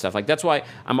any of that stuff, like that's why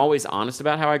I'm always honest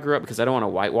about how I grew up because I don't want to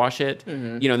whitewash it.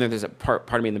 And then there's a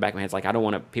part of me in the back of my head it's like I don't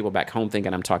want people back home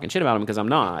thinking I'm talking shit about them because I'm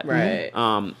not. Right.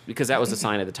 Because that was a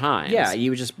sign of the times. Yeah,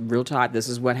 you were just real taught this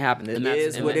is what happened. It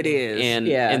is what it is.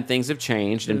 And things have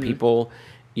changed, and people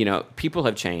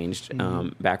have changed.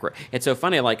 Backward. It's so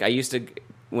funny. Like I used to,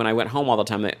 when I went home all the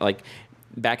time, like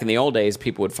back in the old days,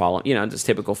 people would follow, just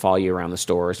typical follow you around the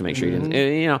stores to make sure you didn't,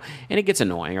 and it gets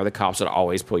annoying, or the cops would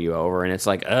always pull you over, and it's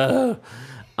like, ugh.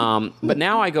 But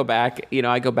now I go back,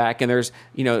 and there's,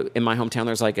 in my hometown,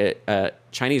 there's like a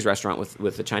Chinese restaurant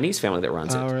with a Chinese family that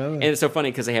runs it. Oh, really? And it's so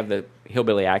funny because they have the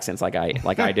hillbilly accents like I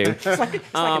do. It's like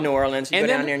in New Orleans. You and go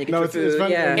then- down there and you get No, your it's food.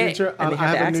 funny. Yeah. I they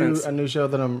have the accents. a new show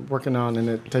that I'm working on, and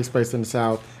it takes place in the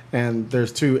South. And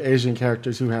there's two Asian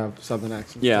characters who have Southern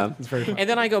accents. Yeah, It's very fun. and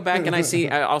then I go back and I'll see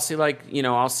like an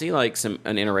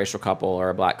interracial couple or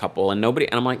a Black couple, and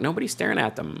I'm like nobody's staring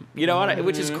at them,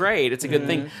 which is great. It's a good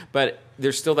thing, but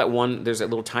there's still there's that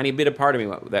little tiny bit of part of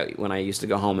me that when I used to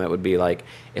go home that would be like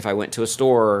if I went to a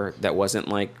store that wasn't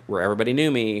like where everybody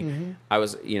knew me, I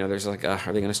was there's like are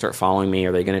they going to start following me?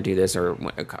 Are they going to do this? Or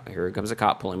here comes a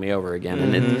cop pulling me over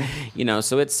again, and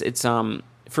so it's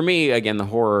for me again the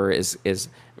horror is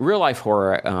real life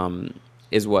horror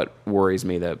is what worries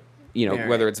me. That Very.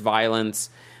 whether it's violence,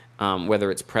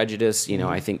 whether it's prejudice.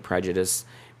 I think prejudice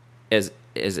is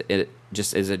it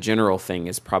just as a general thing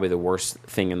is probably the worst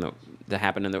thing that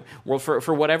happened in the world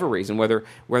for whatever reason. Whether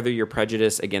you're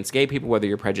prejudiced against gay people, whether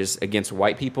you're prejudiced against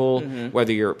white people,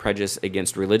 whether you're prejudiced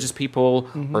against religious people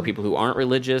or people who aren't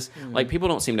religious. Like people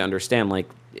don't seem to understand. Like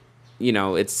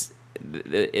it's.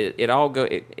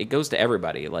 It goes to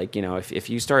everybody. Like if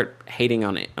you start hating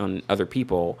on other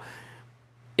people,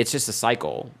 it's just a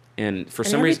cycle. And for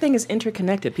some reason, everything is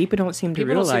interconnected. People don't seem to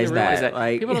realize that.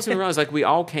 Like, people don't seem to realize like we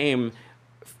all came,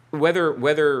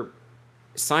 whether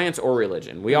science or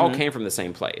religion, we all came from the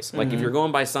same place. Like if you're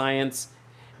going by science,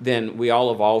 then we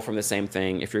all evolved from the same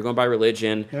thing. If you're going by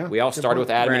religion, we all started with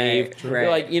Adam and Eve. Right. You're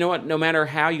like, you know what? No matter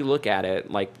how you look at it,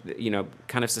 like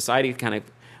kind of society kind of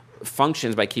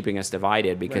functions by keeping us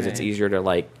divided because it's easier to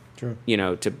like True.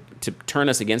 To turn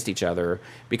us against each other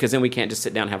because then we can't just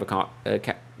sit down and have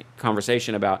a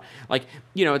conversation about like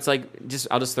it's like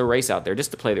I'll just throw race out there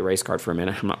just to play the race card for a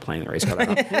minute. I'm not playing the race card.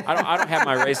 I don't have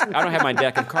my race. I don't have my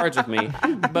deck of cards with me.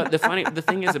 But the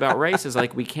thing is about race is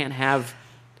like we can't have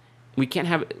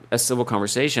a civil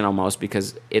conversation almost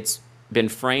because it's been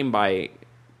framed by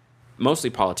mostly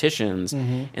politicians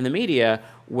and the media,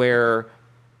 where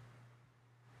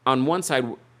on one side,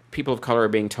 people of color are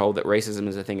being told that racism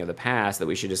is a thing of the past, that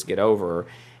we should just get over.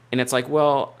 And it's like,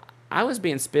 well, I was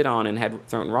being spit on and had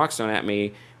thrown rocks thrown at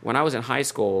me when I was in high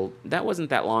school. That wasn't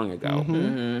that long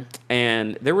ago.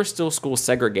 And there were still schools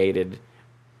segregated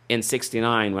in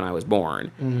 '69 when I was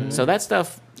born. So that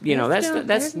stuff, you know,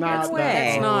 that's not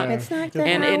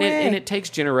and it takes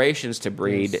generations to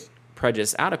breed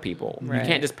prejudice out of people. You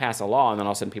can't just pass a law and then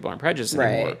all of a sudden people aren't prejudiced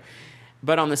anymore.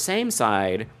 But on the same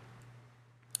side,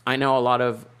 I know a lot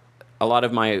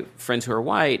of my friends who are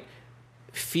white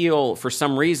feel for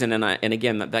some reason, and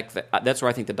again that's where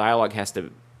I think the dialogue has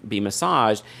to be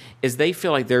massaged, is they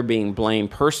feel like they're being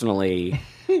blamed personally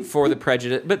for the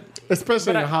prejudice, but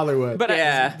especially in Hollywood. But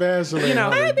especially, you know,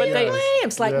 Hollywood. But they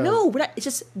It's like, no, we're not, it's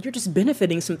just you're just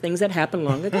benefiting some things that happened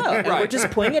long ago, and we're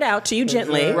just pointing it out to you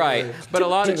gently, right? But a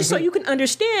lot of just so you can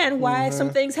understand why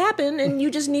some things happen, and you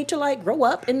just need to like grow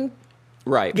up and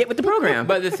get with the program.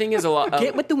 But the thing is,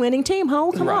 get with the winning team,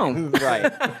 ho. Come on,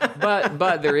 right?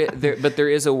 But there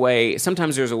is a way.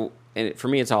 Sometimes there's a. And for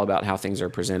me, it's all about how things are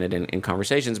presented in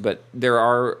conversations. But there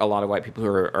are a lot of white people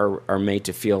who are made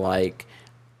to feel like,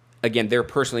 again, they're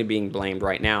personally being blamed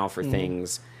right now for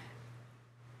things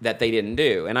that they didn't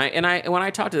do. And I when I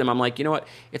talk to them, I'm like, you know what?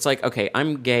 It's like, okay,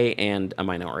 I'm gay and a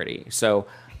minority. So,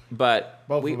 but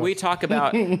we talk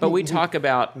about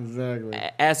Exactly.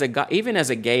 as a guy, even as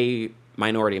a gay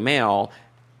minority male,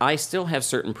 I still have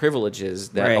certain privileges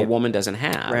that a woman doesn't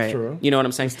have. Right. True. You know what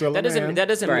I'm saying? Still That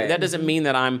doesn't mean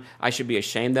that I should be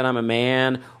ashamed that I'm a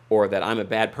man, or that I'm a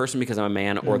bad person because I'm a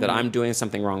man, or that I'm doing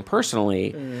something wrong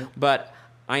personally. But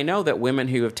I know that women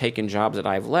who have taken jobs that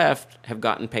I've left have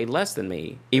gotten paid less than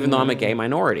me, even though I'm a gay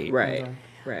minority. right.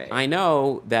 I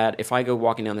know that if I go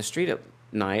walking down the street at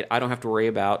night, I don't have to worry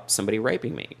about somebody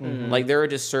raping me. Like, there are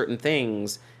just certain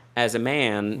things as a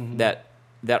man that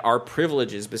are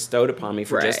privileges bestowed upon me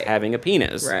for just having a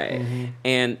penis. Right.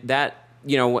 And that,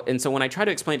 you know, and so when I try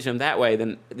to explain it to them that way,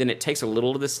 then it takes a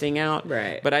little of the sting out.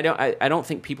 Right. But I don't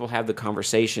think people have the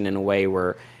conversation in a way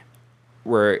where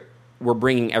we're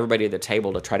bringing everybody to the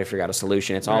table to try to figure out a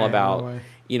solution. It's all about,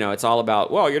 you know,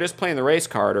 well, you're just playing the race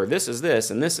card, or this is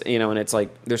this and this, you know, and it's like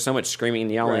there's so much screaming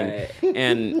and yelling,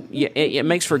 and it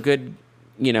makes for good.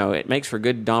 You know, it makes for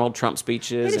good Donald Trump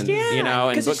speeches and, you know,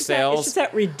 and book sales. It's just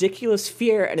that ridiculous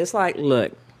fear. And it's like,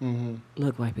 look,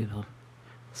 white people,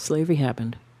 slavery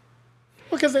happened.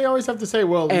 Because they always have to say,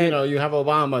 well, you know, you have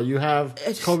Obama, you have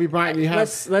Kobe Bryant, you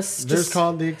have. There's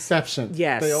called the exception.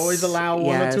 Yes. They always allow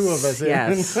one or two of us in.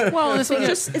 Yes. Well,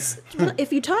 it's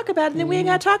if you talk about it, then we ain't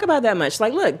got to talk about that much.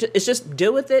 Like, look, it's just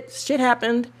deal with it. Shit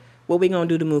happened. What we gonna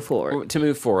do to move forward? To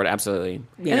move forward, absolutely.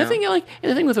 You and know?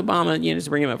 the thing with Obama, you know, just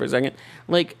bring him up for a second,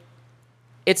 like,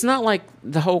 it's not like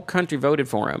the whole country voted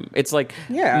for him. It's like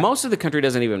most of the country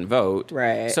doesn't even vote.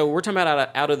 Right. So we're talking about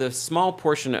out of the small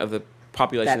portion of the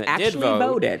population that did actually vote,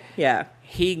 voted. Yeah.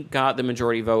 He got the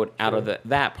majority vote out of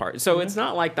that part. So it's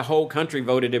not like the whole country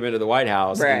voted him into the White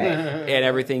House, and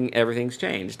everything's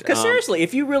changed. Because seriously,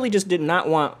 if you really just did not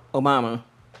want Obama,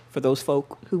 for those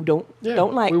folk who don't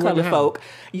like colored folk,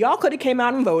 y'all could have came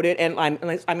out and voted. And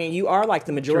I mean, you are like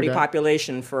the majority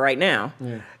population for right now.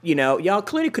 Yeah. You know, y'all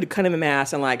clearly could have cut him in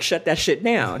mass and like shut that shit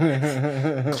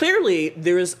down. Clearly,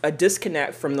 there is a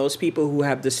disconnect from those people who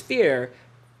have this fear,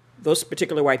 those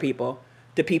particular white people,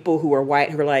 the people who are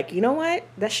white who are like, you know what,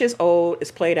 that shit's old,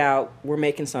 it's played out, we're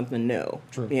making something new.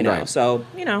 True. You know, so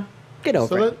you know. Get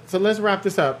over it. So let's wrap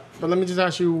this up. But let me just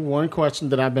ask you one question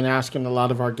that I've been asking a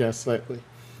lot of our guests lately,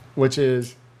 which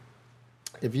is,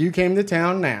 if you came to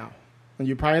town now, and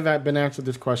you probably have been answered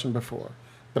this question before,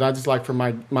 but I just like for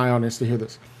my audience to hear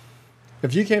this.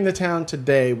 If you came to town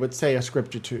today with, say, a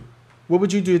script or two, what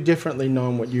would you do differently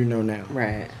knowing what you know now?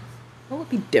 Right. What would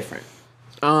be different?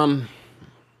 I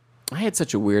had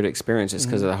such a weird experience just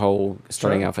because of the whole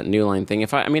starting off at New Line thing.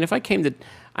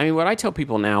 What I tell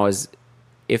people now is,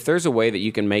 if there's a way that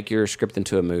you can make your script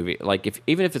into a movie, like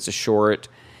even if it's a short,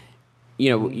 you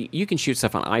know, you can shoot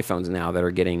stuff on iPhones now that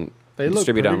are getting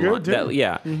distributed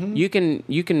online.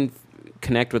 You can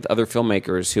connect with other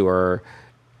filmmakers who are,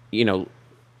 you know,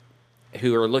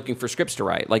 who are looking for scripts to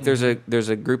write. Like there's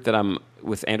a group that I'm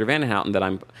with, Andrew Van Houten, that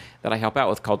I help out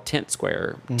with, called Tent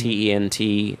Square,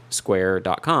 TENT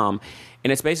Square.com.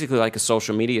 And it's basically like a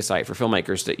social media site for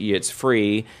filmmakers. It's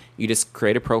free. You just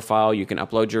create a profile. You can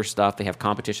upload your stuff. They have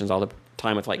competitions all the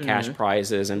time with like cash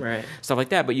prizes and stuff like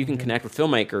that. But you can connect with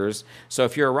filmmakers. So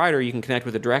if you're a writer, you can connect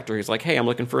with a director who's like, hey, I'm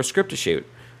looking for a script to shoot.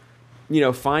 You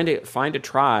know, find a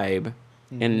tribe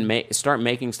and start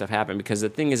making stuff happen. Because the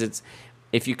thing is,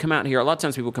 if you come out here, a lot of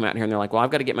times people come out here and they're like, well,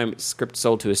 I've got to get my script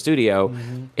sold to a studio.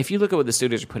 Mm-hmm. If you look at what the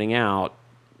studios are putting out,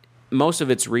 most of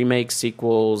it's remakes,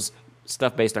 sequels,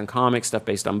 stuff based on comics, stuff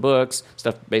based on books,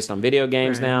 stuff based on video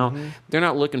games now. Mm-hmm. They're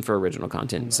not looking for original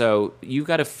content. No. So you've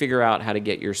got to figure out how to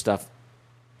get your stuff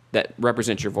that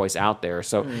represents your voice out there.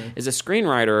 So as a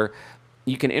screenwriter,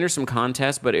 you can enter some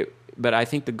contests, but I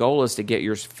think the goal is to get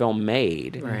your film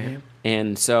made. Right.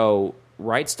 And so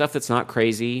write stuff that's not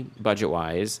crazy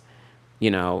budget-wise,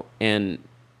 and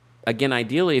again,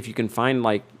 ideally, if you can find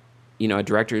a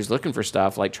director who's looking for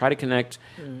stuff, try to connect,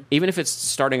 even if it's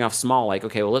starting off small,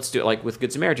 okay, well, let's do it with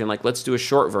Good Samaritan, let's do a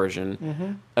short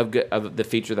version of the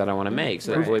feature that I want to make,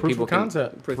 so that way people can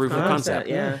proof of concept.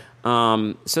 Yeah.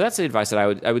 So that's the advice that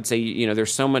I would say.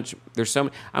 There's so much.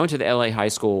 I went to the LA High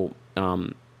School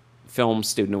Film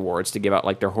Student Awards to give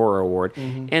out their horror award,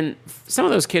 and some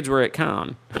of those kids were at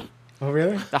Cannes. Oh,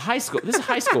 really? The high school. This is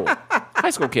high school.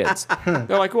 High school kids.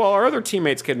 They're like, well, our other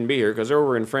teammates couldn't be here because they're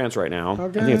over in France right now.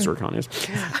 Okay. I think it's where Con is.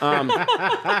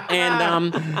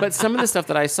 But some of the stuff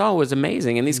that I saw was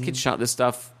amazing. And these kids shot this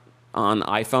stuff on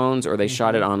iPhones, or they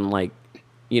shot it on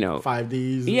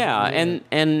 5Ds. Yeah,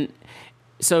 and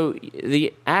so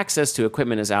the access to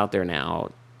equipment is out there now,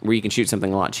 where you can shoot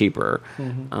something a lot cheaper.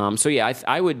 So yeah,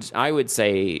 I would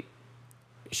say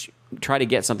try to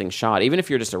get something shot, even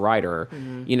if you're just a writer.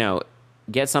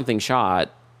 Get something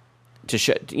shot to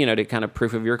to kind of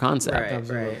proof of your concept.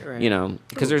 Right.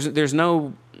 Because there's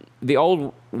no, the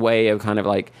old way of kind of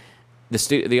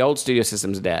the old studio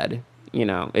system's dead.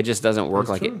 It just doesn't work.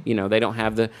 That's true. They don't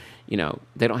have the,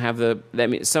 I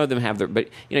mean, some of them have but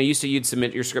you'd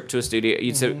submit your script to a studio,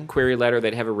 you'd submit a query letter,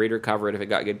 they'd have a reader cover it. If it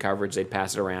got good coverage, they'd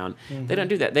pass it around. They don't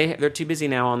do that. They're too busy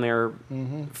now on their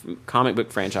comic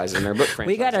book franchises and their book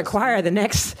franchises. We got to acquire the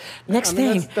next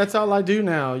thing. That's all I do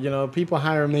now. People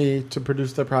hire me to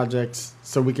produce their projects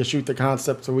so we can shoot the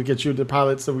concept, so we can shoot the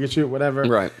pilots, so we can shoot whatever.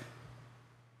 Right.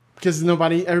 Because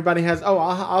everybody has,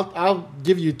 I'll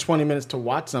give you 20 minutes to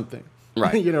watch something.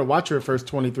 Right. Watch your first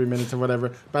 23 minutes or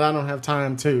whatever, but I don't have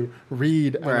time to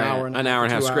read an hour and a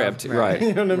half script. Right.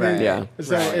 You know what I mean? Yeah.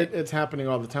 So it's happening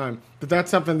all the time. But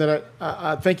that's something that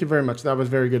I thank you very much. That was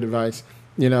very good advice.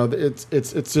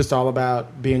 It's just all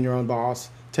about being your own boss,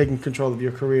 taking control of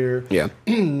your career. Yeah.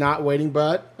 Not waiting,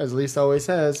 but as Lisa always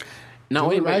says, not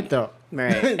waiting, right though.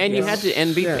 Right. And you have to,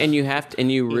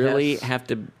 and you really have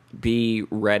to be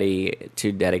ready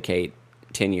to dedicate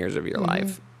 10 years of your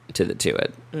life to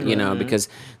it, because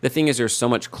the thing is, there's so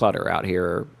much clutter out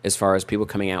here as far as people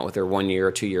coming out with their 1 year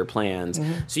or 2 year plans.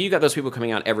 So you got those people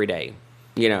coming out every day,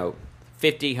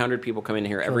 50, 100 people come in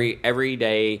here every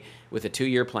day with a 2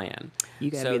 year plan.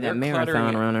 You got to be that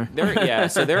marathon runner.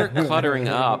 So they're cluttering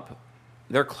up.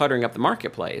 They're cluttering up the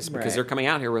marketplace because they're coming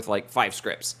out here with 5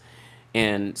 scripts.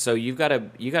 And so you got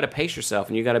to pace yourself,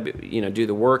 and you got to do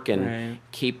the work and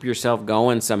keep yourself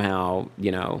going somehow,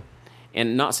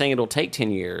 And not saying it'll take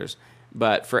 10 years,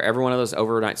 but for every one of those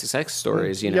overnight success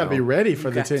stories, you got to be ready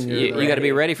for the 10 years. You got to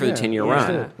be ready for the 10-year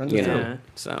run. Understood.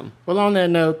 So. Well, on that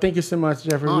note, thank you so much,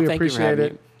 Jeffrey. We appreciate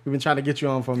it. Me. We've been trying to get you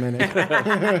on for a minute.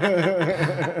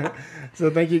 So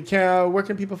thank you. Where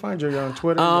can people find you? You're on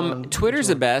Twitter? Twitter's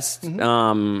the best.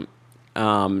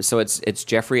 So it's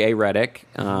Jeffrey A. Reddick,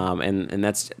 and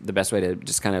that's the best way to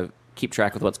just kind of keep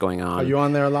track with what's going on. Are you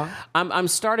on there a lot? I'm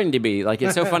starting to be.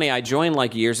 It's so funny. I joined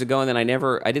years ago, and then I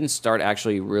didn't start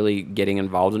actually really getting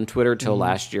involved in Twitter till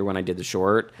last year when I did the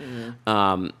short.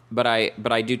 But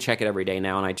I do check it every day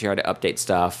now, and I try to update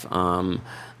stuff.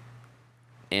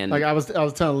 And I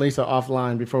was telling Lisa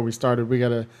offline before we started,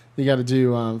 you gotta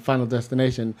do Final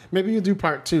Destination. Maybe you do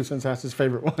part 2 since that's his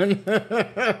favorite one,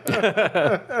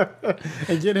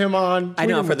 and get him on. I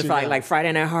know for the fight,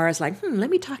 Friday Night Horror is let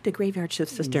me talk to Graveyard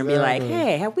Shift Sister and be like,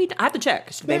 hey, I have to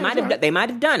check. They might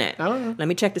have done it. I don't know. Let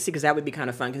me check to see, because that would be kind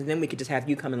of fun, because then we could just have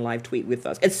you come and live tweet with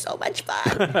us. It's so much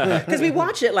fun because we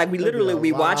watch it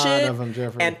we watch it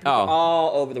and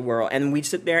all over the world, and we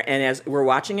sit there, and as we're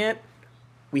watching it,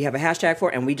 we have a hashtag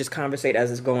for it, and we just conversate as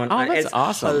it's going on. That's it's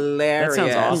awesome. Hilarious.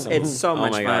 That sounds awesome. It's so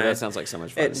much fun. God, that sounds like so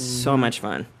much fun. It's so much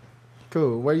fun.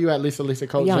 Cool. Where you at, Lisa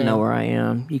Cold Y'all Jam? know where I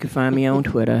am. You can find me on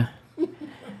Twitter.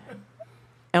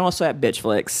 And also at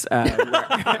Bitchflix.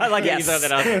 I like you throw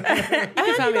that out. You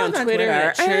can find me on Twitter,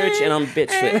 at church, and on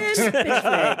Bitchflix.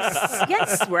 Bitchflix.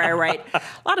 Yes, where I write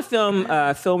lot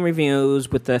of film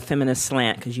reviews with the feminist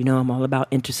slant, because I'm all about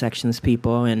intersections,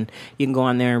 people, and you can go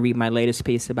on there and read my latest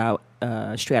piece about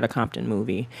Straight Outta Compton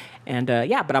movie. And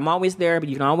but I'm always there. But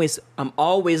I'm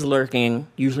always lurking.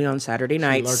 Usually on Saturday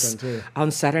nights.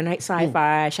 On Saturday Night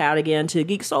Sci-Fi. Shout out again to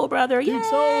Geek Soul Brother. Geek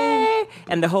Soul.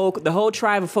 And the whole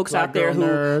tribe of folks out there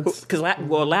who because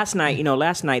last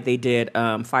night they did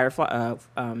Firefly.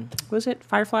 What was it?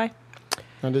 Firefly.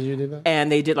 How did you do that?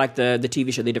 And they did like the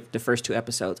TV show. They did the first 2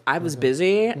 episodes. I was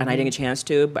busy and I didn't get a chance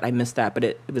to, but I missed that. But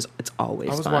it's always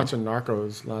fun. I was watching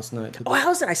Narcos last night. Oh, how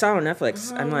was it? I saw it on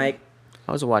Netflix. I'm like,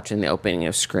 I was watching the opening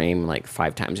of Scream like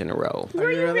 5 times in a row.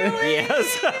 Are you really?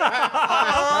 Yes.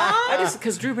 I just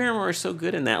because Drew Barrymore is so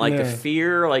good in that, like the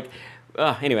fear, like.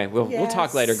 Anyway, we'll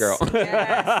talk later, girl.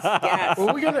 Yes.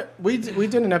 Well, we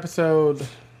did an episode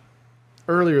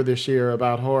earlier this year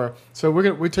about horror, so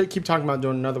we keep talking about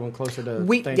doing another one closer to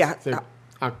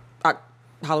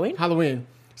Halloween.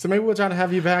 So maybe we'll try to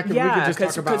have you back and we could just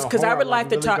talk about because I would like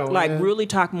to really really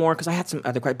talk more, because I had some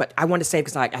other questions, but I want to say,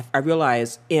 because I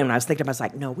realized, I was thinking about, I was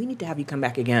like, no, we need to have you come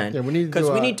back again. Yeah, we need to because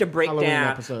we need to break Halloween down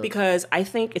episode. Because I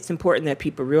think it's important that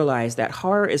people realize that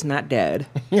horror is not dead.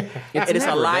 It is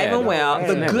never alive dead. and well. It's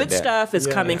The never good dead. stuff is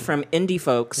coming from indie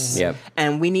folks, Yep.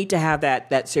 and we need to have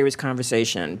that serious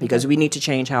conversation, because we need to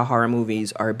change how horror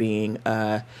movies are being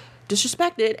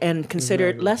disrespected and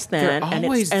considered less than.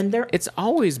 It's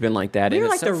always been like that. We're and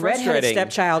like it's the so redheaded frustrating.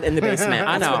 stepchild in the basement.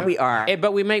 I That's know what we are.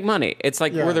 But we make money. It's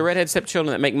like we're the redhead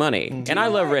stepchildren that make money, and I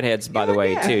love redheads, by the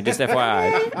way, too. Just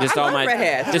FYI, just I all love my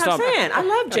redheads. just That's all. what I'm saying. I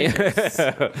love gingers.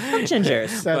 love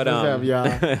gingers. That's what's up, y'all.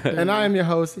 And I am your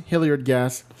host, Hilliard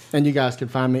Guest, and you guys can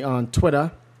find me on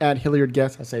Twitter at Hilliard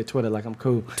Guest. I say Twitter like I'm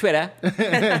cool. Twitter.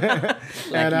 And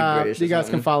you guys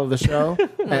can follow the show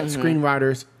at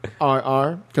Screenwriters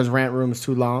RR, because Rant Room is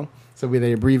too long, so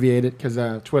they abbreviate it because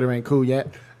Twitter ain't cool yet.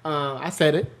 I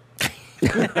said it.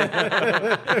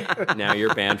 Now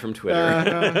you're banned from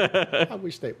Twitter. I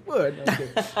wish they would. Okay.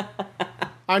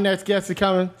 Our next guest is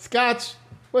coming. Scotch,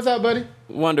 what's up, buddy?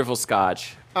 Wonderful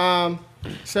Scotch.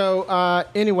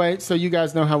 Anyway, so you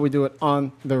guys know how we do it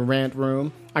on the Rant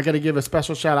Room. I got to give a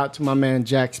special shout out to my man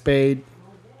Jack Spade.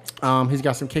 He's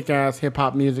got some kick-ass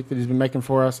hip-hop music that he's been making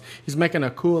for us. He's making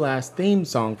a cool-ass theme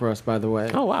song for us, by the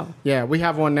way. Oh, wow. Yeah, we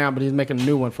have one now, but he's making a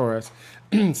new one for us.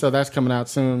 So that's coming out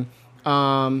soon.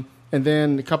 And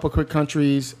then a couple quick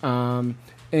countries,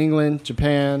 England,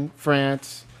 Japan,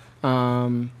 France,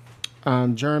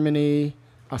 Germany,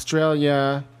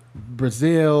 Australia,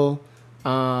 Brazil.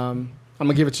 I'm going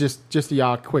to give it just to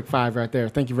y'all a quick 5 right there.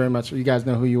 Thank you very much. You guys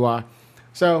know who you are.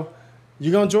 So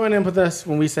you're going to join in with us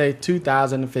when we say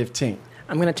 2015.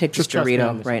 I'm going to take this Just trust me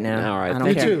on Dorito this. right now. All right. I don't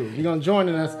Me care. too. You're going to join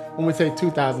in us when we say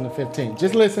 2015.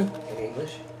 Just listen.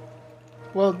 English?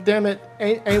 Well, damn it.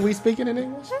 Ain't we speaking in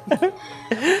English?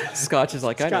 Scotch is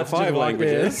like, I know Scotch 5 just walked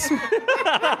languages. in. You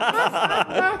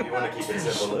want to keep it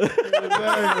simple.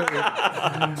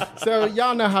 So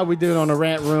y'all know how we do it on the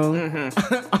Rant Room.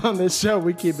 On this show,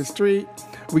 we keep it street.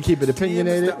 We keep it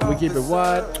opinionated. We keep it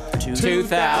what?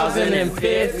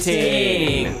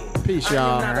 2015. Peace,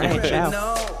 y'all. All right, ciao.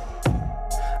 No,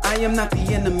 I am not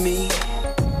the enemy.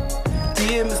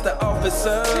 Dear Mr.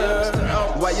 Officer,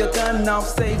 why your gun off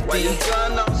safety?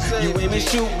 You aim and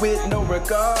shoot with no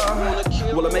regard.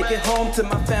 Will I make it home to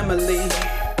my family?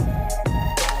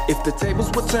 If the tables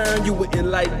were turned, you wouldn't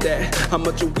like that. How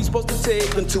much are we supposed to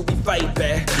take until we fight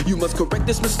back? You must correct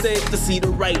this mistake to see the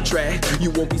right track.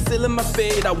 You won't be sealing my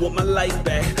fate, I want my life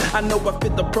back. I know I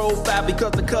fit the profile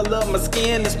because the color of my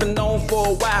skin has been known for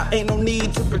a while. Ain't no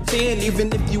need to pretend,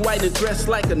 even if you white and dressed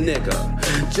like a nigga.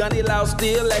 Johnny Loud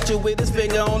still at you with his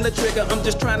finger on the trigger. I'm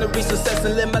just trying to reach success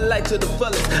and live my life to the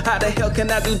fullest. How the hell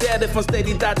can I do that if I'm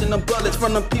steady dodging the bullets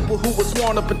from the people who was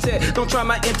sworn to protect? Don't try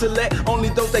my intellect, only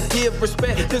those that give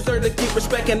respect deserve to keep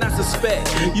respect, and I suspect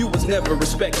you was never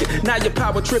respected. Now your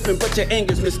power tripping, but your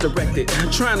anger's misdirected.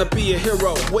 Trying to be a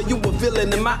hero, well you a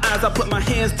villain in my eyes. I put my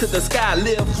hands to the sky,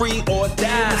 live free or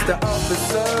die. Mr.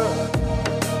 Officer,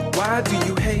 why do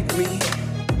you hate me?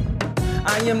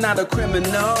 I am not a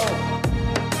criminal.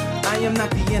 I am not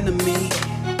the enemy.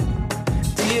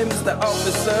 Dear Mr.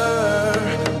 Officer,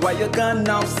 why your gun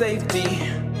off safety?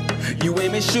 You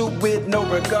aim and shoot with no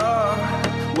regard.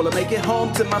 Will I make it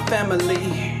home to my family?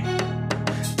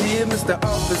 Dear Mr.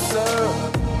 Officer,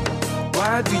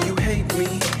 why do you hate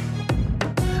me?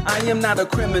 I am not a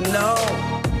criminal.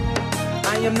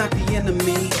 I am not the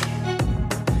enemy.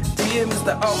 Dear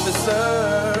Mr.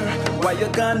 Officer, why your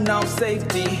gun off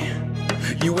safety?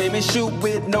 You aim and shoot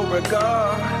with no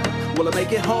regard. Will I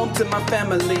make it home to my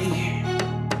family?